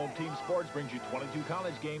September when Home Team Sports brings you 22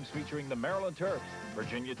 college games featuring the Maryland Terps,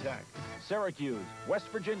 Virginia Tech, Syracuse, West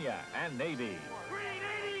Virginia, and Navy.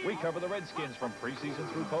 We cover the Redskins from preseason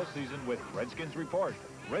through postseason with Redskins Report,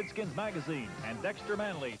 Redskins Magazine, and Dexter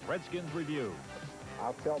Manley's Redskins Review.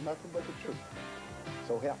 I'll tell nothing but the truth.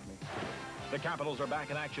 So help me. The Capitals are back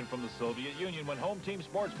in action from the Soviet Union when Home Team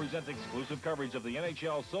Sports presents exclusive coverage of the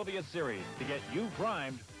NHL Soviet Series to get you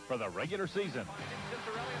primed for the regular season.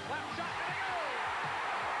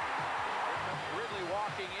 Ridley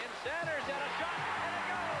walking in, centers, and a shot, and a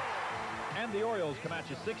goal! And the Orioles come at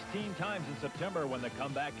you 16 times in September when the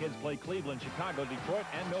comeback kids play Cleveland, Chicago, Detroit,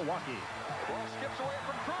 and Milwaukee. Ball skips away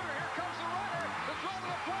from Kruger. Here comes the runner. The throw to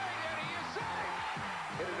the plate, and he is safe.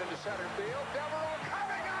 Hit it into center field. Devereaux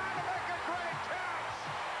coming on to make a great catch.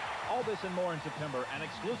 All this and more in September and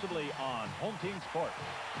exclusively on Home Team Sports.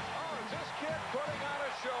 Oh, is this kid putting on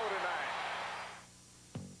a show tonight?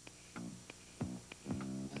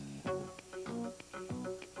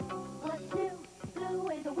 What's new? Blue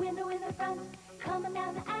is a window in the front, coming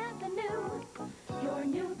down the avenue. Your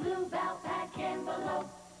new blue Valpak envelope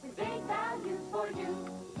with big values for you.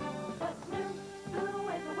 What's new? Blue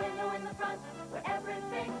is a window in the front where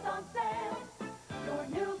everything's on sale. Your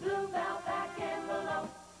new blue Valpak envelope,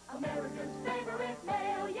 America's favorite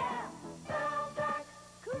mail, yeah. Valpak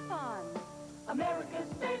coupon,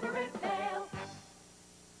 America's favorite mail.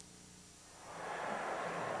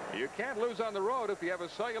 You can't lose on the road if you have a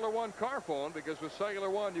Cellular One car phone, because with Cellular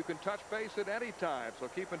One you can touch base at any time. So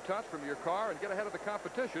keep in touch from your car and get ahead of the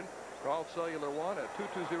competition. Call Cellular One at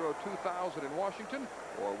 220-2000 in Washington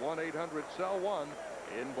or 1-800-CELL-1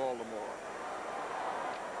 in Baltimore.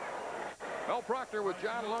 Mel Proctor with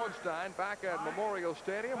John Lowenstein back at Memorial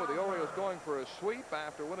Stadium with the Orioles going for a sweep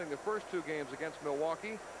after winning the first 2 games against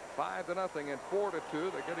Milwaukee 5-0 and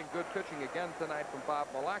 4-2. They're getting good pitching again tonight from Bob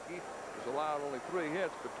Malachy, who's allowed only 3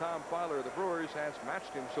 hits, but Tom Filer of the Brewers has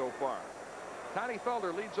matched him so far. Tiny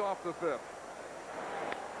Felder leads off the 5th.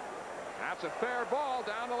 That's a fair ball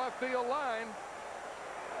down the left field line.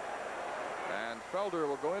 And Felder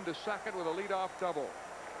will go into second with a leadoff double.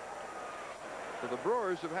 So the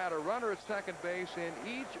Brewers have had a runner at second base in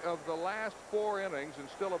each of the last 4 innings and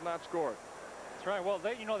still have not scored. That's right. Well,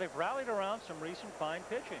 they've rallied around some recent fine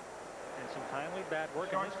pitching and some timely bat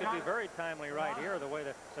work. And this could be very timely right here, the way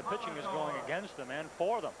the pitching is going against them and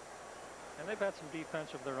for them. And they've had some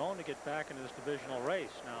defense of their own to get back into this divisional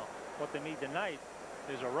race. Now, what they need tonight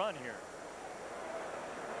is a run here.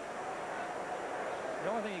 The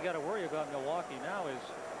only thing you got to worry about Milwaukee now is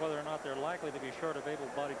whether or not they're likely to be short of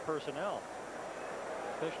able-bodied personnel,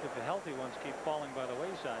 especially if the healthy ones keep falling by the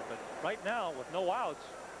wayside. But right now, with no outs,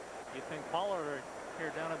 you'd think Pollard here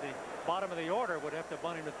down at the bottom of the order would have to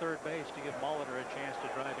bunt him to third base to give Molitor a chance to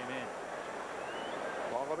drive him in.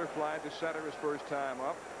 Molitor flying to center his first time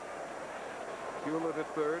up. Hewlett at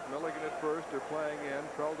third, Milligan at first are playing in.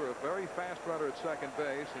 Felder, a very fast runner at second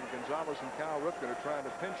base, and Gonzalez and Cal Ripken are trying to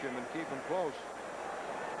pinch him and keep him close.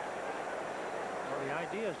 Well, the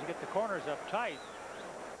idea is to get the corners up tight.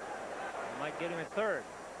 You might get him at third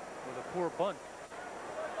with a poor bunt.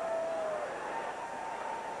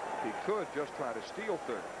 He could just try to steal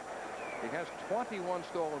third. He has 21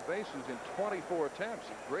 stolen bases in 24 attempts.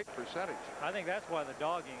 A great percentage. I think that's why the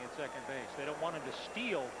dogging at second base. They don't want him to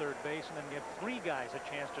steal third base and then give 3 guys a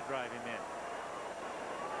chance to drive him in.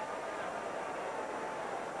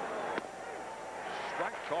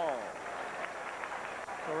 Strike call.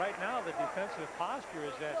 So right now the defensive posture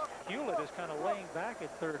is that Hewlett is kind of laying back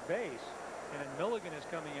at third base, and then Milligan is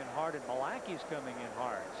coming in hard and Malaki's coming in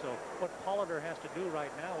hard. So what Polliter has to do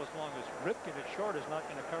right now, as long as Ripken at short is not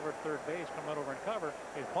going to cover third base, come out over and cover,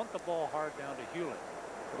 is bunt the ball hard down to Hewlett.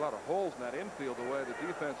 A lot of holes in that infield the way the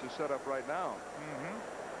defense is set up right now.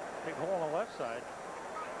 Big hole on the left side.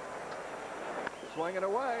 Swinging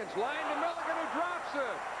away. It's lined to Milligan, who drops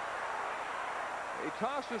it. He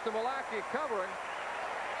tosses to Malaki covering.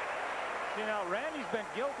 See, now Randy's been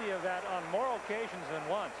guilty of that on more occasions than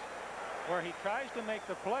once, where he tries to make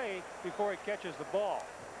the play before he catches the ball.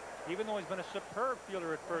 Even though he's been a superb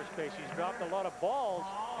fielder at first base, he's dropped a lot of balls,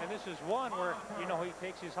 and this is one where, you know, he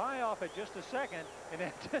takes his eye off at just a second in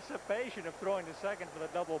anticipation of throwing to second for the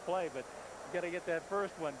double play, but you got to get that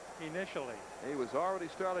first one initially. He was already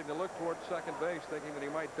starting to look towards second base, thinking that he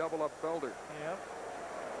might double up Felder. Yep.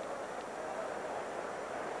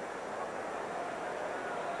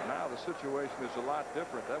 Now the situation is a lot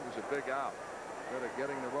different. That was a big out. Instead of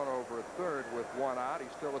getting the run over at third with 1 out,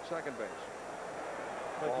 he's still at second base.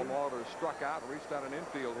 Paul Molitor struck out and reached out an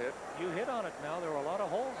infield hit. You hit on it, Mel. There were a lot of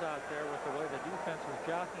holes out there with the way the defense was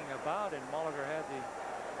jockeying about, and Molitor had the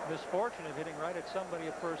misfortune of hitting right at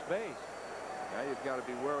somebody at first base. Now you've got to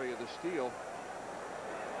be wary of the steal.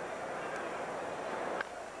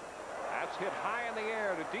 That's hit high in the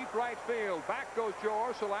air to deep right field. Back goes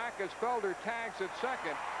Joe Orsulak as Felder tags at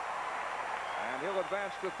second. And he'll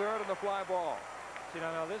advance to third on the fly ball. See,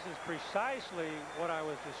 now this is precisely what I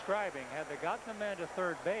was describing. Had they gotten the man to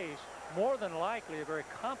third base, more than likely a very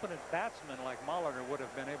competent batsman like Molitor would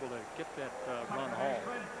have been able to get that run home.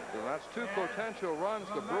 So that's 2 potential runs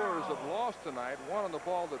the Brewers have lost tonight. One on the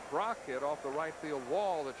ball that Brock hit off the right field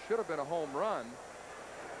wall that should have been a home run.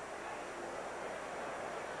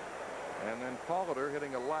 And then Polliter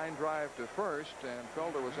hitting a line drive to first, and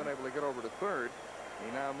Felder was unable to get over to third.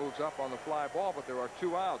 He now moves up on the fly ball, but there are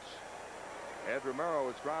 2 outs. Ed Romero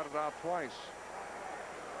is grounded out twice.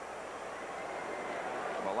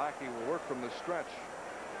 Malaki will work from the stretch.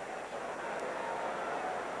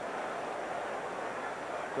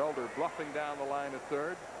 Felder bluffing down the line at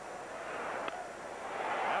third.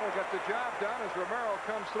 That'll get the job done as Romero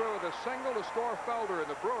comes through with a single to score Felder, and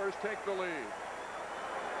the Brewers take the lead.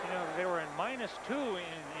 You know, they were in -2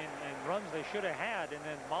 in runs they should have had, and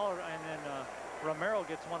then Romero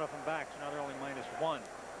gets one of them back, so now they're only -1.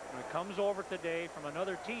 When it comes over today from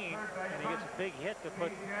another team, and he gets a big hit to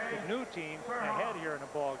put the new team ahead here in a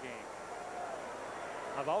ball game.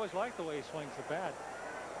 I've always liked the way he swings the bat,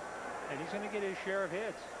 and he's going to get his share of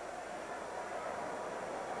hits.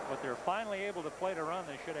 But they're finally able to play the run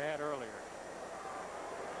they should have had earlier.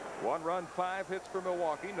 1 run, 5 hits for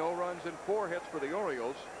Milwaukee. No runs and 4 hits for the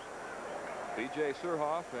Orioles. B.J.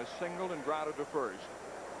 Surhoff has singled and grounded to first.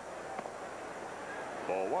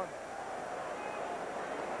 Ball 1.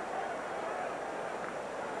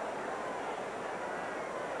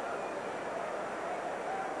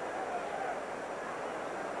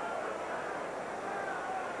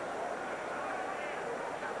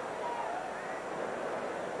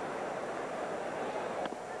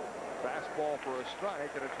 Fastball for a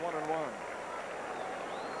strike, and it's 1-1.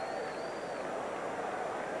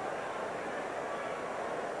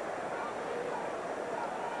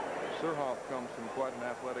 Surhoff comes from quite an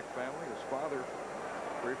athletic family. His father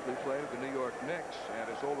briefly played at the New York Knicks, and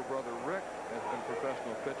his older brother Rick has been a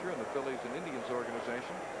professional pitcher in the Phillies and Indians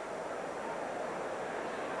organization.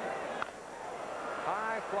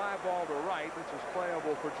 High fly ball to right. This is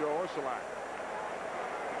playable for Joe Orsulak.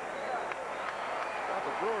 But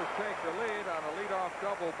the Brewers take the lead on a leadoff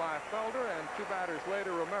double by Felder, and 2 batters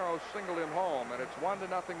later, Romero singled him home, and it's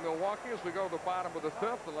 1-0 Milwaukee as we go to the bottom of the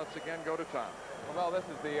 5th, and let's again go to Tom. Well, this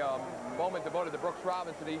is the moment devoted to Brooks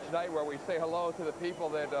Robinson each night, where we say hello to the people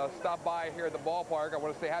that stop by here at the ballpark. I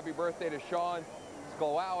want to say happy birthday to Sean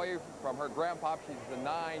Skolawi from her grandpop. She's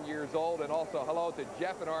 9 years old. And also hello to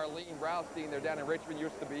Jeff and Arlene Braustein. They're down in Richmond,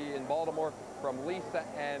 used to be in Baltimore, from Lisa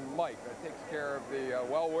and Mike. That takes care of the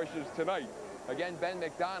well wishes tonight. Again, Ben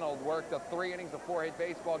McDonald worked 3 innings of 4-hit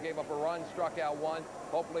baseball, gave up a run, struck out 1.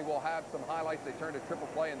 Hopefully we'll have some highlights. They turned a triple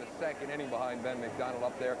play in the 2nd inning behind Ben McDonald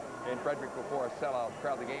up there in Frederick before a sellout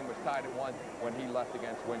crowd. The game was tied at 1 when he left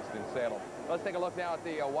against Winston-Salem. Let's take a look now at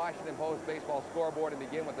the Washington Post baseball scoreboard and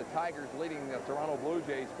begin with the Tigers leading the Toronto Blue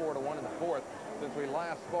Jays 4-1 in the 4th. Since we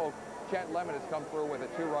last spoke, Chet Lemon has come through with a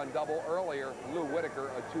 2-run double. Earlier, Lou Whitaker,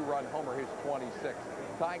 a 2-run homer, his 26th.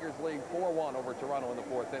 Tigers lead 4-1 over Toronto in the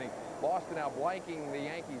 4th inning. Boston now blanking the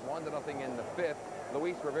Yankees 1-0 in the 5th.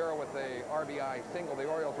 Luis Rivera with a RBI single. The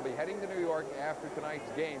Orioles will be heading to New York after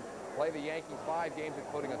tonight's game. Play the Yankees 5 games,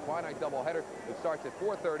 including a twilight doubleheader. It starts at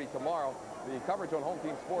 4:30 tomorrow. The coverage on Home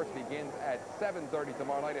Team Sports begins at 7:30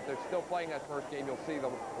 tomorrow night. If they're still playing that first game, you'll see the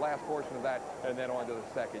last portion of that, and then on to the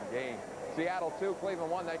second game. Seattle 2, Cleveland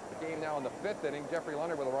 1. That game now in the 5th inning. Jeffrey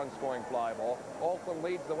Leonard with a run-scoring fly ball. Oakland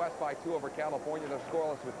leads the West by 2 over California. They're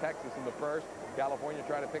scoreless with Texas in the 1st. California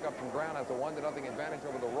trying to pick up some ground, has a 1-0 advantage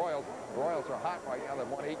over the Royals. The Royals are hot right now. They've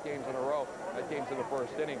won 8 games in a row. That game's in the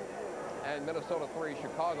 1st inning. And Minnesota 3,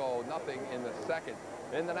 Chicago nothing in the 2nd.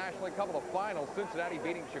 In the National League Cup of the Finals, Cincinnati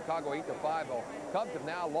beating Chicago 8-5. Cubs have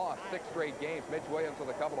now lost 6 straight games. Mitch Williams with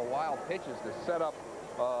a couple of wild pitches to set up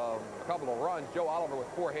a couple of runs. Joe Oliver with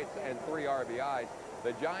 4 hits and 3 RBIs.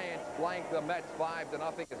 The Giants blanked the Mets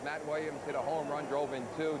 5-0 as Matt Williams hit a home run, drove in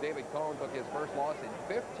 2. David Cohn took his first loss in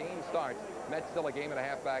 15 starts. Mets still a game and a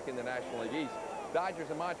half back in the National League East. Dodgers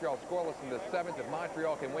and Montreal scoreless in the 7th. If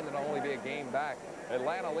Montreal can win, it'll only be a game back.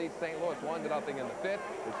 Atlanta leads St. Louis 1-0 in the 5th.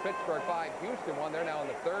 It's Pittsburgh 5, Houston 1. They're now in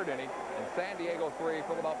the 3rd inning. And San Diego 3,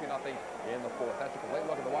 Philadelphia nothing in the 4th. That's a complete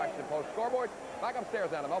look at the Washington Post scoreboard. Back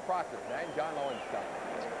upstairs now to Mel Proctor and John Lowenstein.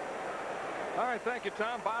 All right, thank you,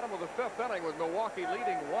 Tom. Bottom of the 5th inning with Milwaukee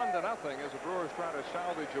leading 1-0 as the Brewers try to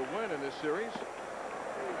salvage a win in this series.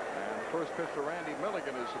 And the first pitch to Randy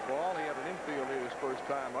Milligan is the ball. He had an infield hit his first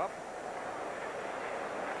time up.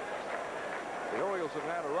 The Orioles have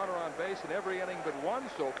had a runner on base in every inning but one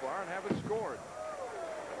so far and haven't scored.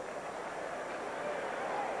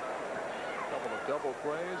 A couple of double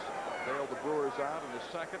plays bailed the Brewers out in the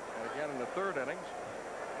 2nd and again in the 3rd innings.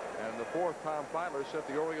 And the 4th, Tom Filer set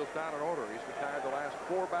the Orioles down in order. He's retired the last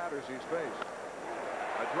 4 batters he's faced.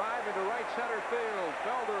 A drive into right center field.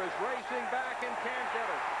 Felder is racing back and can't get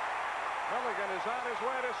it. Milligan is on his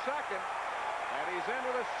way to 2nd, and he's in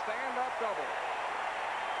with a stand-up double.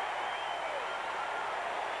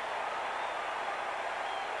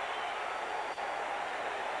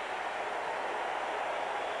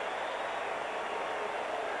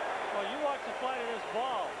 Well, you watch the flight of this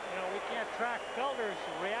ball. You know, we can't track Felder's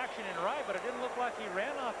reaction in right, but it didn't look like he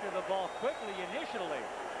ran after the ball quickly initially.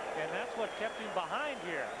 And that's what kept him behind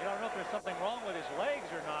here. You don't know if there's something wrong with his legs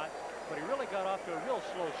or not, but he really got off to a real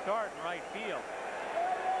slow start in right field.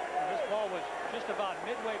 And this ball was just about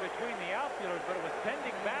midway between the outfielders, but it was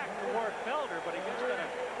bending back toward Felder, but he just got a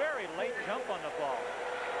very late jump on the ball.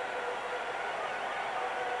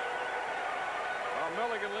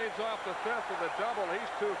 Milligan leads off the 5th with a double. He's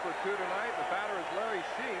 2 for 2 tonight. The batter is Larry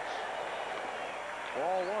Sheets.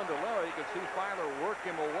 Ball 1 to Larry. You can see Filer work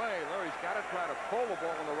him away. Larry's got to try to pull the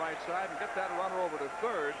ball on the right side and get that runner over to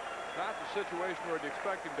 3rd. Not the situation where you'd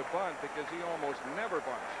expect him to bunt because he almost never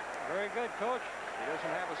bunts. Very good, Coach. He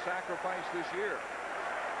doesn't have a sacrifice this year.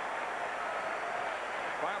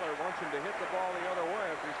 Filer wants him to hit the ball the other way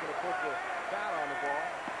if he's going to put the bat on the ball.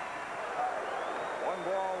 1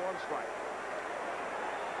 ball, 1 strike.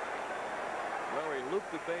 Larry looped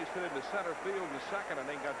the base hit into center field in the 2nd and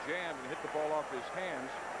then got jammed and hit the ball off his hands.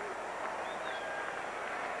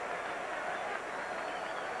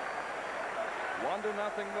 One to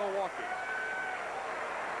nothing Milwaukee.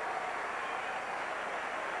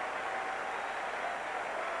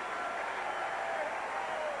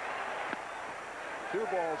 Two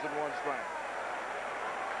balls and 1 strike.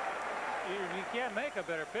 You can't make a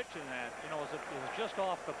better pitch than that. You know, it was just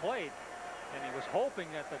off the plate. And he was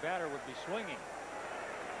hoping that the batter would be swinging.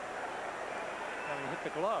 And he hit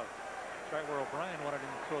the glove. It's right where O'Brien wanted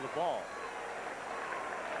him to throw the ball.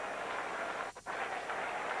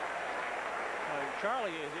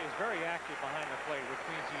 Charlie is very active behind the plate, which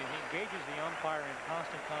means he engages the umpire in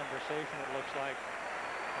constant conversation, it looks like.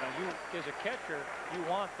 You, as a catcher, you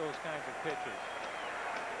want those kinds of pitches.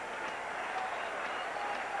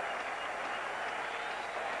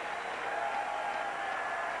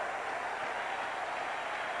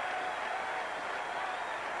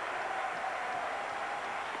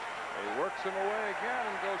 Works him away again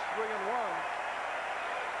and goes 3-1.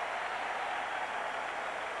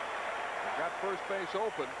 Got first base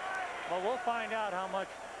open. Well, we'll find out how much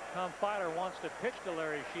Tom Filer wants to pitch to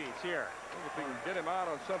Larry Sheets here. If he can get him out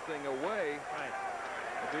on something away, right,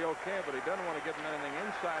 it'll be okay, but he doesn't want to get him anything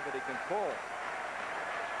inside that he can pull.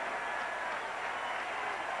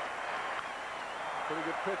 Pretty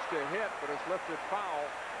good pitch to hit, but it's lifted foul,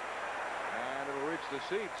 and it'll reach the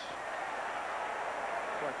seats.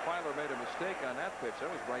 Like Filer made a mistake on that pitch.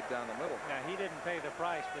 That was right down the middle. Now, he didn't pay the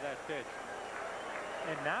price for that pitch.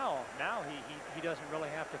 And now he doesn't really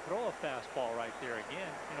have to throw a fastball right there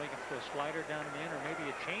again. You know, he can throw a slider down in the end or maybe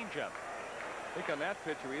a changeup. I think on that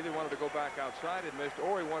pitch, he either wanted to go back outside and missed,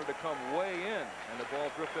 or he wanted to come way in, and the ball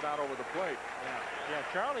drifted out over the plate. Yeah,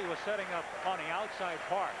 Charlie was setting up on the outside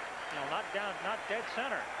part. You know, not dead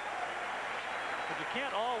center. But you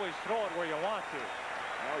can't always throw it where you want to.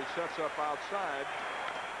 Now he sets up outside.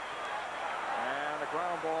 And a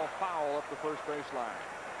ground ball foul up the first base line.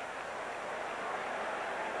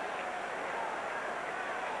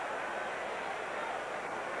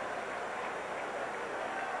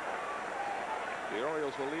 The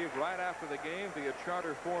Orioles will leave right after the game via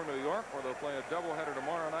charter for New York, where they'll play a doubleheader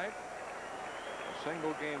tomorrow night. A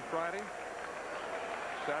single game Friday,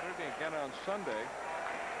 Saturday, again on Sunday.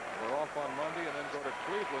 We're off on Monday and then go to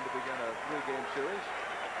Cleveland to begin a 3-game series.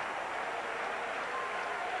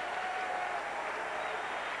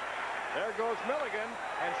 There goes Milligan,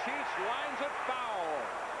 and Sheets lines it foul.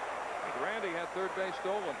 Randy had third base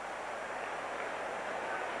stolen.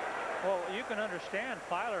 Well, you can understand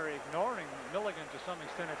Filer ignoring Milligan to some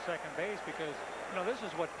extent at second base because, you know, this is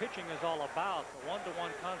what pitching is all about. The one-to-one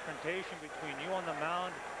confrontation between you on the mound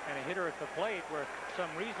and a hitter at the plate where some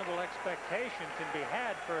reasonable expectation can be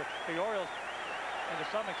had for the Orioles and to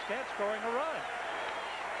some extent scoring a run.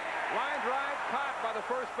 Line drive caught by the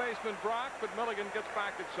first baseman Brock, but Milligan gets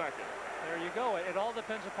back at second. There you go. It all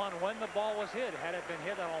depends upon when the ball was hit. Had it been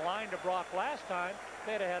hit on a line to Brock last time,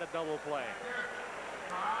 they'd have had a double play.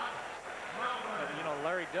 But, you know,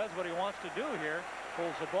 Larry does what he wants to do here,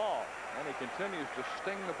 pulls the ball. And he continues to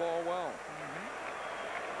sting the ball well.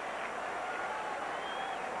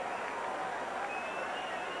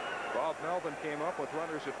 Bob Melvin came up with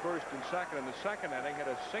runners at first and second in the second inning, hit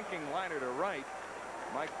a sinking liner to right.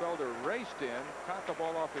 Mike Felder raced in, caught the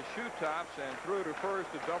ball off his shoe tops, and threw to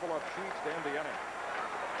first to double up Sheets to end the inning.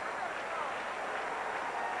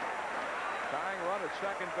 Tying run at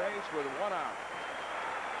second base with 1 out.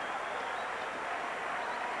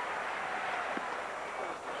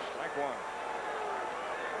 Strike 1.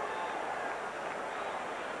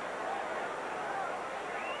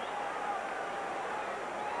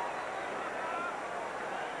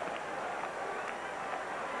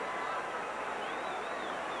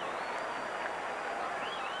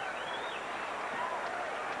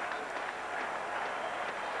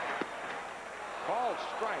 Called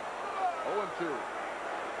strike. 0-2.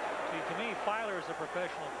 See, to me, Filer is a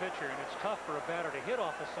professional pitcher, and it's tough for a batter to hit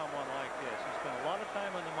off of someone like this. He spent a lot of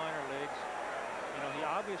time in the minor leagues. You know, he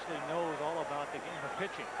obviously knows all about the game of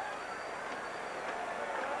pitching.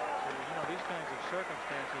 So, you know, these kinds of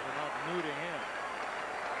circumstances are not new to him.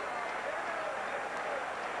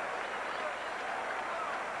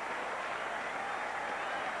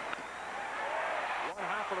 One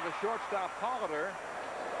hopper to the shortstop, Proctor,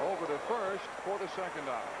 over to first for the second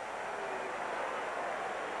out.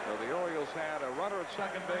 So the Orioles had a runner at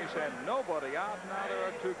second base and nobody out. Now there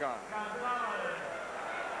are 2 gone.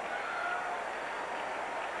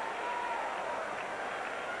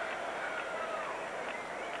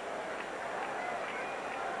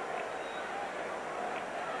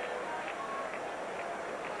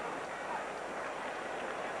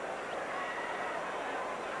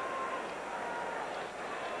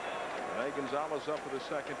 Rene Gonzalez up for the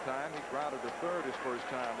second time. He grounded to third his first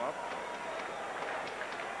time up.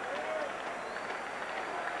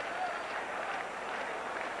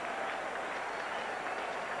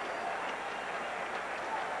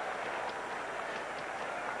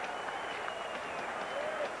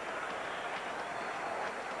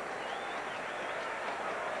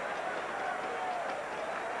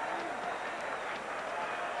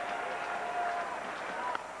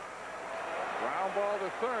 Ball to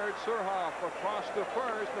third. Surhoff across to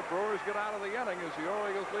first. The Brewers get out of the inning as the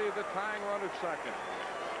Orioles leave the tying run at second.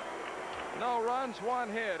 No runs, 1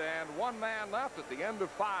 hit, and 1 man left at the end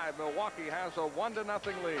of 5. Milwaukee has a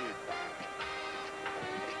 1-0 lead.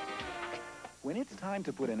 When it's time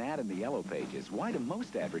to put an ad in the Yellow Pages, why do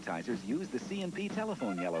most advertisers use the C&P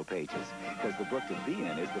telephone Yellow Pages? Because the book to be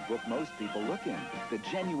in is the book most people look in. The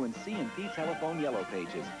genuine C&P telephone Yellow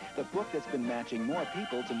Pages. The book that's been matching more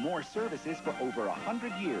people to more services for over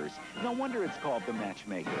 100 years. No wonder it's called The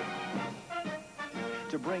Matchmaker.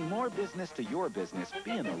 To bring more business to your business,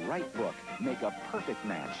 be in the right book. Make a perfect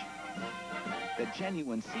match. The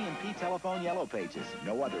genuine C&P telephone Yellow Pages.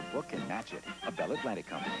 No other book can match it. A Bell Atlantic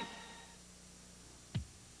company.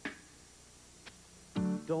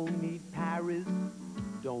 Don't need Paris,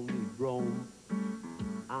 don't need Rome.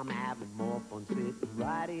 I'm having more fun sitting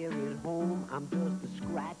right here at home. I'm just a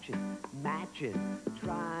scratching, matching,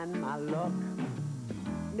 trying my luck.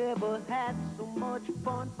 Never had so much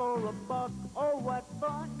fun for a buck. Oh, what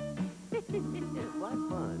fun. What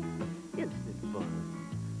fun. Instant fun.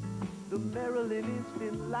 The Maryland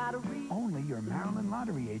Instant Lottery. Only your Maryland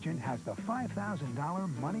Lottery agent has the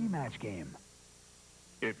 $5,000 money match game.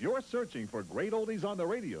 If you're searching for great oldies on the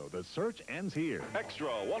radio, the search ends here. Extra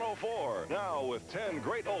 104, now with 10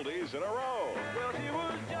 great oldies in a row. Well, she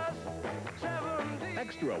was just 17.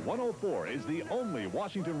 Extra 104 is the only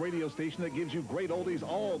Washington radio station that gives you great oldies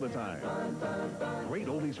all the time. Great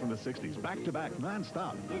oldies from the 60s, back-to-back,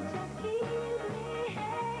 non-stop.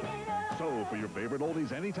 So, for your favorite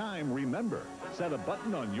oldies anytime, remember, set a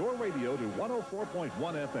button on your radio to 104.1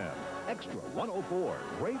 FM. Extra 104,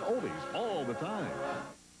 great oldies all the time.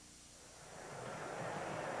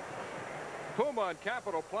 Puma and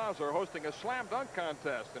Capitol Plaza are hosting a slam dunk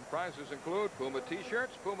contest, and prizes include Puma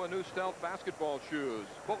t-shirts, Puma new stealth basketball shoes,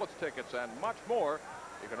 Bullets tickets, and much more.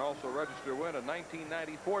 You can also register to win a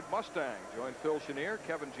 1990 Ford Mustang. Join Phil Chenier,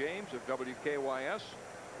 Kevin James of WKYS,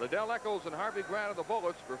 Liddell Eccles, and Harvey Grant of the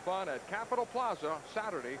Bullets for fun at Capitol Plaza,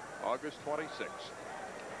 Saturday, August 26th.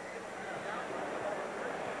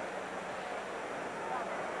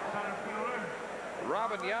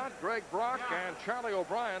 Robin Yount, Greg Brock, and Charlie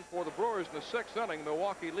O'Brien for the Brewers in the 6th inning.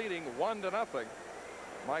 Milwaukee leading 1-0.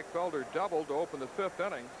 Mike Felder doubled to open the 5th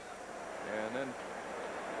inning. And then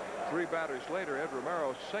 3 batters later, Ed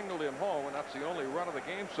Romero singled him home, and that's the only run of the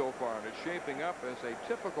game so far. And it's shaping up as a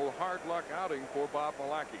typical hard luck outing for Bob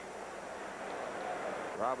Milwaukee.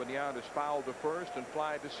 Robin Yount is fouled to first and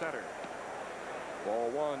flied to center. Ball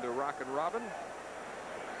 1 to Rockin' Robin.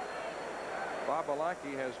 Bob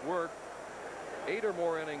Milwaukee has worked 8 or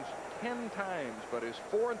more innings 10 times, but is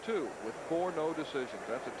 4-2 with 4 no decisions.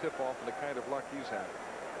 That's a tip-off of the kind of luck he's had.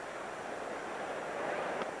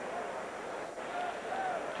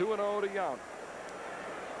 2-0 to Yount.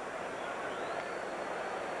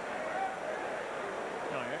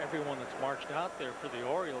 Everyone that's marched out there for the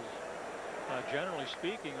Orioles, generally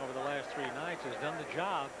speaking, over the last 3 nights, has done the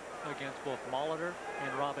job against both Molitor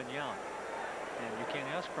and Robin Yount. And you can't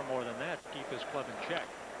ask for more than that to keep his club in check.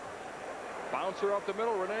 Bouncer up the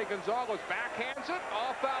middle. Rene Gonzalez backhands it.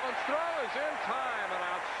 Off balance throw is in time. An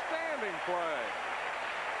outstanding play.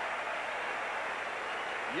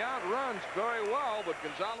 Yount runs very well, but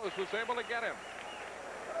Gonzalez was able to get him.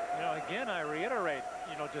 You know, again, I reiterate,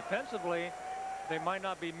 you know, defensively, they might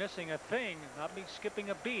not be missing a thing, not be skipping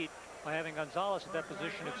a beat by having Gonzalez at that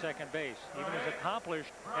position at second base, even as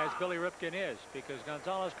accomplished as Billy Ripken is, because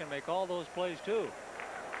Gonzalez can make all those plays too.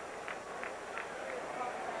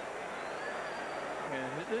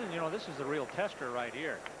 And, you know, this is the real tester right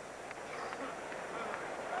here.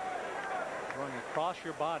 Running across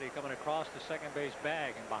your body, coming across the second base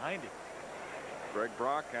bag and behind it. Greg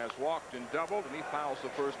Brock has walked and doubled, and he fouls the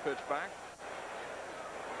first pitch back.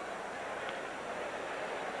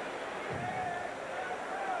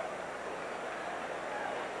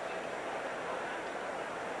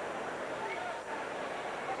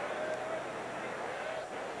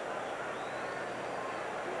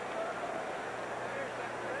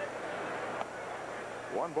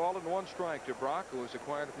 One ball and 1 strike to Brock, who was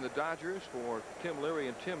acquired from the Dodgers for Tim Leary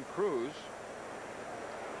and Tim Cruz.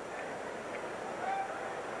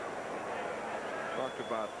 Talked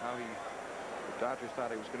about how the Dodgers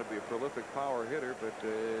thought he was going to be a prolific power hitter, but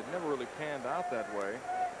it never really panned out that way.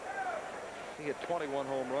 He hit 21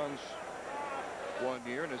 home runs one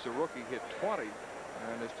year, and as a rookie hit 20.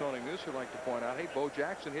 And as Tony Muser liked to point out, hey, Bo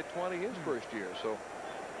Jackson hit 20 his first year. So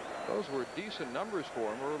those were decent numbers for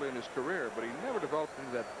him early in his career, but he never developed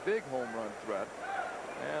into that big home run threat.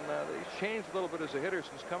 And he's changed a little bit as a hitter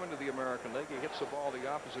since coming to the American League. He hits the ball the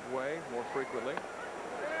opposite way more frequently.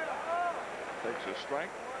 Takes a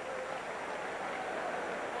strike.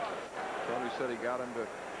 Tony said he got him to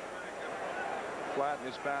flatten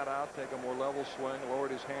his bat out, take a more level swing,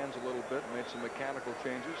 lowered his hands a little bit, made some mechanical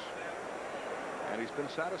changes. And he's been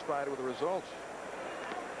satisfied with the results.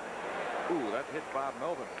 Ooh, that hit Bob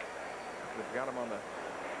Melvin. They've got him on the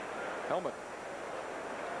helmet.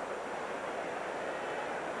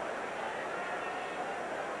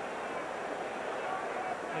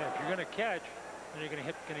 Yeah, if you're going to catch, then you're going to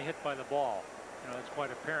get hit by the ball. You know, it's quite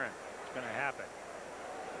apparent. It's going to happen.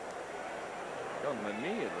 On the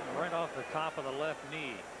knee. Right off the top of the left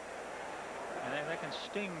knee. And that can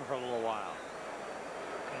sting for a little while.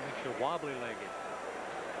 It makes you wobbly-legged.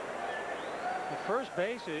 The first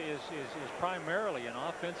base is primarily an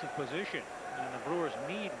offensive position, and the Brewers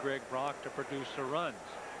need Greg Brock to produce the runs.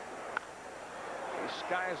 He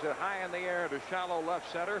skies it high in the air to shallow left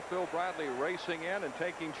center. Phil Bradley racing in and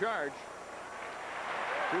taking charge.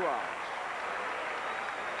 2 outs.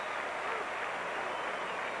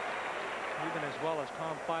 even as well as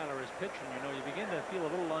Tom Filer is pitching, you know, you begin to feel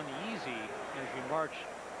a little uneasy as you march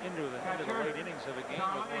into the late innings of a game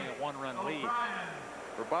with only a 1-run lead.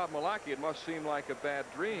 For Bob Malachi, it must seem like a bad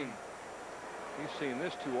dream. He's seen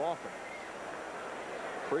this too often.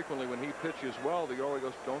 Frequently, when he pitches well, the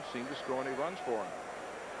Orioles don't seem to score any runs for him.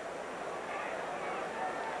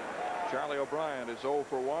 Charlie O'Brien is 0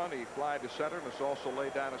 for 1. He flied to center and has also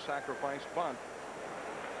laid down a sacrifice bunt.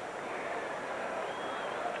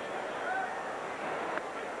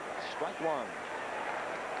 Strike one.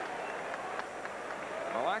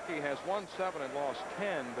 Malachi has won 7 and lost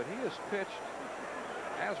 10, but he has pitched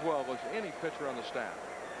as well as any pitcher on the staff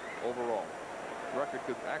overall. The record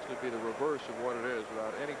could actually be the reverse of what it is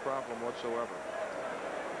without any problem whatsoever.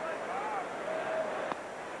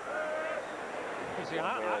 You see,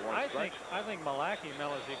 I think Malachi,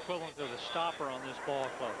 Mel, is the equivalent of the stopper on this ball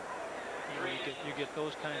club. You get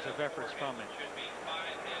those kinds of efforts from him.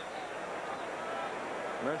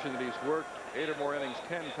 Mentioned that he's worked 8 or more innings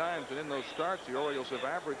 10 times, and in those starts, the Orioles have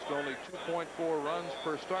averaged only 2.4 runs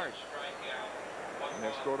per start. And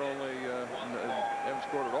they've scored only haven't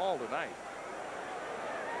scored at all tonight.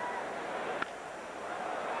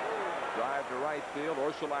 Drive to right field.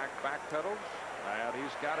 Orsulak backpedals, and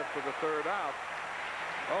he's got it for the 3rd out.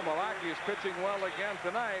 Oh, Malachi is pitching well again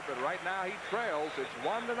tonight, but right now he trails. It's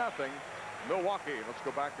 1-0. Milwaukee. Let's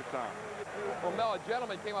go back to Tom. Well, Mel, a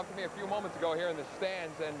gentleman came up to me a few moments ago here in the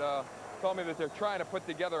stands and told me that they're trying to put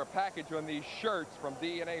together a package on these shirts from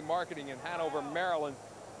DNA Marketing in Hanover, Maryland.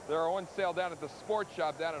 They're on sale down at the sports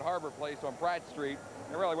shop down at Harbor Place on Pratt Street.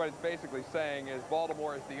 And really what it's basically saying is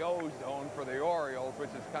Baltimore is the O-zone for the Orioles, which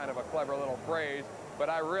is kind of a clever little phrase. But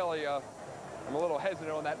I really I'm a little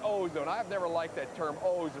hesitant on that O-zone. I've never liked that term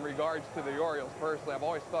O's in regards to the Orioles personally. I've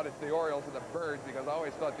always thought it's the Orioles and the Birds because I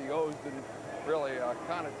always thought the O's didn't really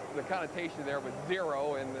the connotation there was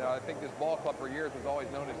zero, and I think this ball club for years was always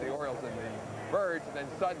known as the Orioles and the Birds, and then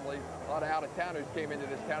suddenly a lot of out-of-towners came into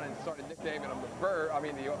this town and started nicknaming them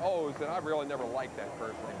the O's, and I've really never liked that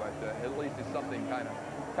personally, but at least it's something kind of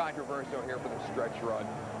controversial here for the stretch run.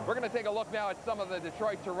 We're going to take a look now at some of the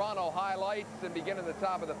Detroit-Toronto highlights and begin at the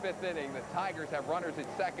top of the 5th inning. The Tigers have runners at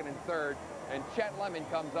 2nd and 3rd, and Chet Lemon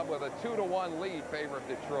comes up with a 2-1 lead in favor of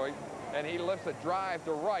Detroit, and he lifts a drive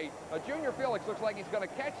to right. Junior Felix looks like he's going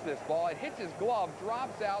to catch this ball. It hits his glove,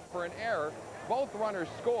 drops out for an error. Both runners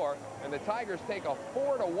score, and the Tigers take a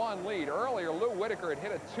 4-1 lead. Earlier, Lou Whitaker had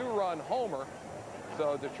hit a 2-run homer,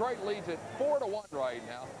 so Detroit leads at 4-1 right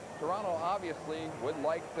now. Toronto obviously would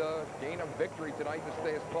like to gain a victory tonight to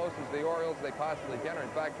stay as close as the Orioles they possibly can, or in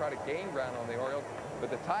fact try to gain ground on the Orioles.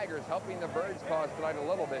 But the Tigers helping the Birds cause tonight a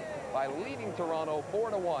little bit by leading Toronto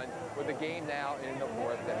 4-1 with the game now in the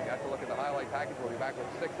 4th inning. After look at the highlight package, we'll be back with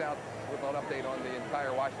 6 outs with an update on the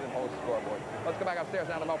entire Washington Post scoreboard. Let's go back upstairs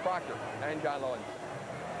now to Mel Proctor and John Lowenstein.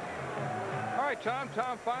 All right, Tom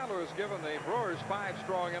Filer has given the Brewers 5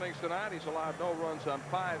 strong innings tonight. He's allowed no runs on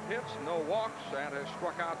 5 hits, no walks, and has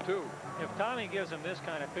struck out 2. If Tommy gives him this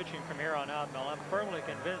kind of pitching from here on out, Mel, I'm firmly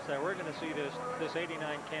convinced that we're going to see this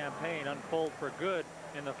 89 campaign unfold for good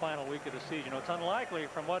in the final week of the season. It's unlikely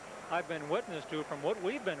from what I've been witness to, from what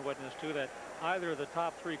we've been witness to, that either of the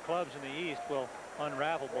top 3 clubs in the East will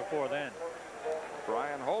unravel before then.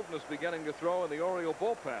 Brian Holden is beginning to throw in the Oriole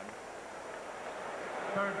bullpen.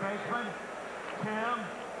 Third baseman, Tim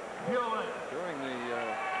Hewlett. During the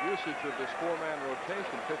usage of this 4-man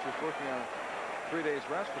rotation, pitchers working on 3 days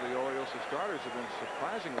rest for the Orioles, the starters have been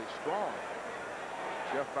surprisingly strong.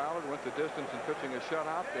 Jeff Fowler went the distance in pitching a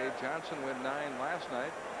shutout. Dave Johnson went 9 last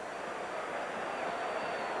night.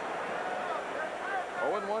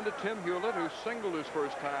 0-1 to Tim Hewlett, who singled his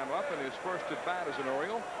first time up in his first at bat as an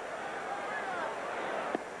Oriole.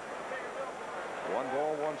 1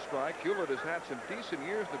 ball, 1 strike. Hewlett has had some decent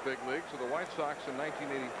years in the big leagues. With the White Sox in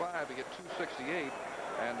 1985, he hit .268,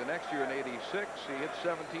 and the next year in '86, he hit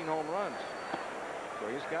 17 home runs.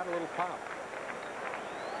 So he's got a little pop.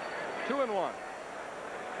 2-1.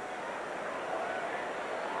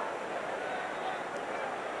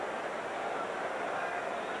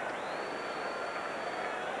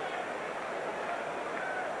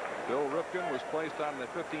 Bill Ripken was placed on the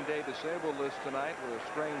 15-day disabled list tonight with a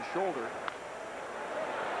sprained shoulder.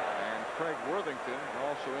 And Craig Worthington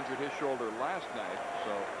also injured his shoulder last night.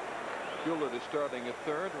 So Hewlett is starting at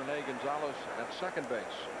 3rd. Rene Gonzalez at 2nd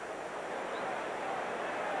base.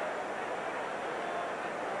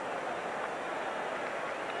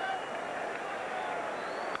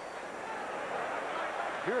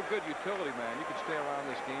 If you're a good utility man, you can stay around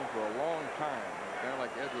this game for a long time. A guy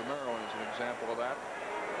like Ed Romero is an example of that.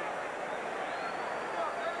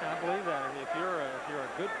 I believe that if you're a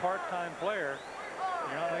good part-time player,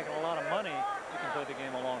 You're not making a lot of money. You can play the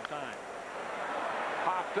game a long time.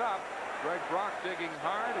 Popped up. Greg Brock digging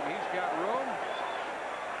hard, and he's got room.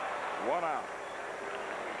 1 out.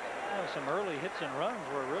 Well, some early hits and runs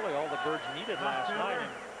were really all the Birds needed last night.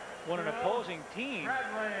 And when an opposing team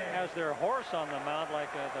has their horse on the mound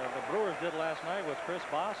like the Brewers did last night with Chris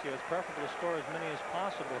Bosio, it's preferable to score as many as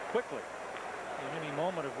possible quickly in any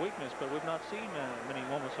moment of weakness. But we've not seen many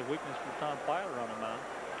moments of weakness from Tom Filer on the mound.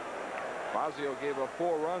 Bosio gave up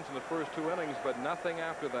 4 runs in the first 2 innings, but nothing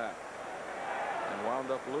after that, and wound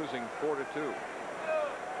up losing 4-2.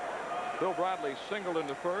 Phil Bradley singled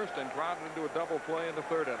into first and grounded into a double play in the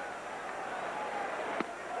 3rd inning.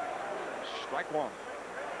 Strike 1.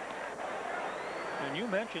 And you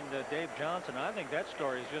mentioned Dave Johnson. I think that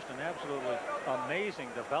story is just an absolutely amazing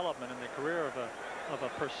development in the career of a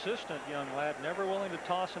persistent young lad, never willing to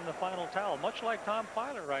toss in the final towel, much like Tom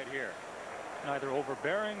Filer right here. Neither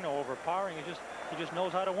overbearing nor overpowering. He just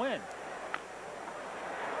knows how to win.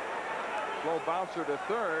 Slow bouncer to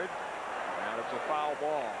 3rd, and it's a foul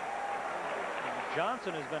ball. And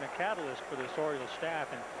Johnson has been a catalyst for this Orioles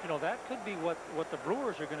staff, and you know that could be what the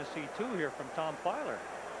Brewers are going to see too here from Tom Filer.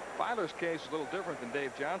 Filer's case is a little different than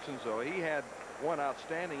Dave Johnson's, though. He had one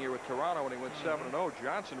outstanding year with Toronto when he went 7-0.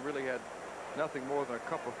 Johnson really had nothing more than a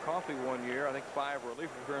cup of coffee one year. I think 5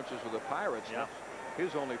 relief appearances with the Pirates. Yeah.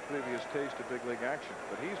 His only previous taste of big league action,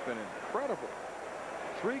 but he's been incredible.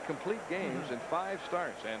 3 complete games in 5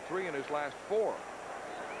 starts, and 3 in his last 4.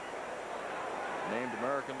 Named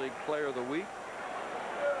American League Player of the Week.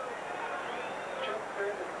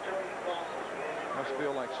 Must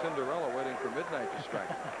feel like Cinderella waiting for midnight to strike.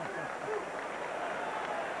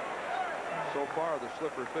 So far, the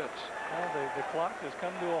slipper fits. Well, the clock has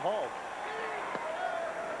come to a halt.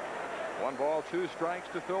 1 ball, 2 strikes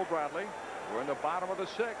to Phil Bradley. We're in the bottom of the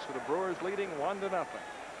 6th with the Brewers leading 1-0.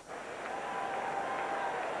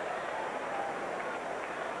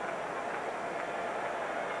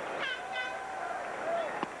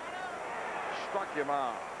 Struck him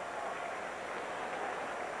out.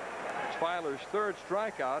 It's Filer's 3rd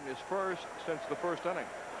strikeout and his first since the 1st inning.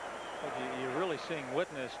 Well, you're really seeing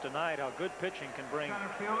witness tonight how good pitching can bring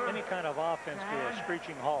any kind of offense to a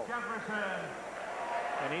screeching halt.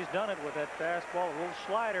 And he's done it with that fastball, a little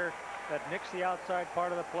slider that nicks the outside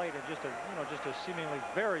part of the plate, and just a seemingly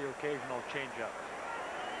very occasional changeup.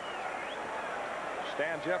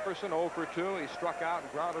 Stan Jefferson 0 for 2. He struck out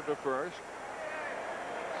and grounded to first.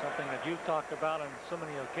 Something that you've talked about on so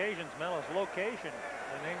many occasions, Mel, is location,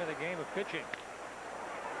 the name of the game of pitching.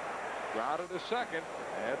 Grounded to second.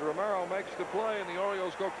 Ed Romero makes the play, and the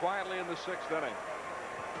Orioles go quietly in the 6th inning.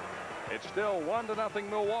 It's still 1-0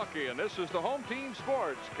 Milwaukee, and this is the Home Team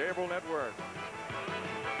Sports Cable Network.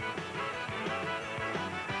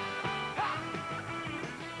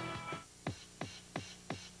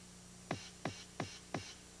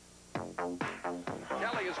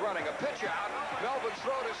 Kelly is running a pitch out. Melvin's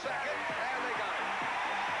throw to second, and they got it.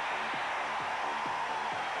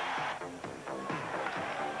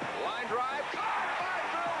 Line drive, caught by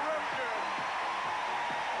Bill Ripken.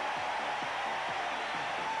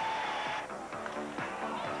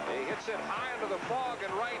 He hits it high into the fog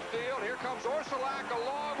in right field. Here comes Orsulak, a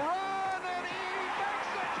long run, and he makes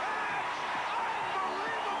the catch.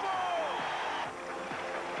 Unbelievable!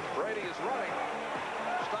 Brady is running.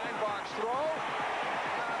 Steinbach's throw.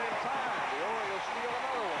 Not in time. The Orioles steal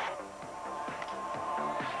another one.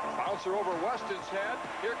 Bouncer over Weston's head.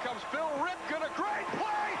 Here comes Bill Ripken. A great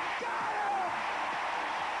play. Got him!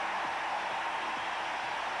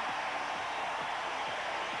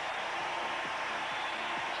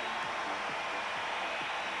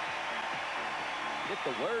 Get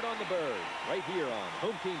the word on the bird right here on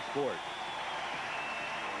Home Team Sports.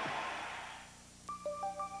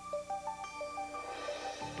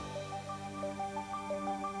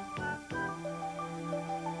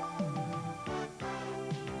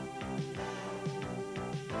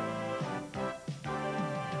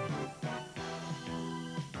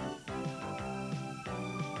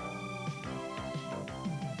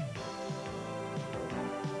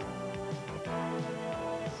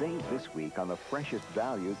 Save this week on the freshest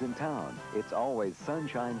values in town. It's always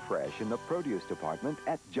sunshine fresh in the produce department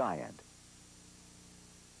at Giant.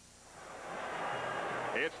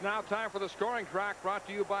 It's now time for the scoring track, brought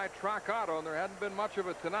to you by Proctor, and there hadn't been much of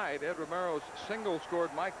it tonight. Ed Romero's single scored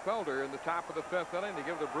Mike Felder in the top of the 5th inning to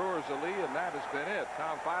give the Brewers a lead, and that has been it.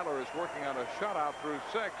 Tom Filer is working on a shutout through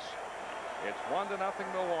 6. It's 1-0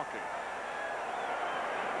 Milwaukee.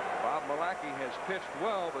 Bob Malacky has pitched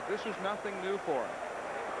well, but this is nothing new for him.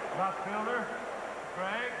 Left fielder,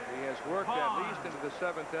 He has worked at least into the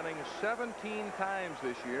 7th inning 17 times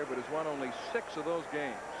this year, but has won only 6 of those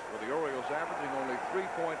games, with the Orioles averaging only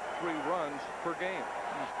 3.3 runs per game.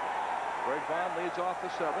 Greg Vaughn leads off the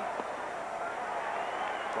 7th.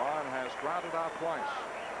 Vaughn has grounded out twice.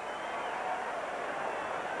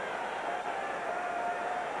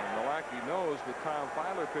 And Milwaukee knows with Tom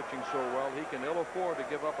Filer pitching so well, he can ill afford to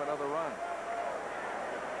give up another run.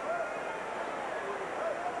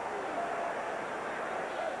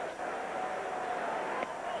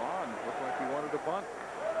 To bunt.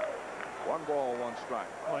 1 ball, 1 strike.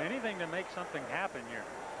 Well, anything to make something happen here.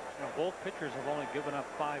 You know, both pitchers have only given up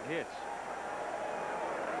 5 hits.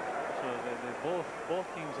 So both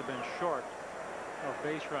teams have been short of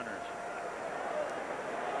base runners.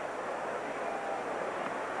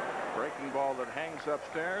 Breaking ball that hangs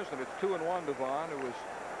upstairs, and it's 2-1 to Vaughn, who was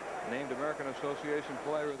named American Association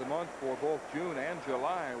Player of the Month for both June and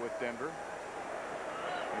July with Denver.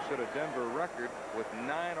 He set a Denver record with 9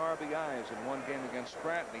 RBIs in 1 game against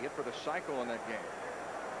Scranton. He hit for the cycle in that game.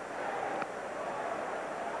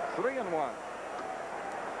 3-1.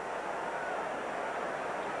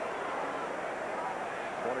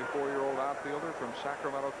 '24-year-old outfielder from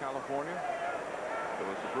Sacramento, California. It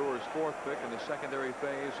was the Brewers' 4th pick in the secondary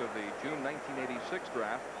phase of the June 1986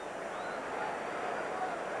 draft.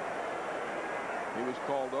 He was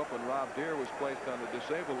called up when Rob Deere was placed on the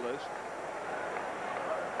disabled list.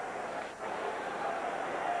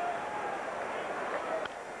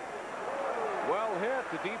 Well hit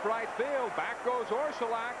to deep right field. Back goes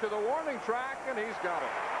Orsolak to the warning track, and he's got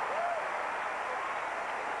it.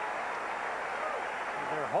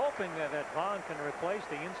 They're hoping that Vaughn can replace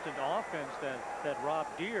the instant offense that Rob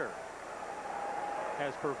Deere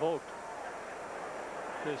has provoked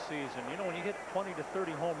this season. You know, when you hit 20 to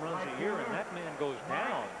 30 home runs a year and that man goes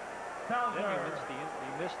down, then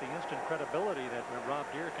you miss the instant credibility that Rob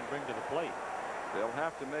Deere can bring to the plate. They'll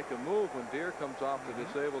have to make a move when Deere comes off the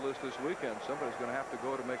disabled list this weekend. Somebody's going to have to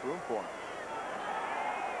go to make room for him.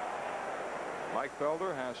 Mike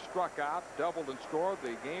Felder has struck out, doubled, and scored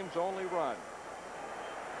the game's only run.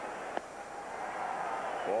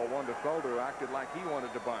 Ball 1 to Felder, acted like he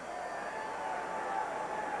wanted to bunt.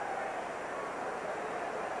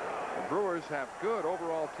 The Brewers have good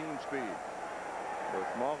overall team speed. With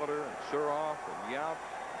Molitor and Suroff and Yount,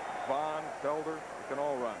 Vaughn, Felder, they can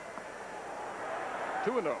all run.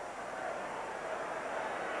 2-0.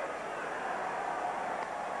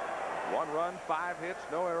 1 run, 5 hits,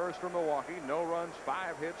 no errors for Milwaukee. No runs,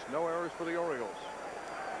 5 hits, no errors for the Orioles.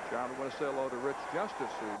 John, we want to say hello to Rich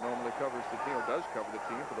Justice, who normally covers the team, or does cover the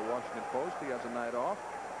team for the Washington Post. He has a night off.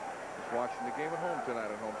 He's watching the game at home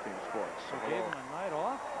tonight on Home Team Sports. So gave him a night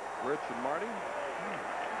off? Rich and Marty.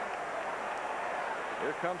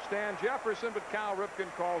 Here comes Stan Jefferson, but Cal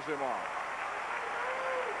Ripken calls him off.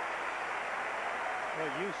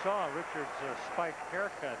 Well, you saw Richard's spiked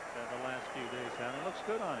haircut the last few days, and it looks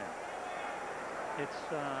good on him. It's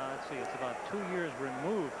let's see, it's about 2 years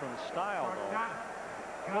removed from style, though.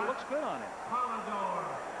 Well, it looks good on him.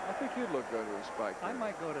 I think you'd look good with a spiked hair. I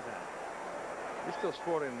might go to that. You're still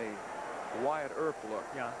sporting the Wyatt Earp look.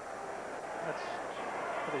 Yeah, that's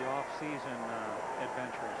for the off-season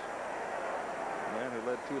adventures. Man who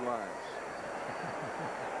led 2 lives.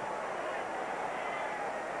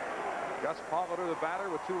 Gus Molitor, the batter,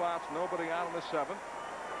 with 2 outs, nobody out in the 7th.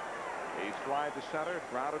 He's flied to center,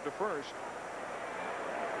 grounded to first.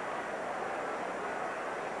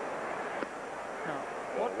 Now,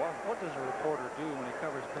 what does a reporter do when he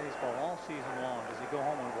covers baseball all season long? Does he go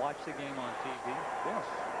home and watch the game on TV? Yes,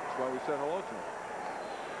 that's why we said hello to him.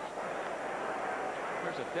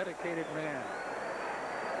 There's a dedicated man.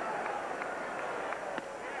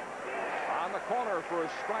 On the corner for a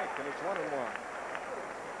strike, and it's 1-1.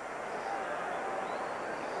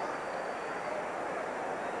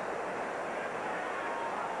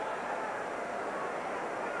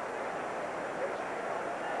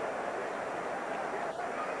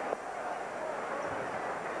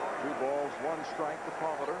 Balls, 1 strike to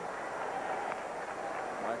Molitor.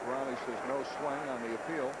 Mike Riley says no swing on the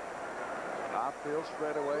appeal. Outfield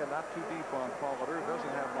straight away and not too deep on Molitor.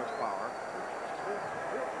 Doesn't have much power.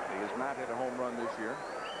 He has not hit a home run this year.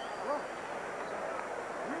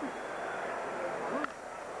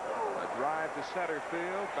 A drive to center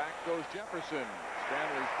field. Back goes Jefferson.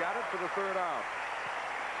 Stanley's got it for the 3rd out.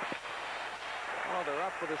 Well, they're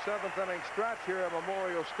up for the 7th inning stretch here at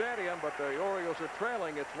Memorial Stadium, but the Orioles are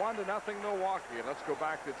trailing. It's 1-0 Milwaukee. And let's go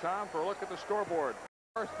back to Tom for a look at the scoreboard.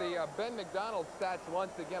 First, the Ben McDonald stats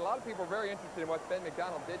once again. A lot of people are very interested in what Ben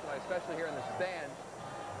McDonald did tonight, especially here in the stands.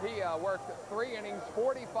 He worked 3 innings,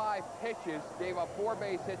 45 pitches, gave up 4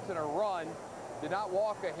 base hits and a run. did not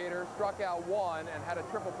walk a hitter, struck out one, and had a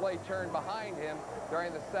triple play turn behind him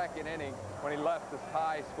during the second inning when he left the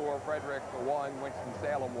tie score. Frederick 1,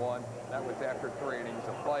 Winston-Salem 1. That was after 3 innings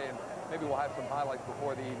of play. And maybe we'll have some highlights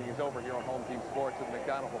before the evening is over here on Home Team Sports with the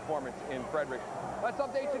McDonald performance in Frederick. Let's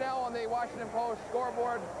update you now on the Washington Post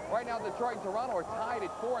scoreboard. Right now, Detroit and Toronto are tied at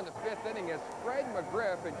 4 in the 5th inning as Fred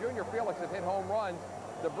McGriff and Junior Felix have hit home runs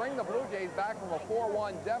to bring the Blue Jays back from a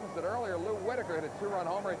 4-1 deficit. Earlier, Lou Whitaker hit a 2-run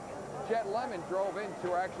homer. Jet Lemon drove in 2,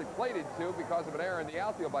 or actually plated 2 because of an error in the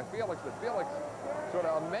outfield by Felix, but Felix sort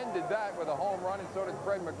of amended that with a home run, and so did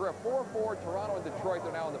Fred McGriff. 4-4 Toronto and Detroit.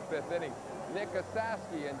 They're now in the 5th inning. Nick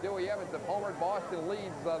Osaski and Dewey Evans have homered. Boston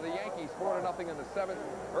leads the Yankees 4-0 in the 7th.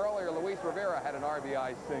 Earlier, Luis Rivera had an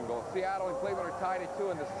RBI single. Seattle and Cleveland are tied at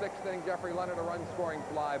 2 in the 6th inning. Jeffrey Leonard a run-scoring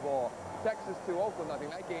fly ball. Texas 2, Oakland nothing.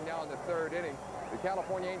 That game now in the 3rd inning. The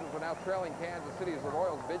California Angels are now trailing Kansas City as the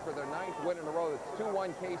Royals bid for their 9th win in a row. That's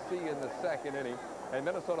 2-1 KC in the 2nd inning. And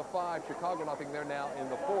Minnesota 5, Chicago nothing. They're now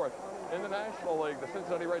in the 4th. In the National League, the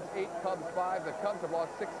Cincinnati Reds 8, Cubs 5. The Cubs have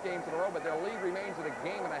lost 6 games in a row, but their lead remains at a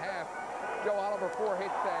game and a half. Joe Oliver 4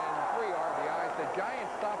 hits and 3 RBIs. The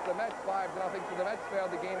Giants stopped the Mets 5-0, so the Mets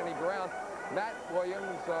failed to gain any ground. Matt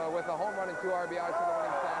Williams with a home run and 2 RBIs for the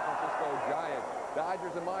winning San Francisco Giants.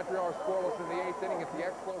 Dodgers and Montreal are scoreless in the 8th inning. If the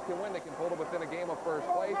Expos can win, they can pull it within a game of first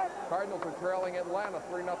place. Cardinals are trailing Atlanta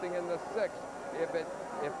 3-0 in the 6th. If the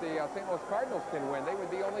St. Louis Cardinals can win, they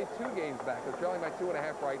would be only 2 games back. They're trailing by 2.5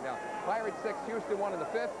 right now. Pirates 6, Houston 1 in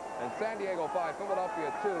the 5th, and San Diego 5,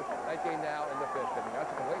 Philadelphia 2. That game now in the 5th inning.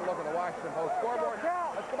 That's a complete look at the Washington Post scoreboard.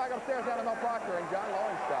 Let's go back upstairs down to Mel Proctor and John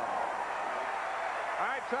Lowenstein.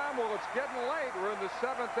 All right, Tom, well, it's getting late. We're in the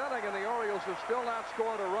 7th inning, and the Orioles have still not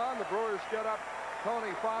scored a run. The Brewers get up Tony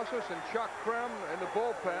Fossis and Chuck Krim in the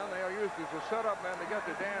bullpen. They are used as a setup man to get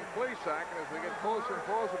to Dan Plesac, and as we get closer and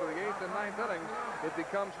closer to the 8th and 9th inning, it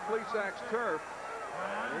becomes Plesac's turf.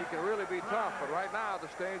 And he can really be tough, but right now the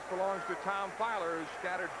stage belongs to Tom Filer, who's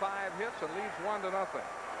scattered 5 hits and leads 1-0. Now,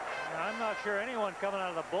 I'm not sure anyone coming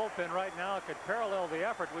out of the bullpen right now could parallel the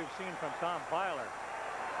effort we've seen from Tom Filer.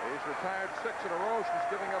 He's retired 6 in a row since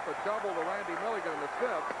giving up a double to Randy Milligan in the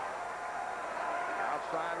 5th.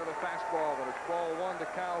 Outside with a fastball, but it's ball 1 to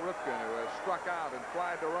Cal Ripken, who has struck out and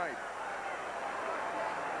flied to right.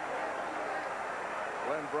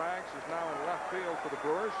 Glenn Braggs is now in left field for the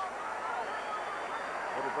Brewers.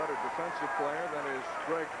 A little better defensive player than is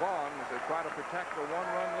Greg Vaughn as they try to protect the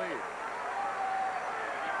 1-run lead.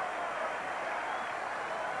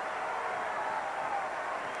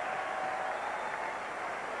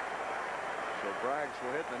 So Braggs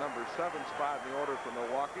will hit the number 7 spot in the order for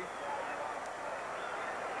Milwaukee.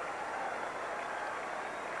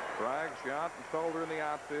 Braggs, Yount, and Felder in the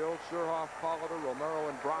outfield. Surhoff, Polliter, Romero,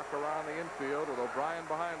 and Brock around the infield with O'Brien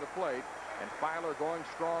behind the plate. And Filer going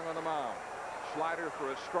strong on the mound. Slider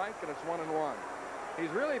for a strike, and it's 1-1.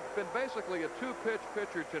 He's really been basically a 2-pitch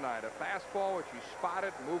pitcher tonight. A fastball, which he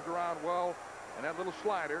spotted, moved around well, and that little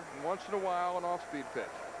slider, and once in a while an off-speed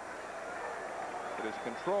pitch. But his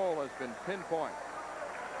control has been pinpoint.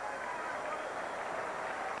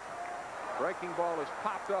 Breaking ball is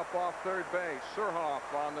popped up off third base. Surhoff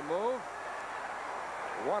on the move.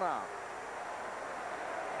 1 out.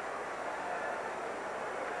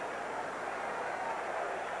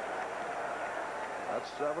 That's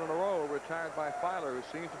 7 in a row retired by Filer, who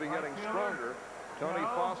seems to be getting stronger. Tony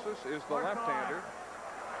Fossis is the left-hander.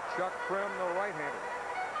 Chuck Krim, the right-hander.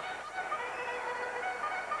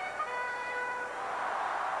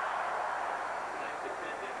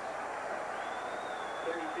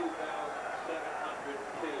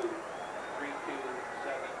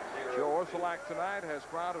 Joe Orsulak tonight has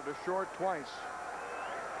grounded a short twice.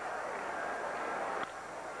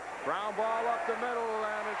 Ground ball up the middle,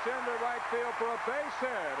 and it's into right field for a base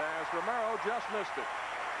hit as Romero just missed it.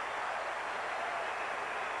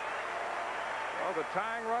 Well, the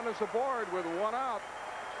tying run is aboard with 1 out.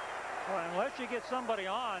 Well, unless you get somebody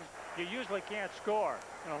on, you usually can't score.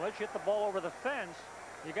 You know, unless you hit the ball over the fence,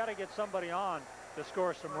 you got to get somebody on to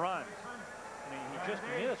score some runs. I mean, he just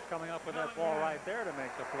missed coming up with that ball right there to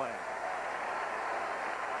make the play.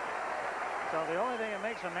 So the only thing that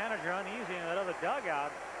makes a manager uneasy in that other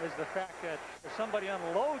dugout is the fact that if somebody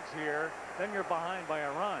unloads here, then you're behind by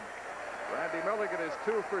a run. Randy Milligan is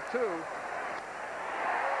 2 for 2. He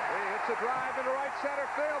hits a drive into right center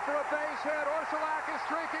field for a base hit. Orsulak is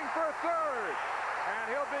streaking for third.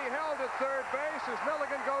 And he'll be held at third base as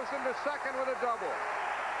Milligan goes into second with a double.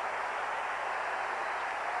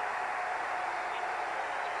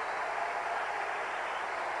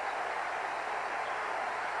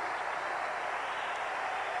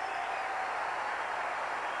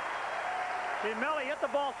 See, Millie hit the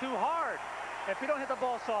ball too hard. if you don't hit the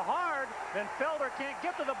ball so hard, then Felder can't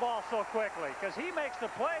get to the ball so quickly because he makes the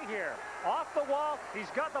play here. Off the wall, he's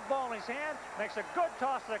got the ball in his hand, makes a good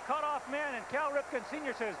toss to the cutoff man, and Cal Ripken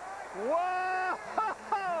Sr. says, whoa,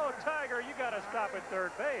 Tiger, you got to stop at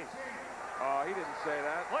third base. Oh, he didn't say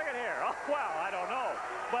that. Look at here. Oh, well, I don't know.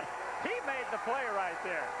 But he made the play right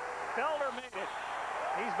there. Felder made it.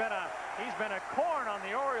 He's been a corn on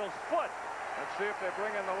the Orioles' foot. Let's see if they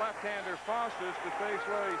bring in the left-hander Foster to face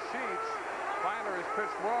Larry Sheets. Filer has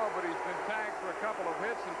pitched well, but he's been tagged for a couple of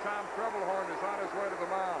hits, and Tom Trebelhorn is on his way to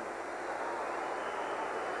the mound.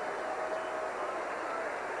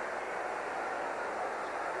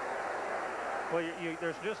 Well,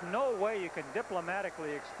 there's just no way you can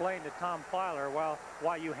diplomatically explain to Tom Filer, well,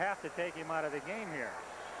 why you have to take him out of the game here.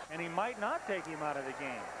 And he might not take him out of the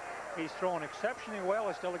game. He's throwing exceptionally well.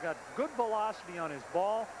 He's still got good velocity on his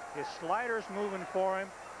ball. His slider's moving for him.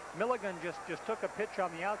 Milligan just took a pitch on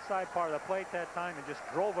the outside part of the plate that time and just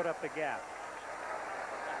drove it up the gap.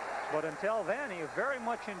 But until then, he is very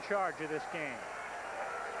much in charge of this game.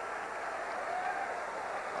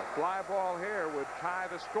 A fly ball here would tie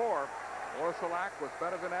the score. Orsolak with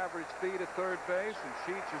better than average speed at third base, and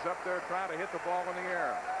Sheets is up there trying to hit the ball in the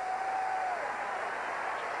air.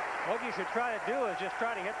 What you should try to do is just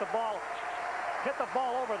try to hit the ball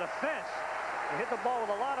over the fence. You hit the ball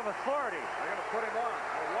with a lot of authority. They're going to put him on.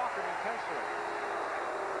 They'll walk him intensely.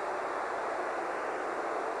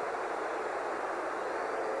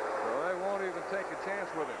 So they won't even take a chance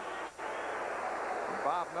with him. And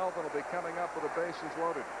Bob Melvin will be coming up with the bases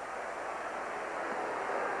loaded.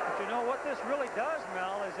 But you know what this really does,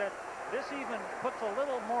 Mel, is that this even puts a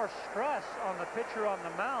little more stress on the pitcher on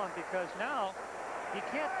the mound, because now he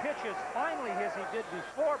can't pitch as finely as he did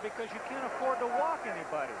before because you can't afford to walk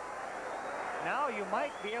anybody. Now you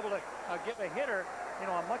might be able to give a hitter, you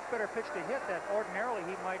know, a much better pitch to hit that ordinarily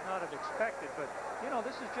he might not have expected. But, you know,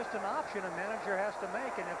 this is just an option a manager has to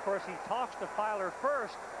make. And, of course, he talks to Filer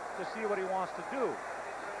first to see what he wants to do.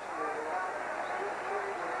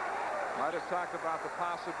 Might have talked about the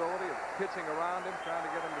possibility of pitching around him, trying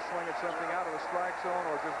to get him to swing at something out of the strike zone,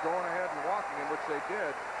 or just going ahead and walking him, which they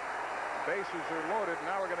did. Bases are loaded.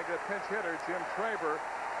 Now we're going to get pinch hitter Jim Traber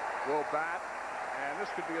will bat. And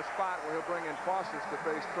this could be a spot where he'll bring in Foster to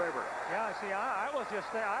face Traber. Yeah, see, I was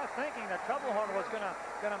thinking that Trebelhorn was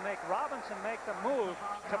gonna make Robinson make the move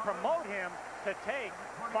to promote him to take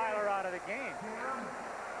Filer out of the game.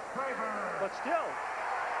 But still,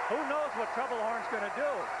 who knows what Trebelhorn's gonna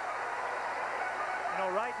do? You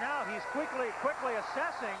know, right now he's quickly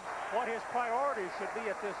assessing what his priorities should be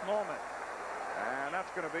at this moment. And that's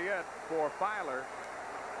going to be it for Filer,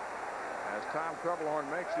 as Tom Trebelhorn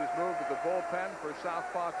makes his move to the bullpen for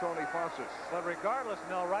Southpaw Tony Fossis. But regardless,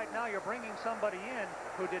 Mel, right now you're bringing somebody in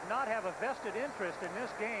who did not have a vested interest in this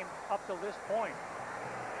game up till this point.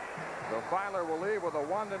 So Filer will leave with a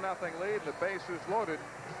 1-0 lead. The bases loaded.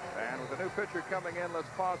 And with a new pitcher coming in, let's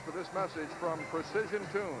pause for this message from Precision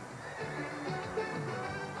Tune.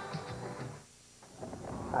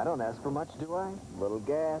 I don't ask for much, do I? Little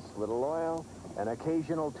gas, little oil, an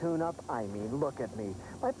occasional tune-up. I mean, look at me.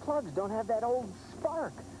 My plugs don't have that old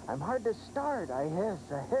spark. I'm hard to start. I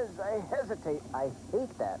hesitate. I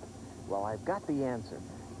hate that. Well, I've got the answer.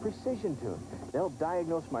 Precision Tune. They'll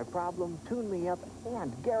diagnose my problem, tune me up,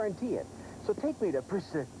 and guarantee it. So take me to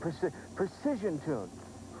Precision Tune.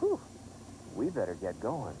 Whew. We better get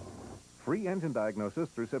going. Free engine diagnosis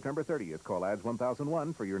through September 30th. Call ads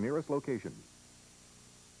 1001 for your nearest location.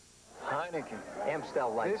 Heineken,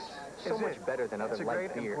 Amstel Light. So much better than other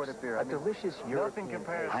light beers. A delicious European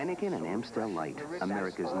taste. Heineken and Amstel Light,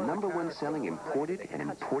 America's #1 selling imported and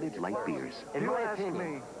imported light beers. In my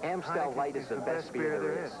opinion, Amstel Light is the best beer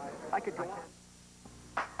there is. I could drink.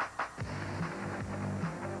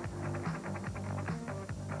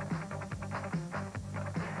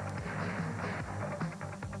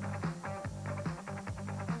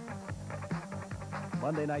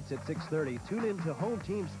 Monday nights at 6:30, tune in to Home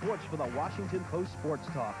Team Sports for the Washington Post Sports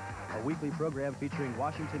Talk, a weekly program featuring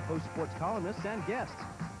Washington Post sports columnists and guests,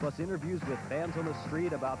 plus interviews with fans on the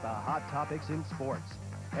street about the hot topics in sports.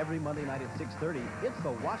 Every Monday night at 6:30, it's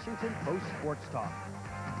the Washington Post Sports Talk.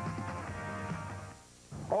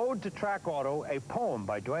 Ode to Track Auto, a poem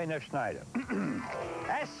by Dwayne F. Snyder.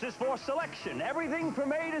 S is for selection, everything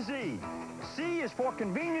from A to Z. C is for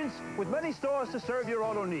convenience, with many stores to serve your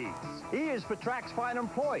auto needs. E is for Track's fine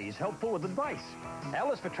employees, helpful with advice.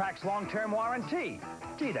 L is for Track's long-term warranty.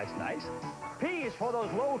 Gee, that's nice. P is for those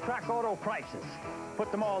low Track Auto prices.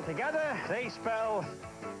 Put them all together, they spell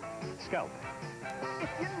scalp. If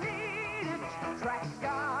you need it, Track's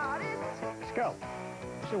got it. Scalp.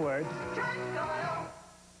 It's a word. Track Auto.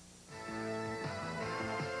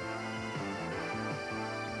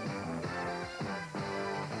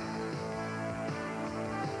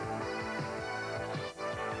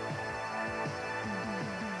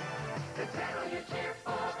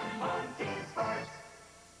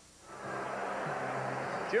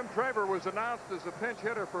 Jim Traver was announced as a pinch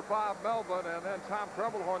hitter for Bob Melvin, and then Tom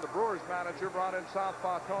Trebelhorn, the Brewers manager, brought in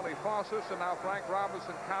southpaw Tony Fossis, and now Frank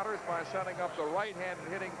Robinson counters by setting up the right-handed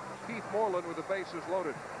hitting Keith Moreland with the bases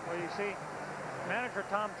loaded. Well, you see, manager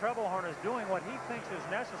Tom Trebelhorn is doing what he thinks is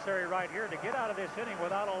necessary right here to get out of this inning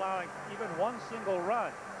without allowing even one single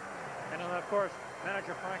run. And then, of course,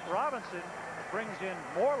 manager Frank Robinson brings in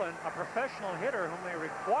Moreland, a professional hitter who they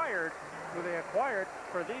acquired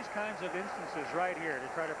for these kinds of instances right here to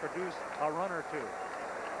try to produce a run or two.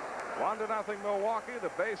 1-0 Milwaukee. The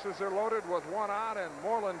bases are loaded with one out, and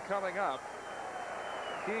Moreland coming up.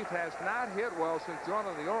 Keith has not hit well since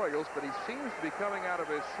joining the Orioles, but he seems to be coming out of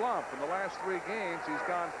his slump. In the last 3 games, he's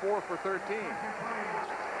gone 4 for 13. For the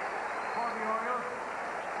Orioles,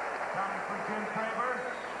 coming from Jim Traver,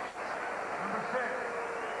 number 6,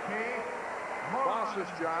 Keith Moreland. Boss's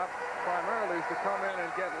job primarily is to come in and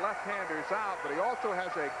get left-handers out, but he also has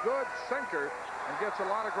a good sinker and gets a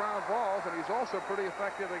lot of ground balls, and he's also pretty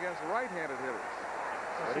effective against right-handed hitters.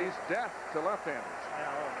 But he's deaf to left-handers.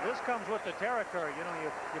 Yeah, this comes with the territory. You know,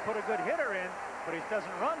 you put a good hitter in, but he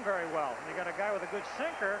doesn't run very well. And you got a guy with a good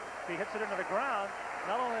sinker. If he hits it into the ground,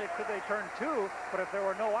 not only could they turn 2, but if there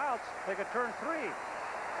were no outs, they could turn 3.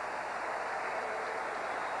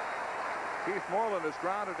 Keith Moreland has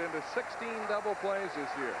grounded into 16 double plays this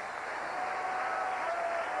year.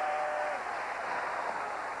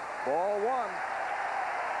 Ball 1.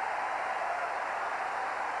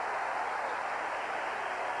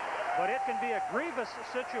 But it can be a grievous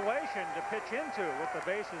situation to pitch into with the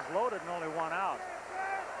bases loaded and only 1 out.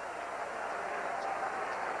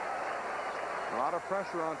 A lot of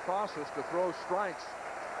pressure on Fossis to throw strikes.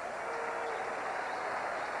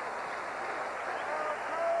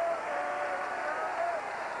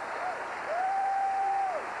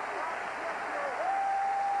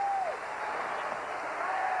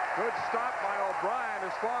 Good stop by O'Brien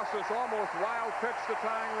as Fossis almost wild pitched the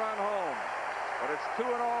tying run home. But it's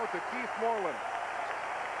 2-0 to Keith Moreland.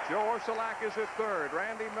 Joe Orsulak is at third.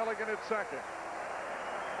 Randy Milligan at second.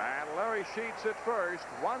 And Larry Sheets at first.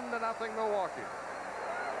 1-0 Milwaukee.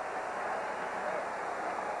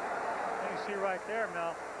 You see right there,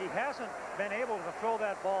 Mel, he hasn't been able to throw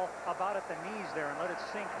that ball about at the knees there and let it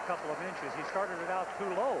sink a couple of inches. He started it out too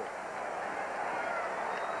low.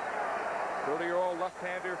 30-year-old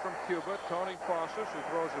left-hander from Cuba, Tony Fossis, who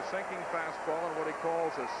throws a sinking fastball and what he calls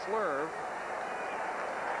a slurve.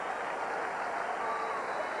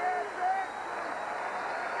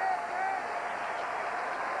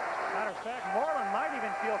 Matter of fact, Moreland might even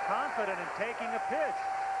feel confident in taking a pitch.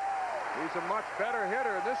 He's a much better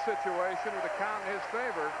hitter in this situation with the count in his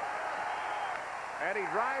favor. And he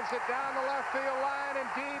drives it down the left field line.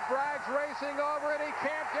 Indeed, Bragg's racing over it. He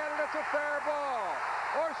can't get it. It's a fair ball.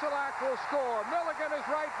 Orsulak will score. Milligan is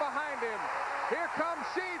right behind him. Here comes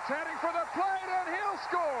Sheets heading for the plate, and he'll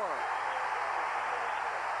score.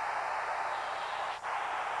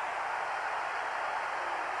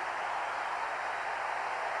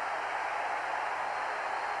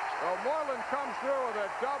 Well, Moreland comes through with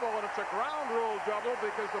a double, and it's a ground rule double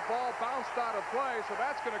because the ball bounced out of play, so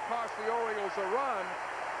that's going to cost the Orioles a run.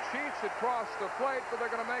 Sheets had crossed the plate, but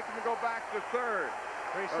they're going to make him go back to third.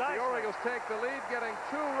 But the Orioles take the lead, getting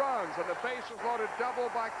 2 runs, and the bases loaded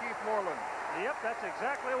double by Keith Moreland. Yep, that's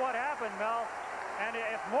exactly what happened, Mel. And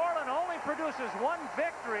if Moreland only produces 1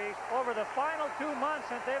 victory over the final 2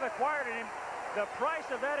 months since they've acquired him, the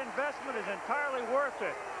price of that investment is entirely worth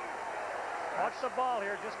it. Watch the ball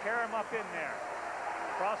here. Just carry him up in there.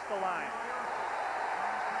 Across the line.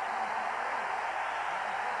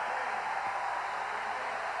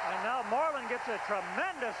 And now Moreland gets a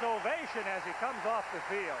tremendous ovation as he comes off the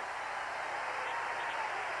field.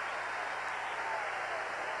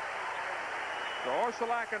 So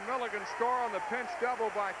Orsulak and Milligan score on the pinch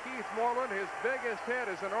double by Keith Moreland. His biggest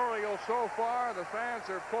hit as an Oriole so far. The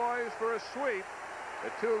fans are poised for a sweep.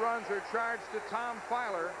 The 2 runs are charged to Tom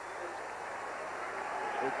Filer,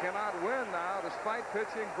 who cannot win now despite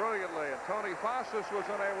pitching brilliantly. And Tony Fossis was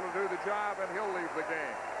unable to do the job, and he'll leave the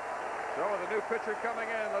game. So with a new pitcher coming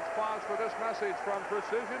in, let's pause for this message from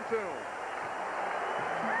Precision Tune.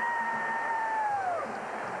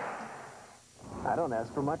 I don't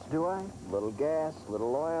ask for much, do I? Little gas,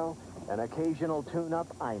 little oil, an occasional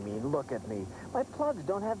tune-up. I mean, look at me. My plugs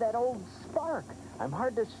don't have that old spark. I'm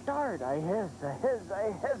hard to start. I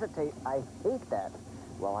hesitate. I hate that.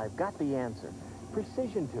 Well, I've got the answer.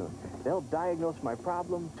 Precision Tune. They'll diagnose my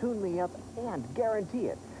problem, tune me up, and guarantee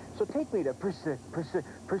it. So take me to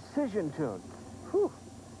Precision Tune. Whew.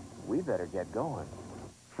 We better get going.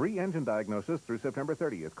 Free engine diagnosis through September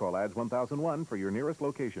 30th. Call ADS 1001 for your nearest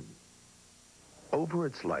location. Over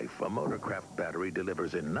its life, a Motorcraft battery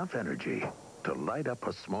delivers enough energy to light up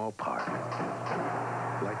a small park,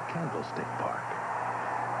 like Candlestick Park.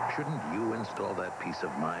 Shouldn't you install that peace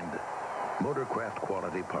of mind? Motorcraft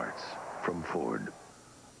quality parts from Ford.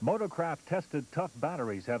 Motorcraft tested tough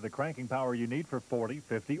batteries have the cranking power you need for 40,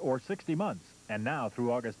 50, or 60 months. And now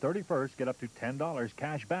through August 31st, get up to $10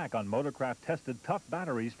 cash back on Motorcraft tested tough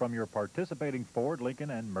batteries from your participating Ford, Lincoln,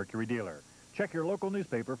 and Mercury dealer. Check your local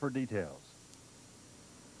newspaper for details.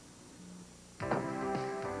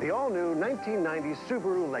 The all-new 1990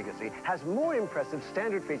 Subaru Legacy has more impressive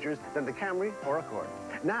standard features than the Camry or Accord.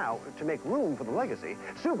 Now, to make room for the Legacy,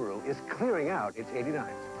 Subaru is clearing out its 89s.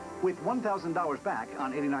 With $1,000 back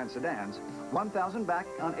on 89 sedans, $1,000 back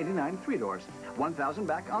on 89 three-doors, $1,000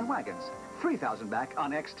 back on wagons, $3,000 back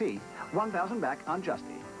on XT, $1,000 back on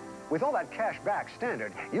Justy. With all that cash back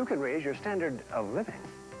standard, you can raise your standard of living.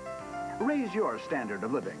 Raise your standard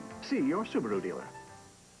of living. See your Subaru dealer.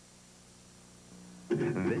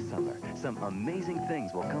 This summer, some amazing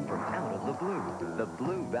things will come from out of the blue. The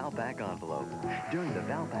Blue Valpak envelope. During the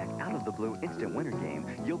Valpak Out of the Blue Instant Winter Game,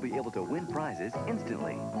 you'll be able to win prizes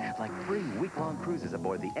instantly. Like free week-long cruises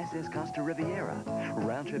aboard the SS Costa Riviera,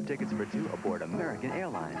 round-trip tickets for 2 aboard American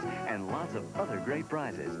Airlines, and lots of other great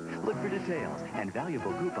prizes. Look for details and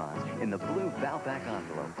valuable coupons in the Blue Valpak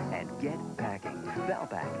envelope. And get packing.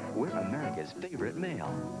 Valpak, we're America's favorite mail.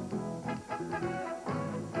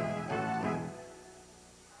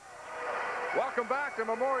 Welcome back to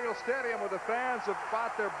Memorial Stadium with the fans have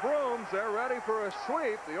bought their brooms. They're ready for a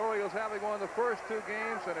sweep. The Orioles, having won the first 2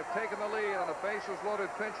 games and have taken the lead on a bases-loaded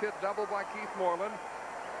pinch hit double by Keith Moreland.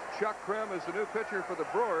 Chuck Krim is the new pitcher for the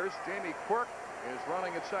Brewers. Jamie Quirk is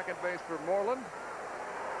running at second base for Moreland.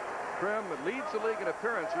 Krim leads the league in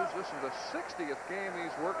appearances. This is the 60th game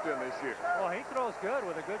he's worked in this year. Well, he throws good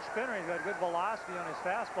with a good spinner. He's got good velocity on his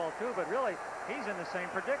fastball, too, but really, he's in the same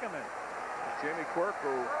predicament. Jamie Quirk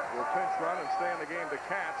will pinch run and stay in the game to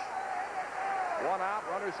catch. 1 out,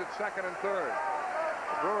 runners at second and third.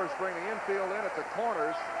 The Brewers bring the infield in at the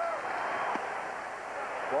corners.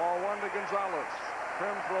 Ball 1 to Gonzalez.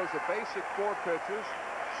 Krim throws a basic 4 pitches.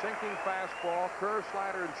 Sinking fastball, curve,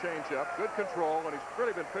 slider, and changeup. Good control, and he's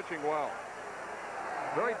really been pitching well.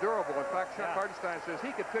 Very durable. In fact, Chuck Hardenstein says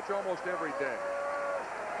he could pitch almost every day.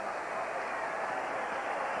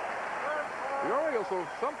 The Orioles will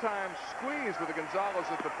sometimes squeeze with the Gonzalez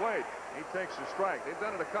at the plate. He takes a strike. They've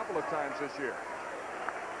done it a couple of times this year.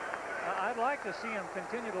 I'd like to see him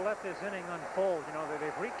continue to let this inning unfold. You know,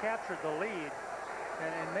 they've recaptured the lead,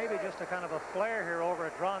 and maybe just a kind of a flare here over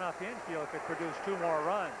a drawn-up infield could produce 2 more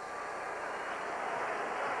runs.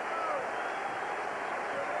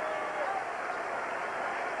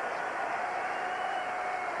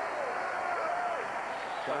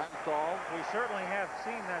 We certainly have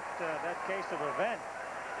seen that case of event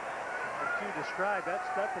that you described. That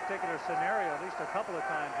particular scenario at least a couple of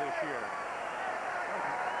times this year.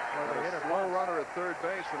 A slow runner at third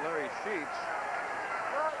base and Larry Sheets.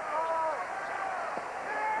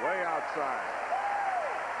 Way outside.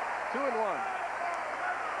 2-1.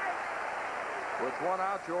 With 1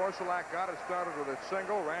 out, Joe Orsulak got it started with a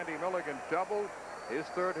single. Randy Milligan doubled his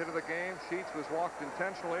 3rd hit of the game. Sheets was walked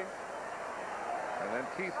intentionally. And then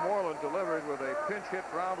Keith Moreland delivered with a pinch hit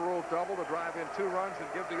ground rule double to drive in 2 runs and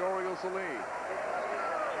give the Orioles the lead.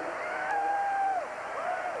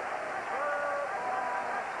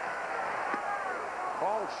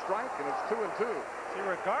 Called strike, and it's 2-2. See,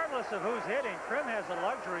 regardless of who's hitting, Krim has the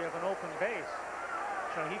luxury of an open base.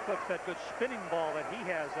 So he puts that good spinning ball that he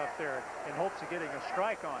has up there in hopes of getting a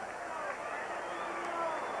strike on it.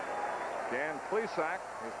 Dan Plesac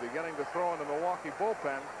is beginning to throw in the Milwaukee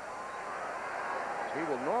bullpen. He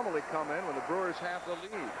will normally come in when the Brewers have the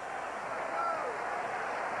lead.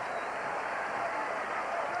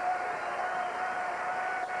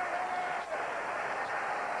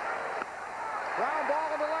 Ground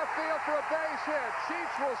ball in the left field for a base hit.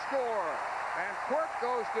 Sheets will score. And Quirk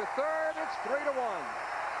goes to third. It's 3-1.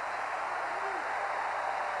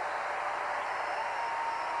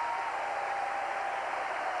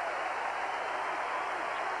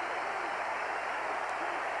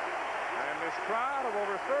 Crowd of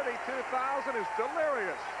over 32,000 is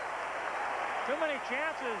delirious. Too many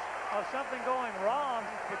chances of something going wrong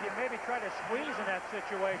if you maybe try to squeeze in that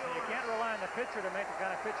situation. You can't rely on the pitcher to make the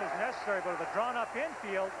kind of pitches necessary, but with a drawn-up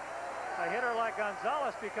infield, a hitter like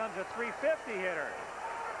Gonzalez becomes a 350 hitter.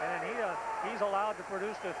 And he's allowed to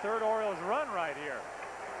produce the 3rd Orioles run right here.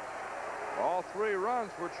 All 3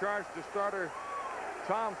 runs were charged to starter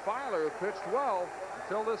Tom Filer, who pitched well.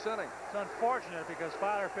 until this inning. It's unfortunate because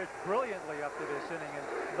Filer pitched brilliantly up to this inning, and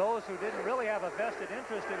those who didn't really have a vested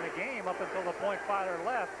interest in the game up until the point Filer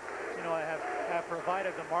left, you know, have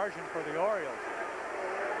provided the margin for the Orioles.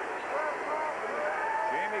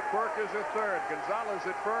 Jamie Quirk is at third. Gonzalez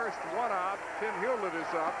at first. One out. Tim Hewlett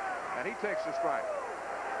is up, and he takes the strike.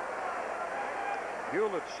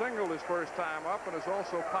 Hewlett singled his first time up and has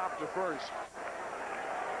also popped to first.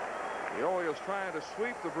 The Orioles trying to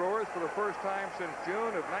sweep the Brewers for the first time since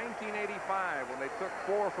June of 1985 when they took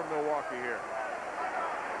 4 from Milwaukee here.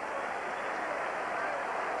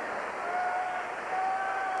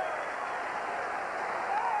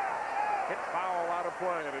 Hit foul out of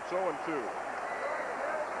play, and it's 0-2.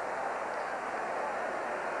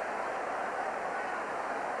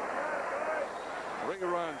 Three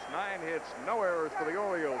runs, 9 hits, no errors for the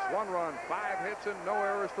Orioles. 1 run, 5 hits, and no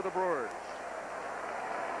errors for the Brewers.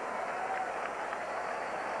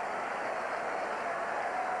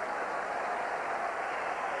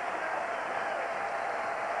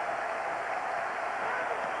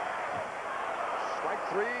 Strike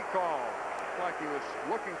 3 call. Looked like he was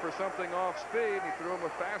looking for something off speed. He threw him a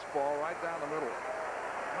fastball right down the middle.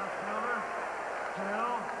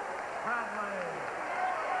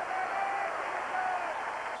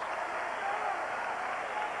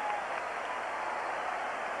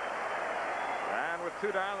 And with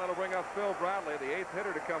 2 down, that'll bring up Phil Bradley, the 8th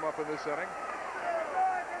hitter to come up in this inning.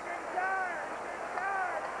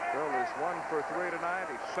 Phil is 1 for 3 tonight.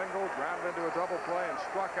 He singled, grounded into a double play, and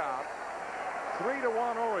struck out.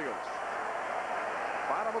 3-1 Orioles.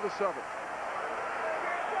 Bottom of the 7th.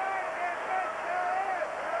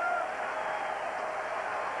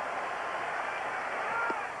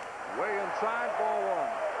 Way inside, ball 1.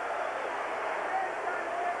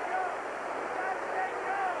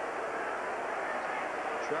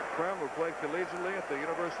 Chuck Krem, who played collegiately at the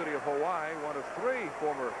University of Hawaii, one of 3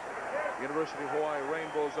 former University of Hawaii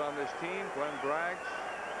Rainbows on this team. Glenn Braggs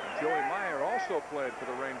and Joey Meyer also played for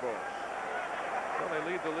the Rainbows. Well,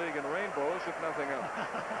 they lead the league in Rainbows, if nothing else.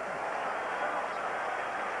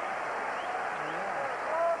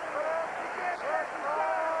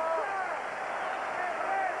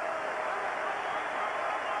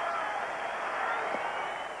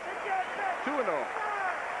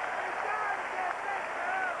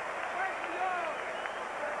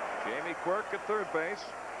 Jamie Quirk at third base.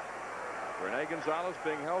 Rene Gonzalez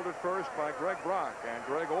being held at first by Greg Brock, and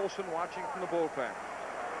Greg Olson watching from the bullpen.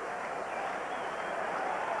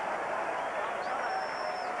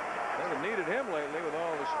 They haven't needed him lately with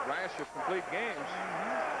all this rash of complete games.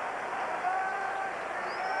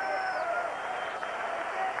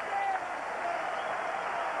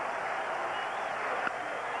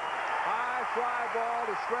 High fly ball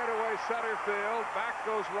to straightaway center field. Back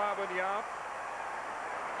goes Robin Yount.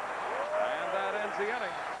 And that ends the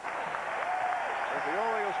inning. As the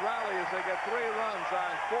Orioles rally as they get 3 runs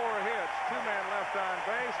on 4 hits, 2 men left on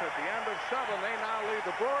base. At the end of 7, they now lead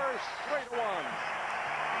the Brewers 3-1.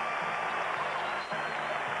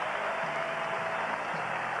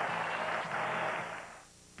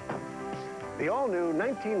 The all-new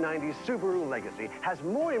 1990 Subaru Legacy has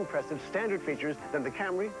more impressive standard features than the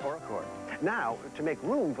Camry or Accord. Now, to make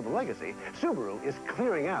room for the Legacy, Subaru is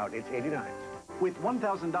clearing out its 89s. With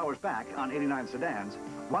 $1,000 back on 89 sedans,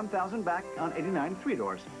 $1,000 back on 89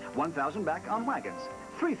 3-doors, $1,000 back on wagons,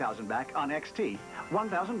 $3,000 back on XT,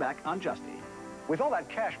 $1,000 back on Justy. With all that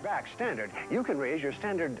cash back standard, you can raise your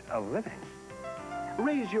standard of living.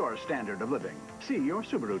 Raise your standard of living. See your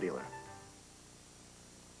Subaru dealer.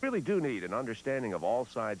 Really do need an understanding of all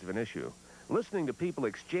sides of an issue. Listening to people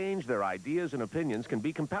exchange their ideas and opinions can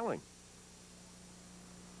be compelling.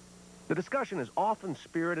 The discussion is often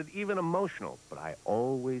spirited, even emotional, but I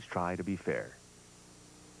always try to be fair.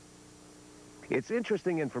 It's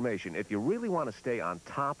interesting information. If you really want to stay on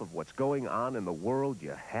top of what's going on in the world,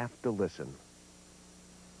 you have to listen.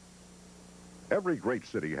 Every great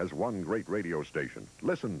city has one great radio station.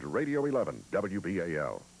 Listen to Radio 11,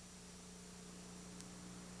 WBAL.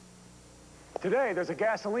 Today, there's a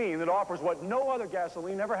gasoline that offers what no other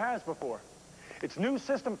gasoline ever has before. It's new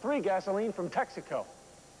System 3 gasoline from Texaco.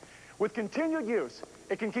 With continued use,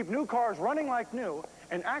 it can keep new cars running like new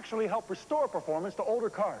and actually help restore performance to older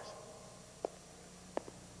cars.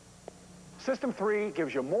 System 3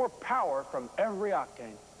 gives you more power from every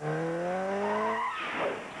octane.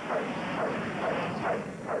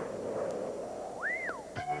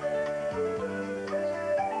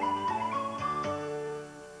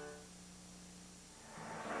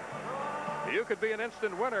 You could be an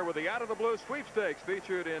instant winner with the Out of the Blue sweepstakes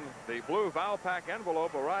featured in the blue Valpak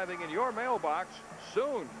envelope arriving in your mailbox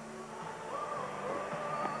soon.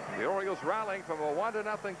 The Orioles rallying from a 1-0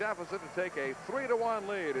 deficit to take a 3-1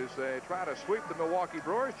 lead as they try to sweep the Milwaukee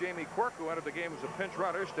Brewers. Jamie Quirk, who entered the game as a pinch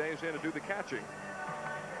runner, stays in to do the catching.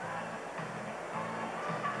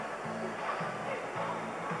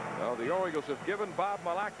 Well, the Orioles have given Bob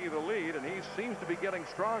Malacky the lead, and he seems to be getting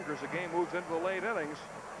stronger as the game moves into the late innings.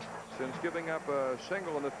 Since giving up a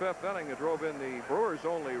single in the 5th inning that drove in the Brewers'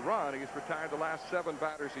 only run, he's retired the last 7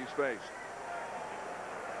 batters he's faced.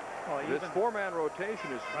 Well, this 4-man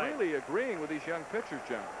rotation is really agreeing with these young pitchers,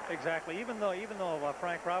 John. Exactly. Even though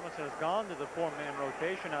Frank Robinson has gone to the 4-man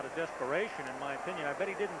rotation out of desperation, in my opinion, I bet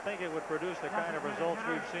he didn't think it would produce the kind of results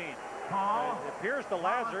we've seen. It appears the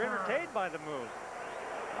lads are entertained by the move.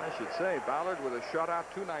 I should say, Ballard with a shutout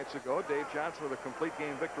 2 nights ago. Dave Johnson with a complete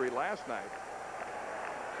game victory last night.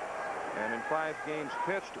 And in 5 games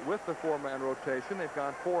pitched with the 4-man rotation, they've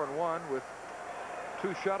gone 4-1 with 2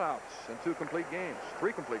 shutouts and 2 complete games,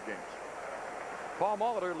 3 complete games. Paul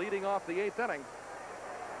Molitor leading off the 8th inning.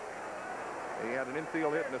 He had an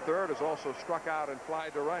infield hit in the 3rd, has also struck out and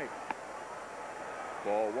flied to right.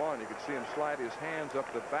 Ball 1. You can see him slide his hands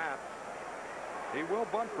up the bat. He will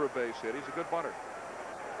bunt for a base hit. He's a good bunter.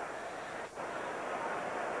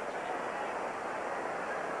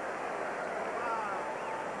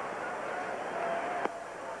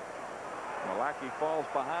 Malacky falls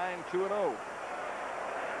behind 2-0.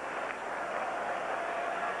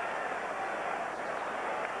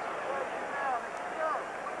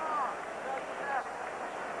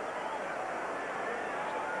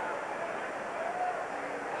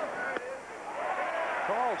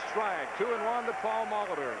 Called strike. 2-1 to Paul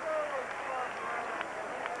Molitor.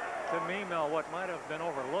 To me, Mel, what might have been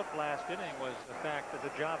overlooked last inning was the fact that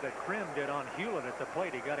the job that Krim did on Hewlett at the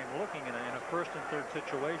plate. He got him looking in a 1st and 3rd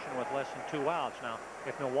situation with less than 2 outs. Now,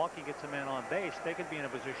 if Milwaukee gets a man on base, they could be in a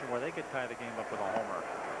position where they could tie the game up with a homer.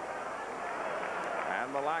 And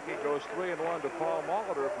Malacky goes 3-1 to Paul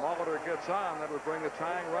Molitor. If Molitor gets on, that would bring the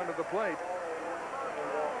tying run to the plate.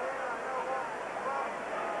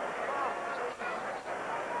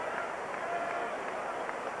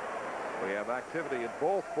 We have activity at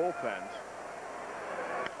both bullpens.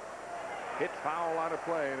 Hit foul out of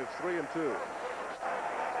play, and it's 3-2.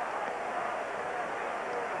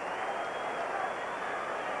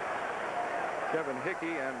 Kevin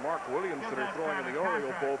Hickey and Mark Williamson are throwing in the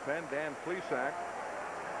Oriole bullpen. Dan Plesac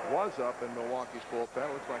was up in Milwaukee's bullpen.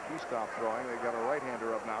 Looks like he stopped throwing. They got a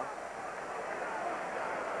right-hander up now.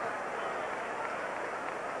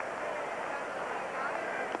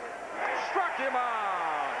 Struck him out.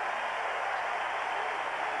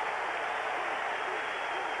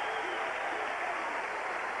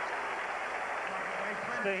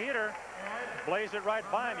 The hitter, blaze it right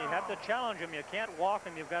by him. You have to challenge him. You can't walk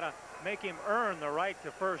him. You've got to make him earn the right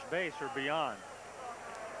to first base or beyond.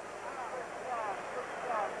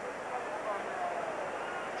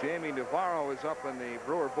 Jamie Navarro is up in the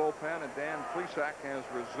Brewer bullpen, and Dan Plesac has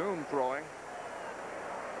resumed throwing.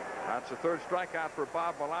 That's the 3rd strikeout for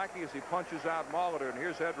Bob Malacky as he punches out Molitor. And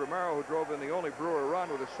here's Ed Romero, who drove in the only Brewer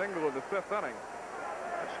run with a single in the 5th inning.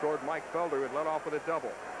 That scored Mike Felder, who had led off with a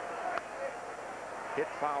double. Hit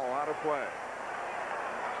foul out of play.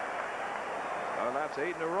 Well, that's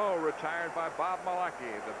 8 in a row retired by Bob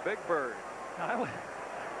Malacky, the big bird.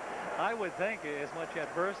 I would think as much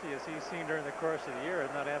adversity as he's seen during the course of the year,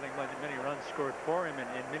 not having many runs scored for him in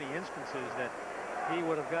many instances, that he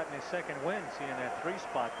would have gotten his 2nd win seeing that 3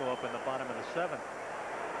 spot go up in the bottom of the 7th.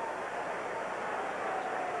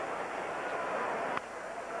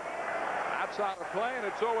 That's out of play, and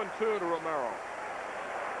it's 0-2 to Romero.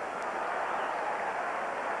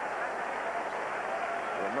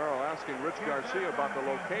 Romero asking Rich Garcia about the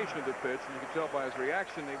location of the pitch, and you can tell by his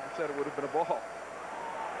reaction he said it would have been a ball.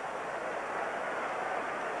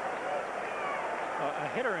 A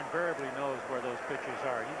hitter invariably knows where those pitches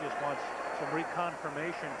are. He just wants some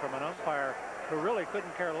reconfirmation from an umpire who really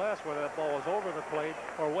couldn't care less whether that ball was over the plate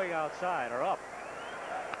or way outside or up.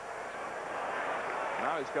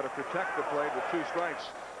 Now he's got to protect the plate with 2 strikes.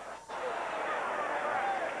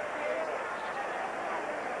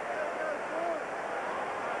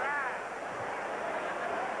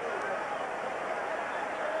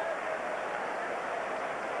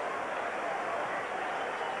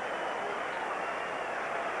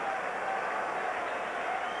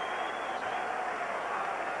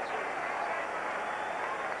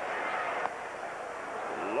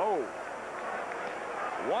 Low.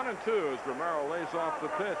 1-2 as Romero lays off the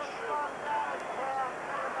pitch.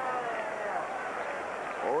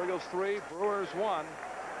 Orioles 3, Brewers 1.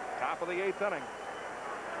 Top of the 8th inning.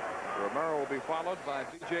 Romero will be followed by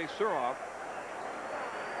B.J. Suroff.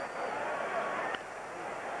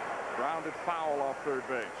 Grounded foul off third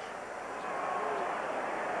base.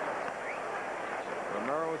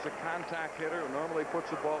 Romero is a contact hitter who normally puts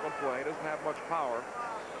the ball in play. Doesn't have much power.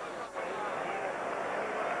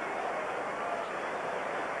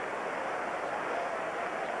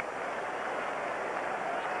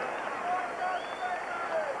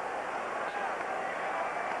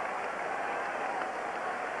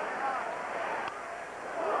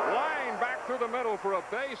 Line back through the middle for a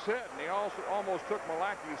base hit, and he also almost took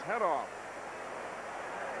Malaki's head off.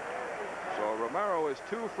 So Romero is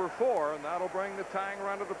 2 for 4, and that'll bring the tying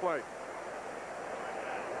run to the plate.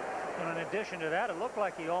 And in addition to that, it looked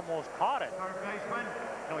like he almost caught it.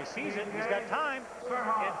 No, he sees it. He's got time.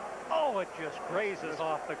 And, oh, it just grazes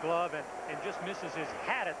off the glove and just misses his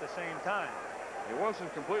hat at the same time. He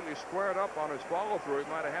wasn't completely squared up on his follow-through. He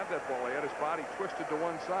might have had that ball. He had his body twisted to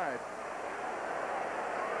one side.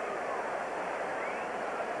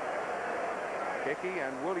 Hickey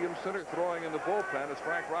and Williamson are throwing in the bullpen as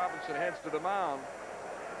Frank Robinson heads to the mound.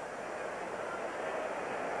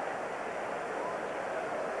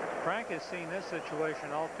 Frank has seen this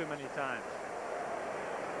situation all too many times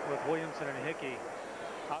with Williamson and Hickey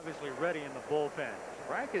obviously ready in the bullpen.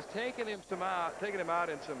 Frank has taken him out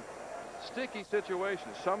in some sticky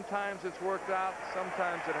situations. Sometimes it's worked out,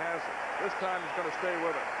 sometimes it hasn't. This time he's going to stay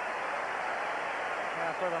with it.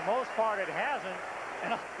 Yeah, for the most part it hasn't,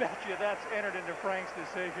 and I'll bet you that's entered into Frank's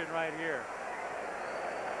decision right here.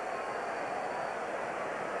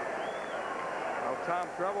 Well, Tom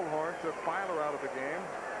Trevelhorn took Filer out of the game.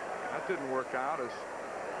 That didn't work out as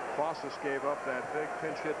Fossas gave up that big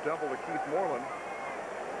pinch hit double to Keith Moreland.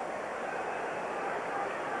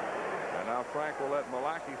 And now Frank will let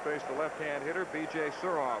Malaki face the left-hand hitter, B.J.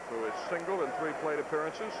 Surhoff, who is singled in 3 plate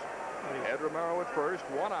appearances. Ed Romero at first,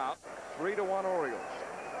 1 out, 3-1 Orioles.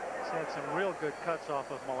 He's had some real good cuts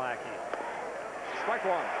off of Malaki. Strike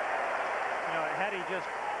 1. You know, had he just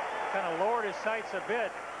kind of lowered his sights a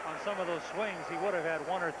bit on some of those swings, he would have had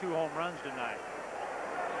 1 or 2 home runs tonight.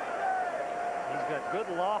 He's got good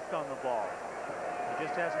loft on the ball. He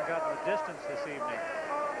just hasn't gotten the distance this evening.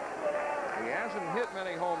 He hasn't hit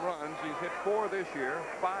many home runs. He's hit 4 this year,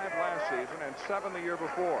 5 last season, and 7 the year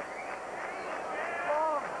before.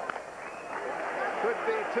 Could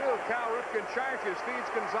be 2. Cal Ripken charges, feeds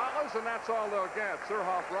Gonzalez, and that's all they'll get.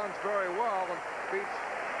 Surhoff runs very well and beats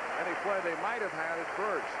any play they might have had at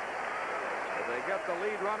first. But they get the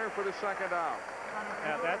lead runner for the second out.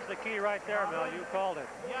 Yeah, that's the key right there, Mel. You called it.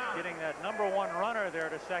 Getting that #1 runner there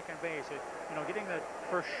to second base. You know, getting that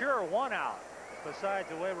for sure 1 out. Besides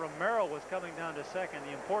the way Romero was coming down to second,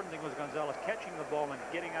 the important thing was Gonzalez catching the ball and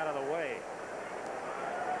getting out of the way.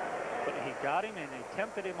 But he got him, and he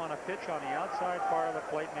tempted him on a pitch on the outside part of the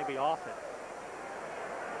plate, maybe off it.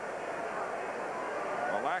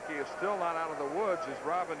 Malaki is still not out of the woods as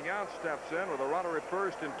Robin Yount steps in with a runner at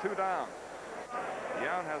first and 2 down.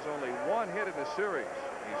 Yount has only 1 hit in the series.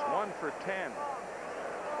 He's 1 for 10.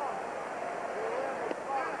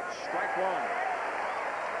 Strike 1.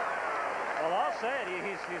 Well, I'll say it.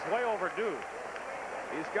 He's way overdue.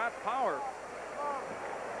 He's got power.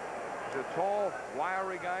 He's a tall,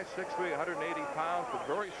 wiry guy, 6'3", 180 pounds, but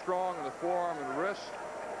very strong in the forearm and wrist.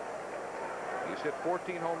 He's hit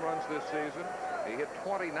 14 home runs this season. He hit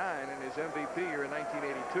 29 in his MVP year in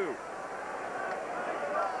 1982.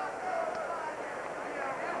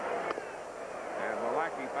 And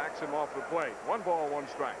Malaki backs him off the plate. 1 ball, 1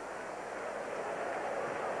 strike.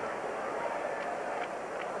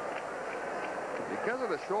 Because of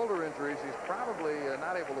the shoulder injuries, he's probably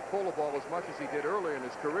not able to pull the ball as much as he did earlier in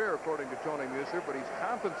his career, according to Tony Muser, but he's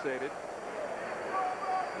compensated.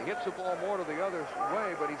 He hits the ball more to the other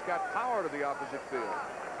way, but he's got power to the opposite field.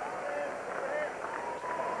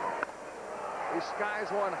 He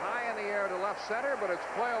skies one high in the air to left center, but it's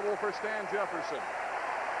playable for Stan Jefferson.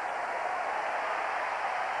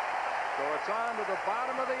 So it's on to the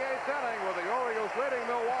bottom of the 8th inning with the Orioles leading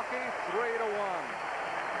Milwaukee 3-1.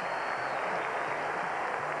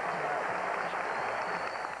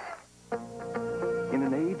 In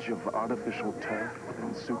an age of artificial turf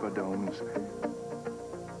and superdomes,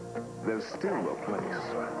 there's still a place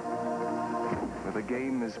where the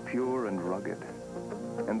game is pure and rugged,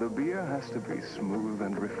 and the beer has to be smooth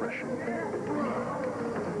and refreshing.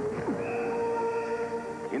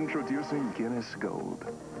 Introducing Guinness Gold,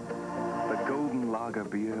 the golden lager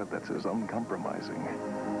beer that's as uncompromising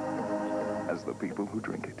as the people who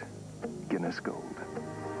drink it. Guinness Gold.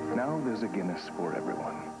 Now there's a Guinness for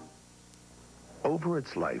everyone. Over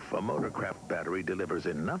its life, a Motorcraft battery delivers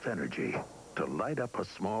enough energy to light up a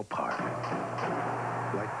small park,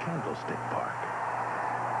 like Candlestick Park.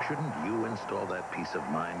 Shouldn't you install that peace of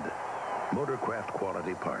mind Motorcraft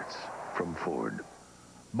quality parts from Ford.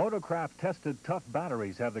 Motorcraft tested tough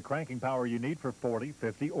batteries have the cranking power you need for 40,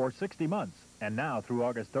 50, or 60 months. And now through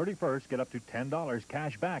August 31st, get up to $10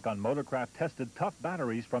 cash back on Motorcraft tested tough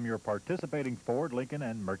batteries from your participating Ford, Lincoln,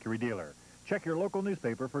 and Mercury dealer. Check your local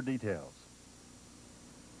newspaper for details.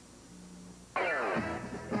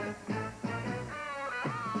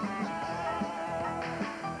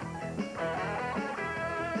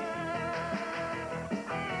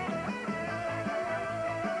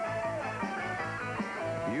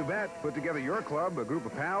 You bet. Put together your club, a group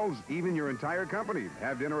of pals, even your entire company.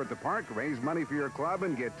 Have dinner at the park, raise money for your club,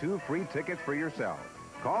 and get 2 free tickets for yourself.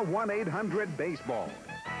 Call 1-800-BASEBALL.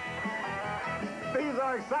 These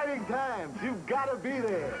are exciting times. You've got to be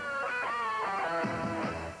there.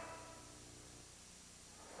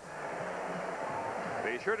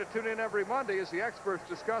 Be sure to tune in every Monday as the experts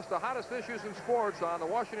discuss the hottest issues in sports on the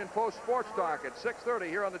Washington Post Sports Talk at 6:30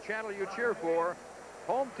 here on the channel you cheer for,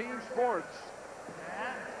 Home Team Sports.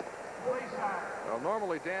 Well,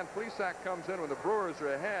 normally Dan Plesac comes in when the Brewers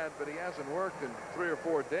are ahead, but he hasn't worked in 3 or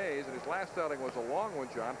 4 days, and his last outing was a long one,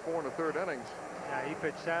 John, 4 1/3 innings. Yeah, he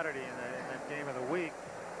pitched Saturday in that game of the week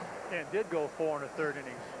and did go 4 1/3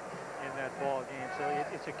 innings in that ball game. So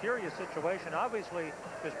it's a curious situation. Obviously,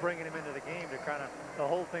 just bringing him into the game to kind of to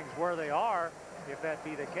hold things where they are, if that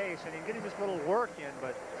be the case, and he get him his little work in.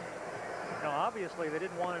 But you know, obviously they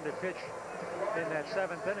didn't want him to pitch in that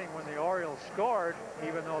 7th inning when the Orioles scored,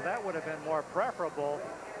 even though that would have been more preferable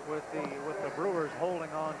with the Brewers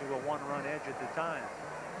holding on to a 1-run edge at the time.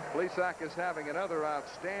 Plesac is having another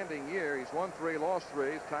outstanding year. He's won 3, lost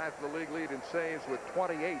 3. He's tied for the league lead in saves with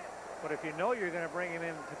 28. But if you know you're going to bring him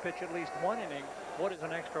in to pitch at least 1 inning, what is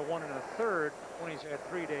an extra 1 1/3 when he's had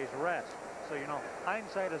 3 days rest? So, you know,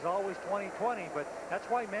 hindsight is always 20/20, but that's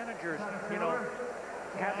why managers, you know,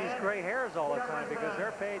 have these gray hairs all the time, because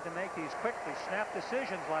they're paid to make these quickly snap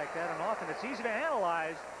decisions like that, and often it's easy to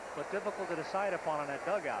analyze but difficult to decide upon in that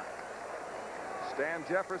dugout. Stan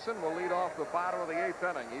Jefferson will lead off the bottom of the 8th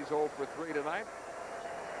inning. He's 0 for 3 tonight.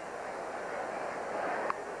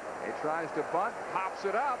 He tries to bunt, pops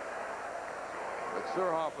it up, but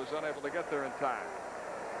Surhoff was unable to get there in time.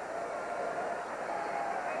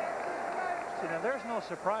 See, now there's no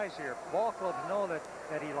surprise here. Ball clubs know that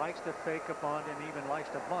he likes to fake a bunt and even likes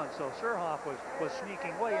to bunt. So Surhoff was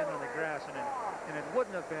sneaking way in on the grass, and it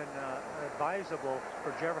wouldn't have been advisable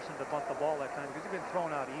for Jefferson to bunt the ball that time because he'd been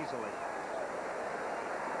thrown out easily.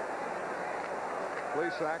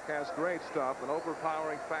 Plesac has great stuff, an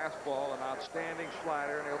overpowering fastball, an outstanding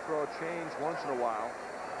slider, and he'll throw a change once in a while,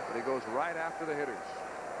 but he goes right after the hitters.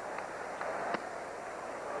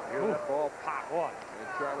 Hear that ball pop in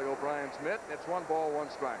Charlie O'Brien's mitt. It's 1 ball, 1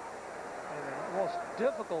 strike. And the most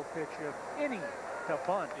difficult pitch of any to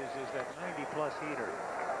bunt is that 90-plus heater.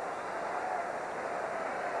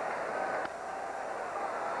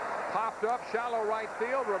 Popped up, shallow right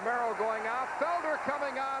field. Romero going out. Felder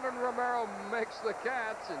coming on, and Romero makes the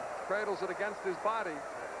catch and cradles it against his body.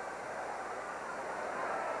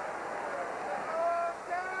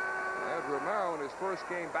 Ed Romero in his first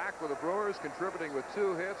game back with the Brewers, contributing with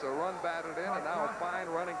 2 hits, a run batted in, and now a fine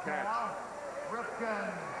running catch.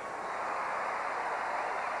 Ripken.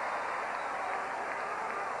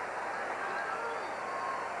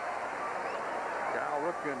 Cal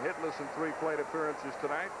Ripken hitless in 3 plate appearances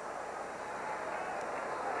tonight.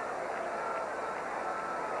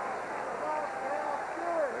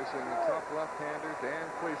 Facing the tough left-hander, Dan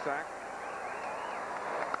Plesac.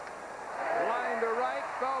 Line to right,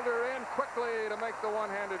 Felder in quickly to make the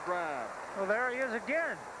one-handed grab. Well, there he is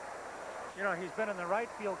again. You know, he's been in the right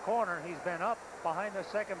field corner. He's been up behind the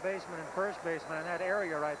second baseman and first baseman in that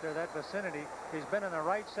area right there, that vicinity. He's been in the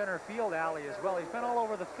right center field alley as well. He's been all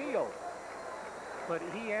over the field. But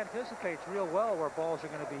he anticipates real well where balls are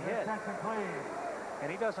going to be hit. And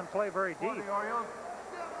he doesn't play very deep.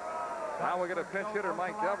 Now we get a pinch hitter.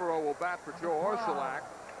 Mike Devereaux will bat for Joe Orsulak.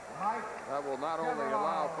 That will not only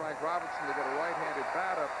allow Frank Robertson to get a right-handed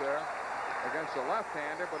bat up there against a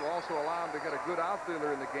left-hander, but will also allow him to get a good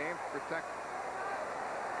outfielder in the game to protect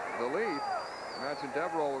the lead. Imagine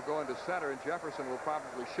Devereaux will go into center, and Jefferson will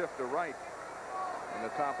probably shift to right in the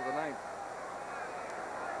top of the 9th.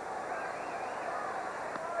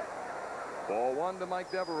 Ball 1 to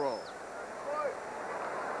Mike Devereaux.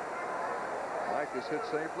 Mike has hit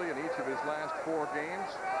safely in each of his last 4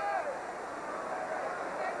 games.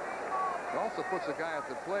 It also puts a guy at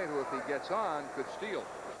the plate who, if he gets on, could steal.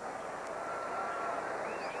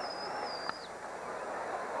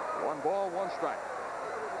 1 ball, 1 strike.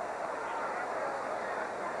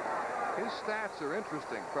 His stats are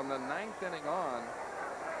interesting. From the 9th inning on,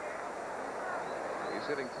 He's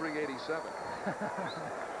hitting .387.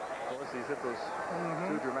 Of course, he's hit those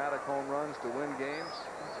two dramatic home runs to win games.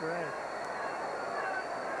 That's right.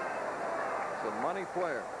 He's a money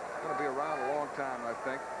player. Going to be around a long time, I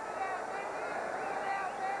think.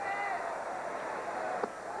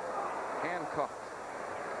 Handcuffed.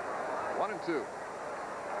 1-2.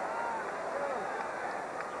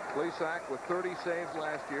 Plesac with 30 saves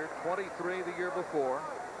last year, 23 the year before.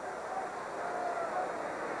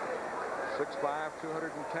 6'5",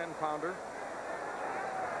 210-pounder.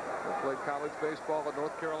 Played college baseball at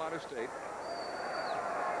North Carolina State.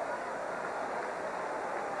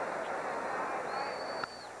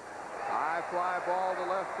 High fly ball to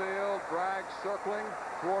left field. Bragg circling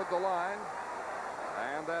toward the line.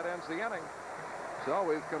 And that ends the inning. So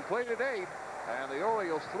we've completed 8. And the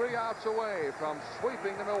Orioles 3 outs away from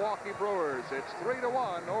sweeping the Milwaukee Brewers. It's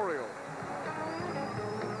 3-1 Orioles.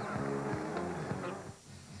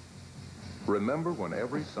 Remember when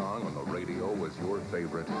every song on the radio was your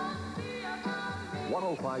favorite?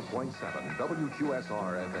 105.7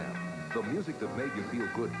 WQSR FM. The music that made you feel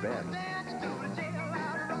good then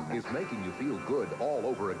is making you feel good all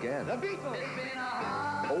over again.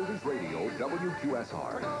 Oldies Radio,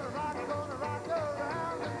 WQSR.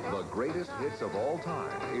 The greatest hits of all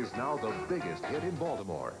time is now the biggest hit in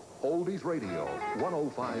Baltimore. Oldies Radio,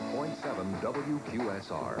 105.7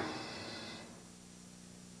 WQSR.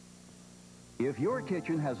 If your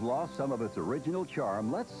kitchen has lost some of its original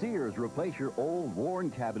charm, let Sears replace your old,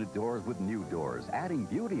 worn cabinet doors with new doors, adding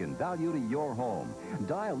beauty and value to your home.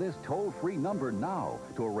 Dial this toll-free number now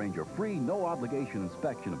to arrange a free, no-obligation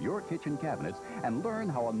inspection of your kitchen cabinets and learn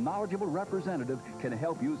how a knowledgeable representative can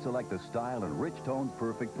help you select the style and rich tones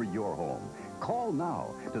perfect for your home. Call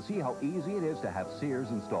now to see how easy it is to have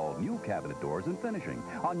Sears install new cabinet doors and finishing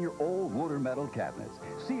on your old wood or metal cabinets.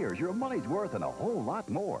 Sears, your money's worth and a whole lot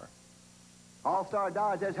more. All-Star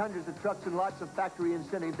Dodge has hundreds of trucks and lots of factory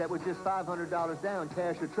incentives that with just $500 down,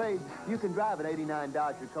 cash or trade, you can drive an 89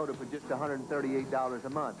 Dodge Dakota for just $138 a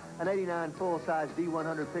month. An 89 full-size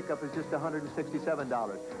D100 pickup is just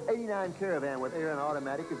 $167. 89 Caravan with air and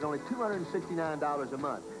automatic is only $269 a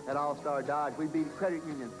month. At All-Star Dodge, we beat credit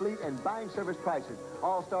union, fleet, and buying service prices.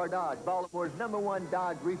 All-Star Dodge, Baltimore's #1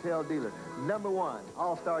 Dodge retail dealer. #1,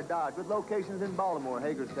 All-Star Dodge, with locations in Baltimore,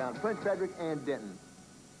 Hagerstown, Prince Frederick, and Denton.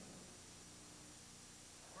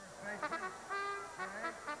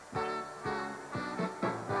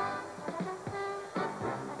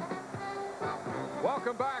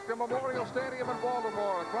 Welcome back to Memorial Stadium in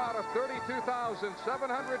Baltimore. A crowd of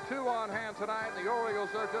 32,702 on hand tonight. The Orioles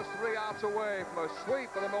are just 3 outs away from a sweep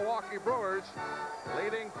of the Milwaukee Brewers,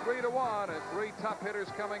 leading 3-1. And 3 top hitters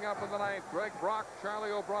coming up in the ninth. Greg Brock,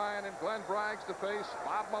 Charlie O'Brien, and Glenn Braggs to face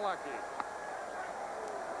Bob Malecki.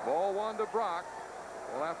 Ball 1 to Brock.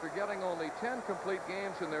 Well, after getting only 10 complete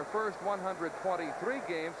games in their first 123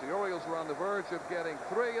 games, the Orioles were on the verge of getting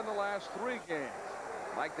 3 in the last 3 games.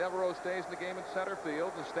 Mike Devereaux stays in the game in center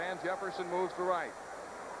field, and Stan Jefferson moves to right.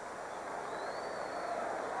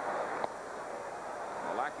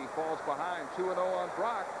 Malecki falls behind, 2-0 on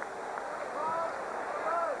Brock.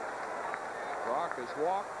 Brock has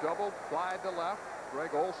walked, doubled, flied to left.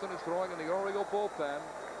 Greg Olson is throwing in the Oriole bullpen.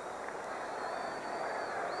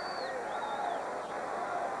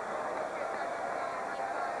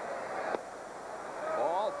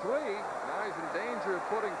 Ball 3. Now he's in danger of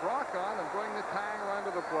putting Brock on and bring the tang around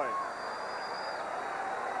to the plate.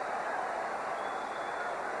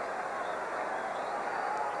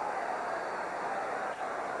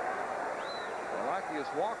 Malecki has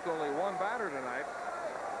walked only 1 batter tonight.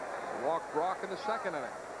 He walked Brock in the 2nd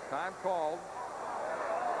inning. Time called.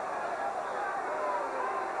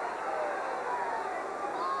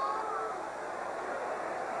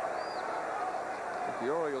 The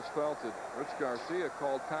Orioles felt that Rich Garcia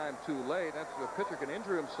called time too late. That's the pitcher can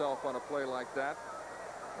injure himself on a play like that.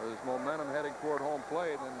 There's momentum heading toward home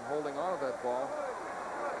plate and holding on to that ball.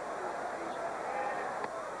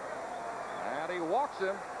 And he walks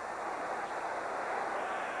him.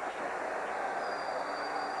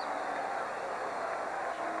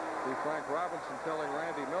 See Frank Robinson telling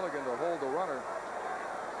Randy Milligan to hold the runner.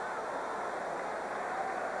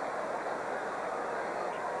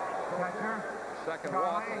 Second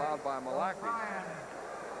walk allowed by Malecki.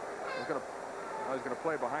 He's going to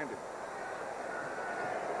play behind him.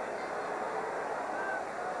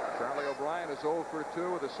 Charlie O'Brien is 0 for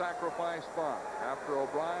 2 with a sacrifice bunt. After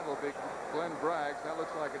O'Brien will be Glenn Braggs. That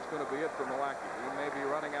looks like it's going to be it for Malecki. He may be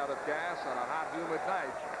running out of gas on a hot, humid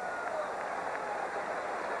night.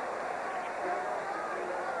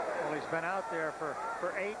 Well, he's been out there for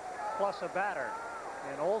 8 plus a batter.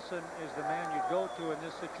 And Olsen is the man you go to in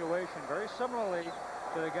this situation, very similarly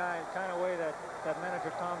to the guy, kind of way that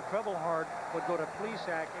manager Tom Trebelhard would go to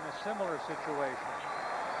Plesac in a similar situation.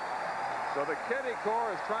 So the Kitty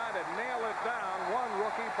Corps is trying to nail it down. One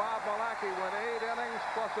rookie, Bob Malachi, went 8 innings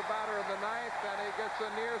plus a batter in the 9th, and he gets a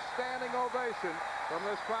near standing ovation from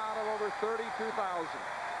this crowd of over 32,000.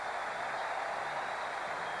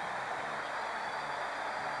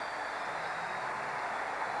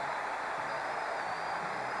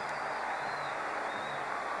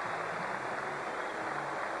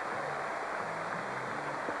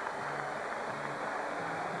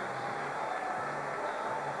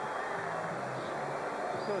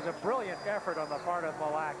 It was a brilliant effort on the part of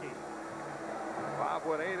Malachi. Bob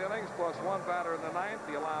went 8 innings plus 1 batter in the 9th.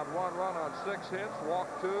 He allowed 1 run on 6 hits,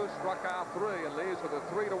 walked 2, struck out 3, and leaves with a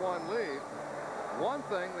 3-1 lead. One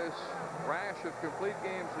thing this rash of complete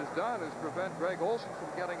games has done is prevent Greg Olsen from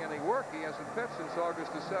getting any work. He hasn't pitched since August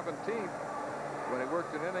the 17th, when he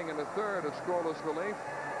worked an inning in the 3rd of scoreless relief,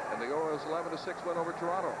 and the Orioles 11-6 win over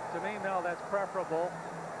Toronto. To me, Mel, that's preferable.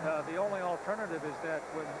 The only alternative is that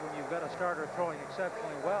when you've got a starter throwing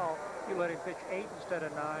exceptionally well, you let him pitch 8 instead of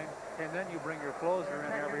 9, and then you bring your closer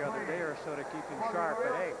in every other day or so to keep him sharp.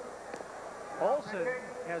 But hey, Olsen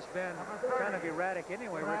has been kind of erratic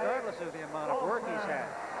anyway, regardless of the amount of work he's had.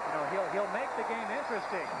 You know, he'll make the game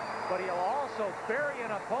interesting, but he'll also bury an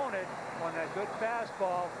opponent when that good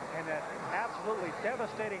fastball and that absolutely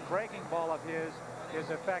devastating breaking ball of his is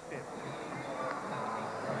effective.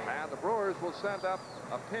 And the Brewers will send up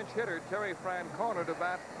a pinch hitter, Terry Francona, to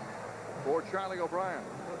bat for Charlie O'Brien.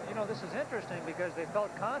 You know, this is interesting because they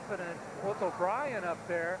felt confident with O'Brien up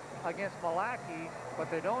there against Malachi,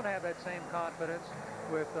 but they don't have that same confidence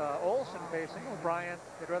with Olsen facing O'Brien.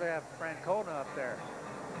 They'd rather have Francona up there.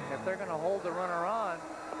 If they're going to hold the runner on,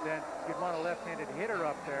 then you'd want a left-handed hitter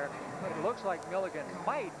up there. But it looks like Milligan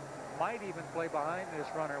might even play behind this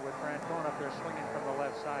runner with Francona up there swinging from the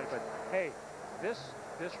left side. But hey, this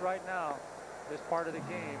right now, this part of the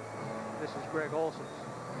game, this is Greg Olsen's.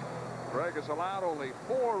 Greg has allowed only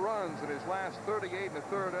 4 runs in his last 38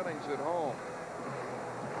 1/3 innings at home.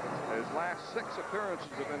 His last 6 appearances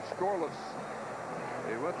have been scoreless.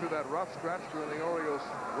 He went through that rough stretch during the Orioles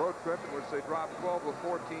road trip in which they dropped 12 of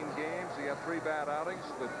 14 games. He had 3 bad outings,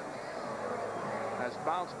 but has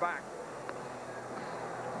bounced back.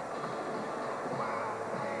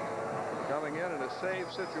 Coming in a save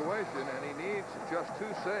situation, and he needs just 2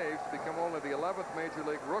 saves to become only the 11th Major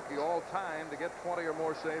League rookie all time to get 20 or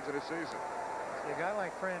more saves in a season. A guy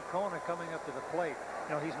like Francona coming up to the plate,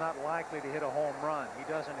 you know, he's not likely to hit a home run. He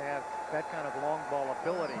doesn't have that kind of long ball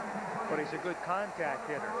ability, but he's a good contact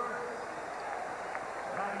hitter.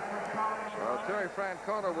 Well, Terry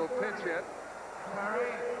Francona will pinch hit.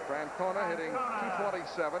 Francona hitting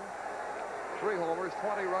 .227, 3 homers,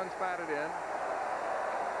 20 runs batted in.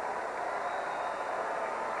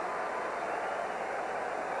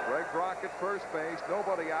 Greg Brock at first base,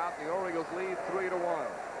 nobody out. The Orioles lead 3-1.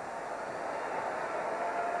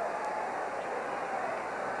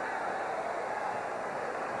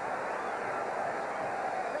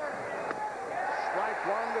 Strike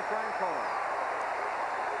 1 to Francona.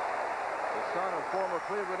 The son of former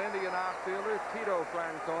Cleveland Indian outfielder Tito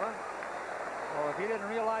Francona. Well, if he didn't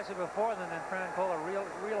realize it before, then Francona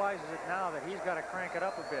realizes it now that he's got to crank it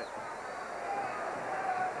up a bit.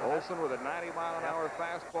 Olsen with a 90-mile-an-hour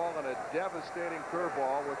fastball and a devastating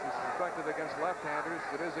curveball, which is as effective against left-handers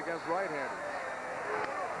as it is against right-handers.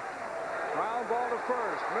 Ground ball to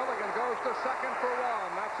first. Milligan goes to second for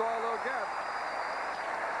 1. That's all they'll get.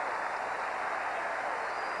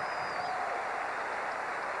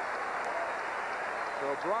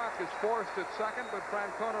 So Brock is forced at second, but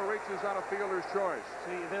Francona reaches on a fielder's choice.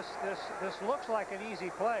 See, this looks like an easy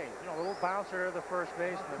play. You know, a little bouncer to the first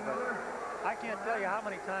baseman, but I can't tell you how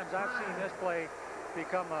many times I've seen this play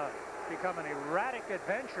become an erratic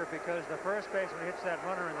adventure because the first baseman hits that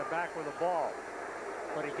runner in the back with a ball.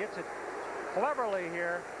 But he gets it cleverly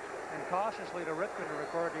here and cautiously to Ripken to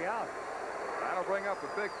record the out. That'll bring up a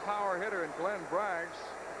big power hitter in Glenn Braggs,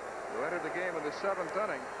 who entered the game in the 7th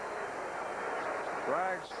inning.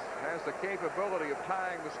 Braggs has the capability of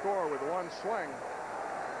tying the score with 1 swing.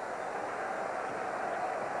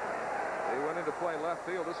 He went into play left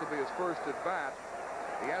field. This will be his first at bat.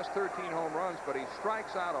 He has 13 home runs, but he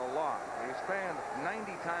strikes out a lot. He's fanned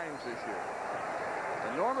 90 times this year.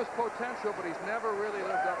 Enormous potential, but he's never really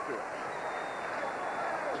lived up to it.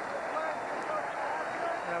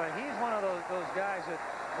 Now, he's one of those guys that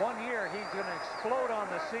one year he's going to explode on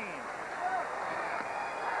the scene.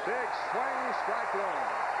 Big swing, strike 1.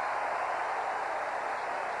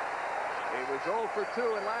 He was 0 for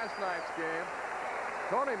 2 in last night's game.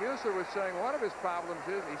 Tony Muser was saying one of his problems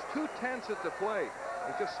is he's too tense at the plate.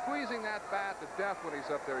 He's just squeezing that bat to death when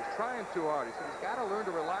he's up there. He's trying too hard. He said he's got to learn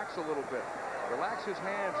to relax a little bit. Relax his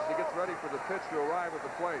hands as he gets ready for the pitch to arrive at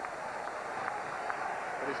the plate.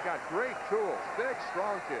 But he's got great tools. Big,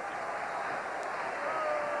 strong kid.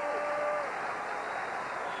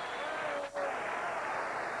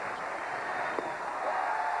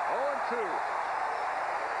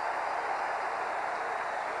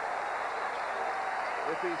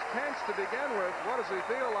 If he's tense to begin with, what does he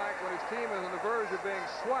feel like when his team is on the verge of being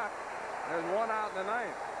swept? There's one out in the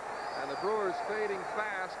ninth. And the Brewers fading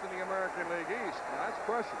fast in the American League East. Now, that's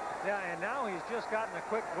pressure. Yeah, and now he's just gotten a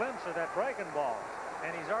quick glimpse of that breaking ball.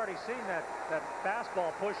 And he's already seen that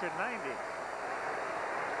fastball push at 90.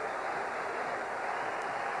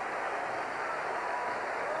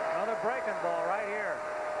 Another breaking ball right here.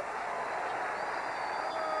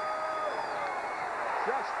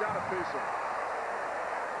 Just got a piece of it.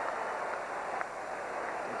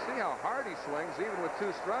 See how hard he swings, even with 2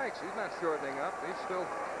 strikes. He's not shortening up. He's still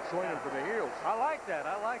swinging for the heels. I like that.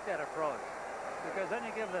 I like that approach. Because then you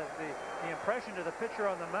give the impression to the pitcher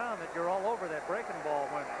on the mound that you're all over that breaking ball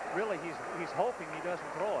when really he's hoping he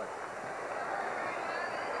doesn't throw it.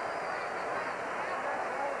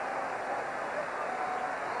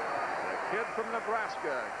 The kid from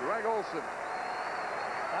Nebraska, Greg Olson,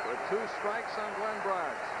 with 2 strikes on Glenn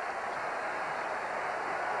Braggs.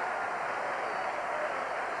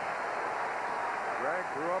 Greg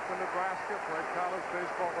grew up in Nebraska, played college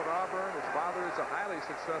baseball with Auburn. His father is a highly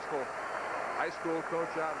successful high school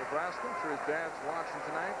coach out in Nebraska. I'm sure his dad's watching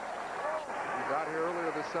tonight. He got here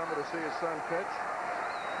earlier this summer to see his son pitch.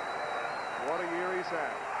 What a year he's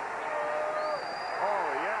had. Oh,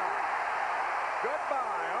 yeah.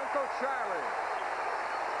 Goodbye, Uncle Charlie.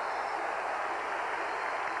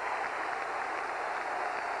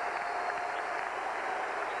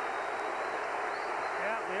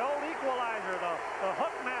 The old equalizer, the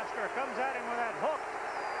hook master comes at him with that hook.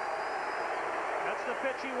 That's the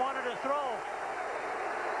pitch he wanted to throw.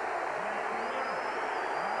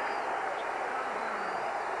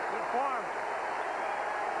 Good form.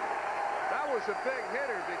 That was a big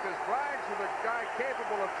hitter because Braggs was a guy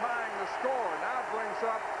capable of tying the score. Now brings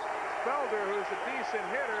up Felder, who's a decent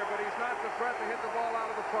hitter, but he's not the threat to hit the ball out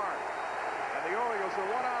of the park. And the Orioles are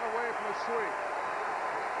 1 out away from a sweep.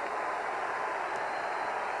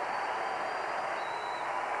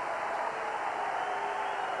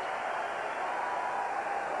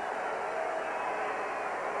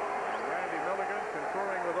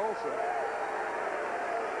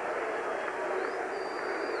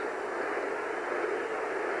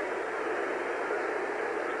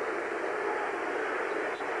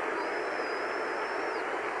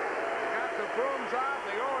 Brooms out.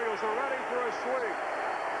 The Orioles are ready for a sweep.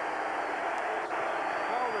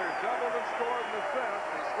 Felder doubled and scored in the 5th.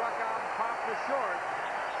 He struck out and popped to short.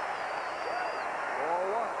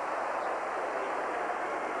 4-1.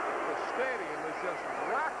 The stadium is just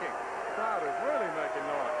rocking. The crowd is really making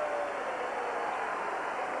noise.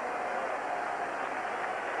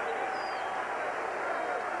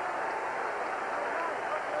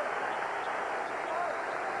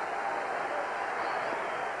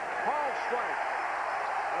 Strike.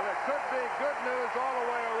 And it could be good news all the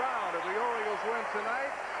way around if the Orioles win tonight.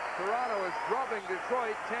 Toronto is drubbing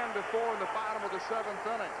Detroit 10-4 in the bottom of the 7th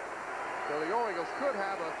inning. So the Orioles could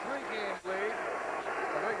have a 3-game lead.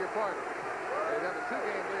 I beg your pardon. They'd have a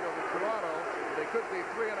 2-game lead over Toronto. They could be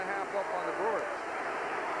 3.5 up on the Brewers.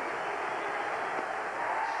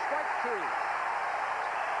 Strike 2.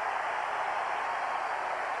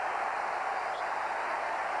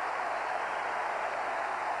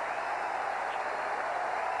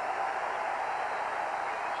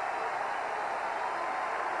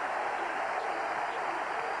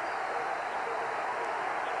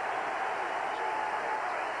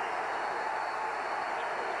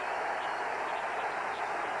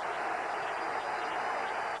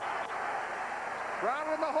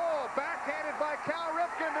 Ground in the hole, backhanded by Cal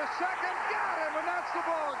Ripken to second, got him, and that's the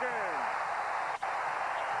ball game.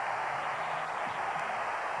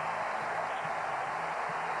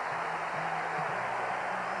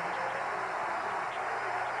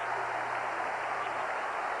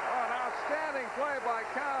 Oh, an outstanding play by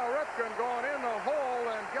Cal Ripken going in the hole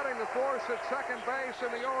and getting the force at second base,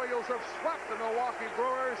 and the Orioles have swept the Milwaukee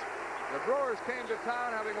Brewers. The Brewers came to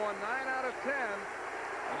town having won 9 out of 10.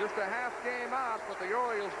 Just a half game out, but the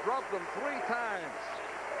Orioles drubbed them 3 times.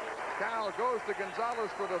 Cal goes to Gonzalez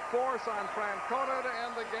for the force on Francona to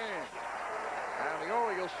end the game. And the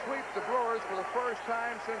Orioles sweep the Brewers for the first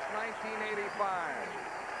time since 1985.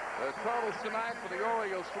 The totals tonight for the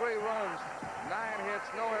Orioles, 3 runs, 9 hits,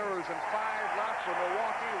 no errors, and 5 left. For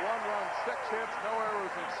Milwaukee, 1 run, 6 hits, no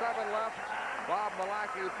errors, and 7 left. Bob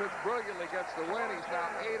Malachy, who pitched brilliantly, gets the win. He's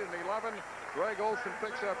now 8-11. Greg Olson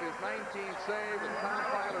picks up his 19th save, and Tom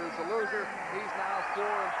Filer is the loser. He's now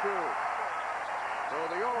 4-2. So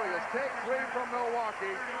the Orioles take 3 from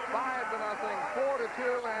Milwaukee, 5-0,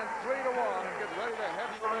 4-2, and 3-1, and get ready to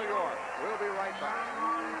head for New York. We'll be right back.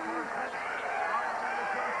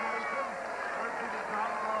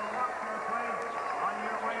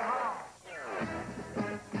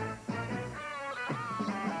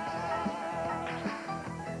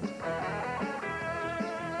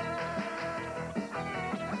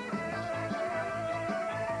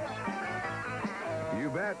 You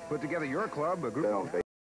bet. Put together your club, a group.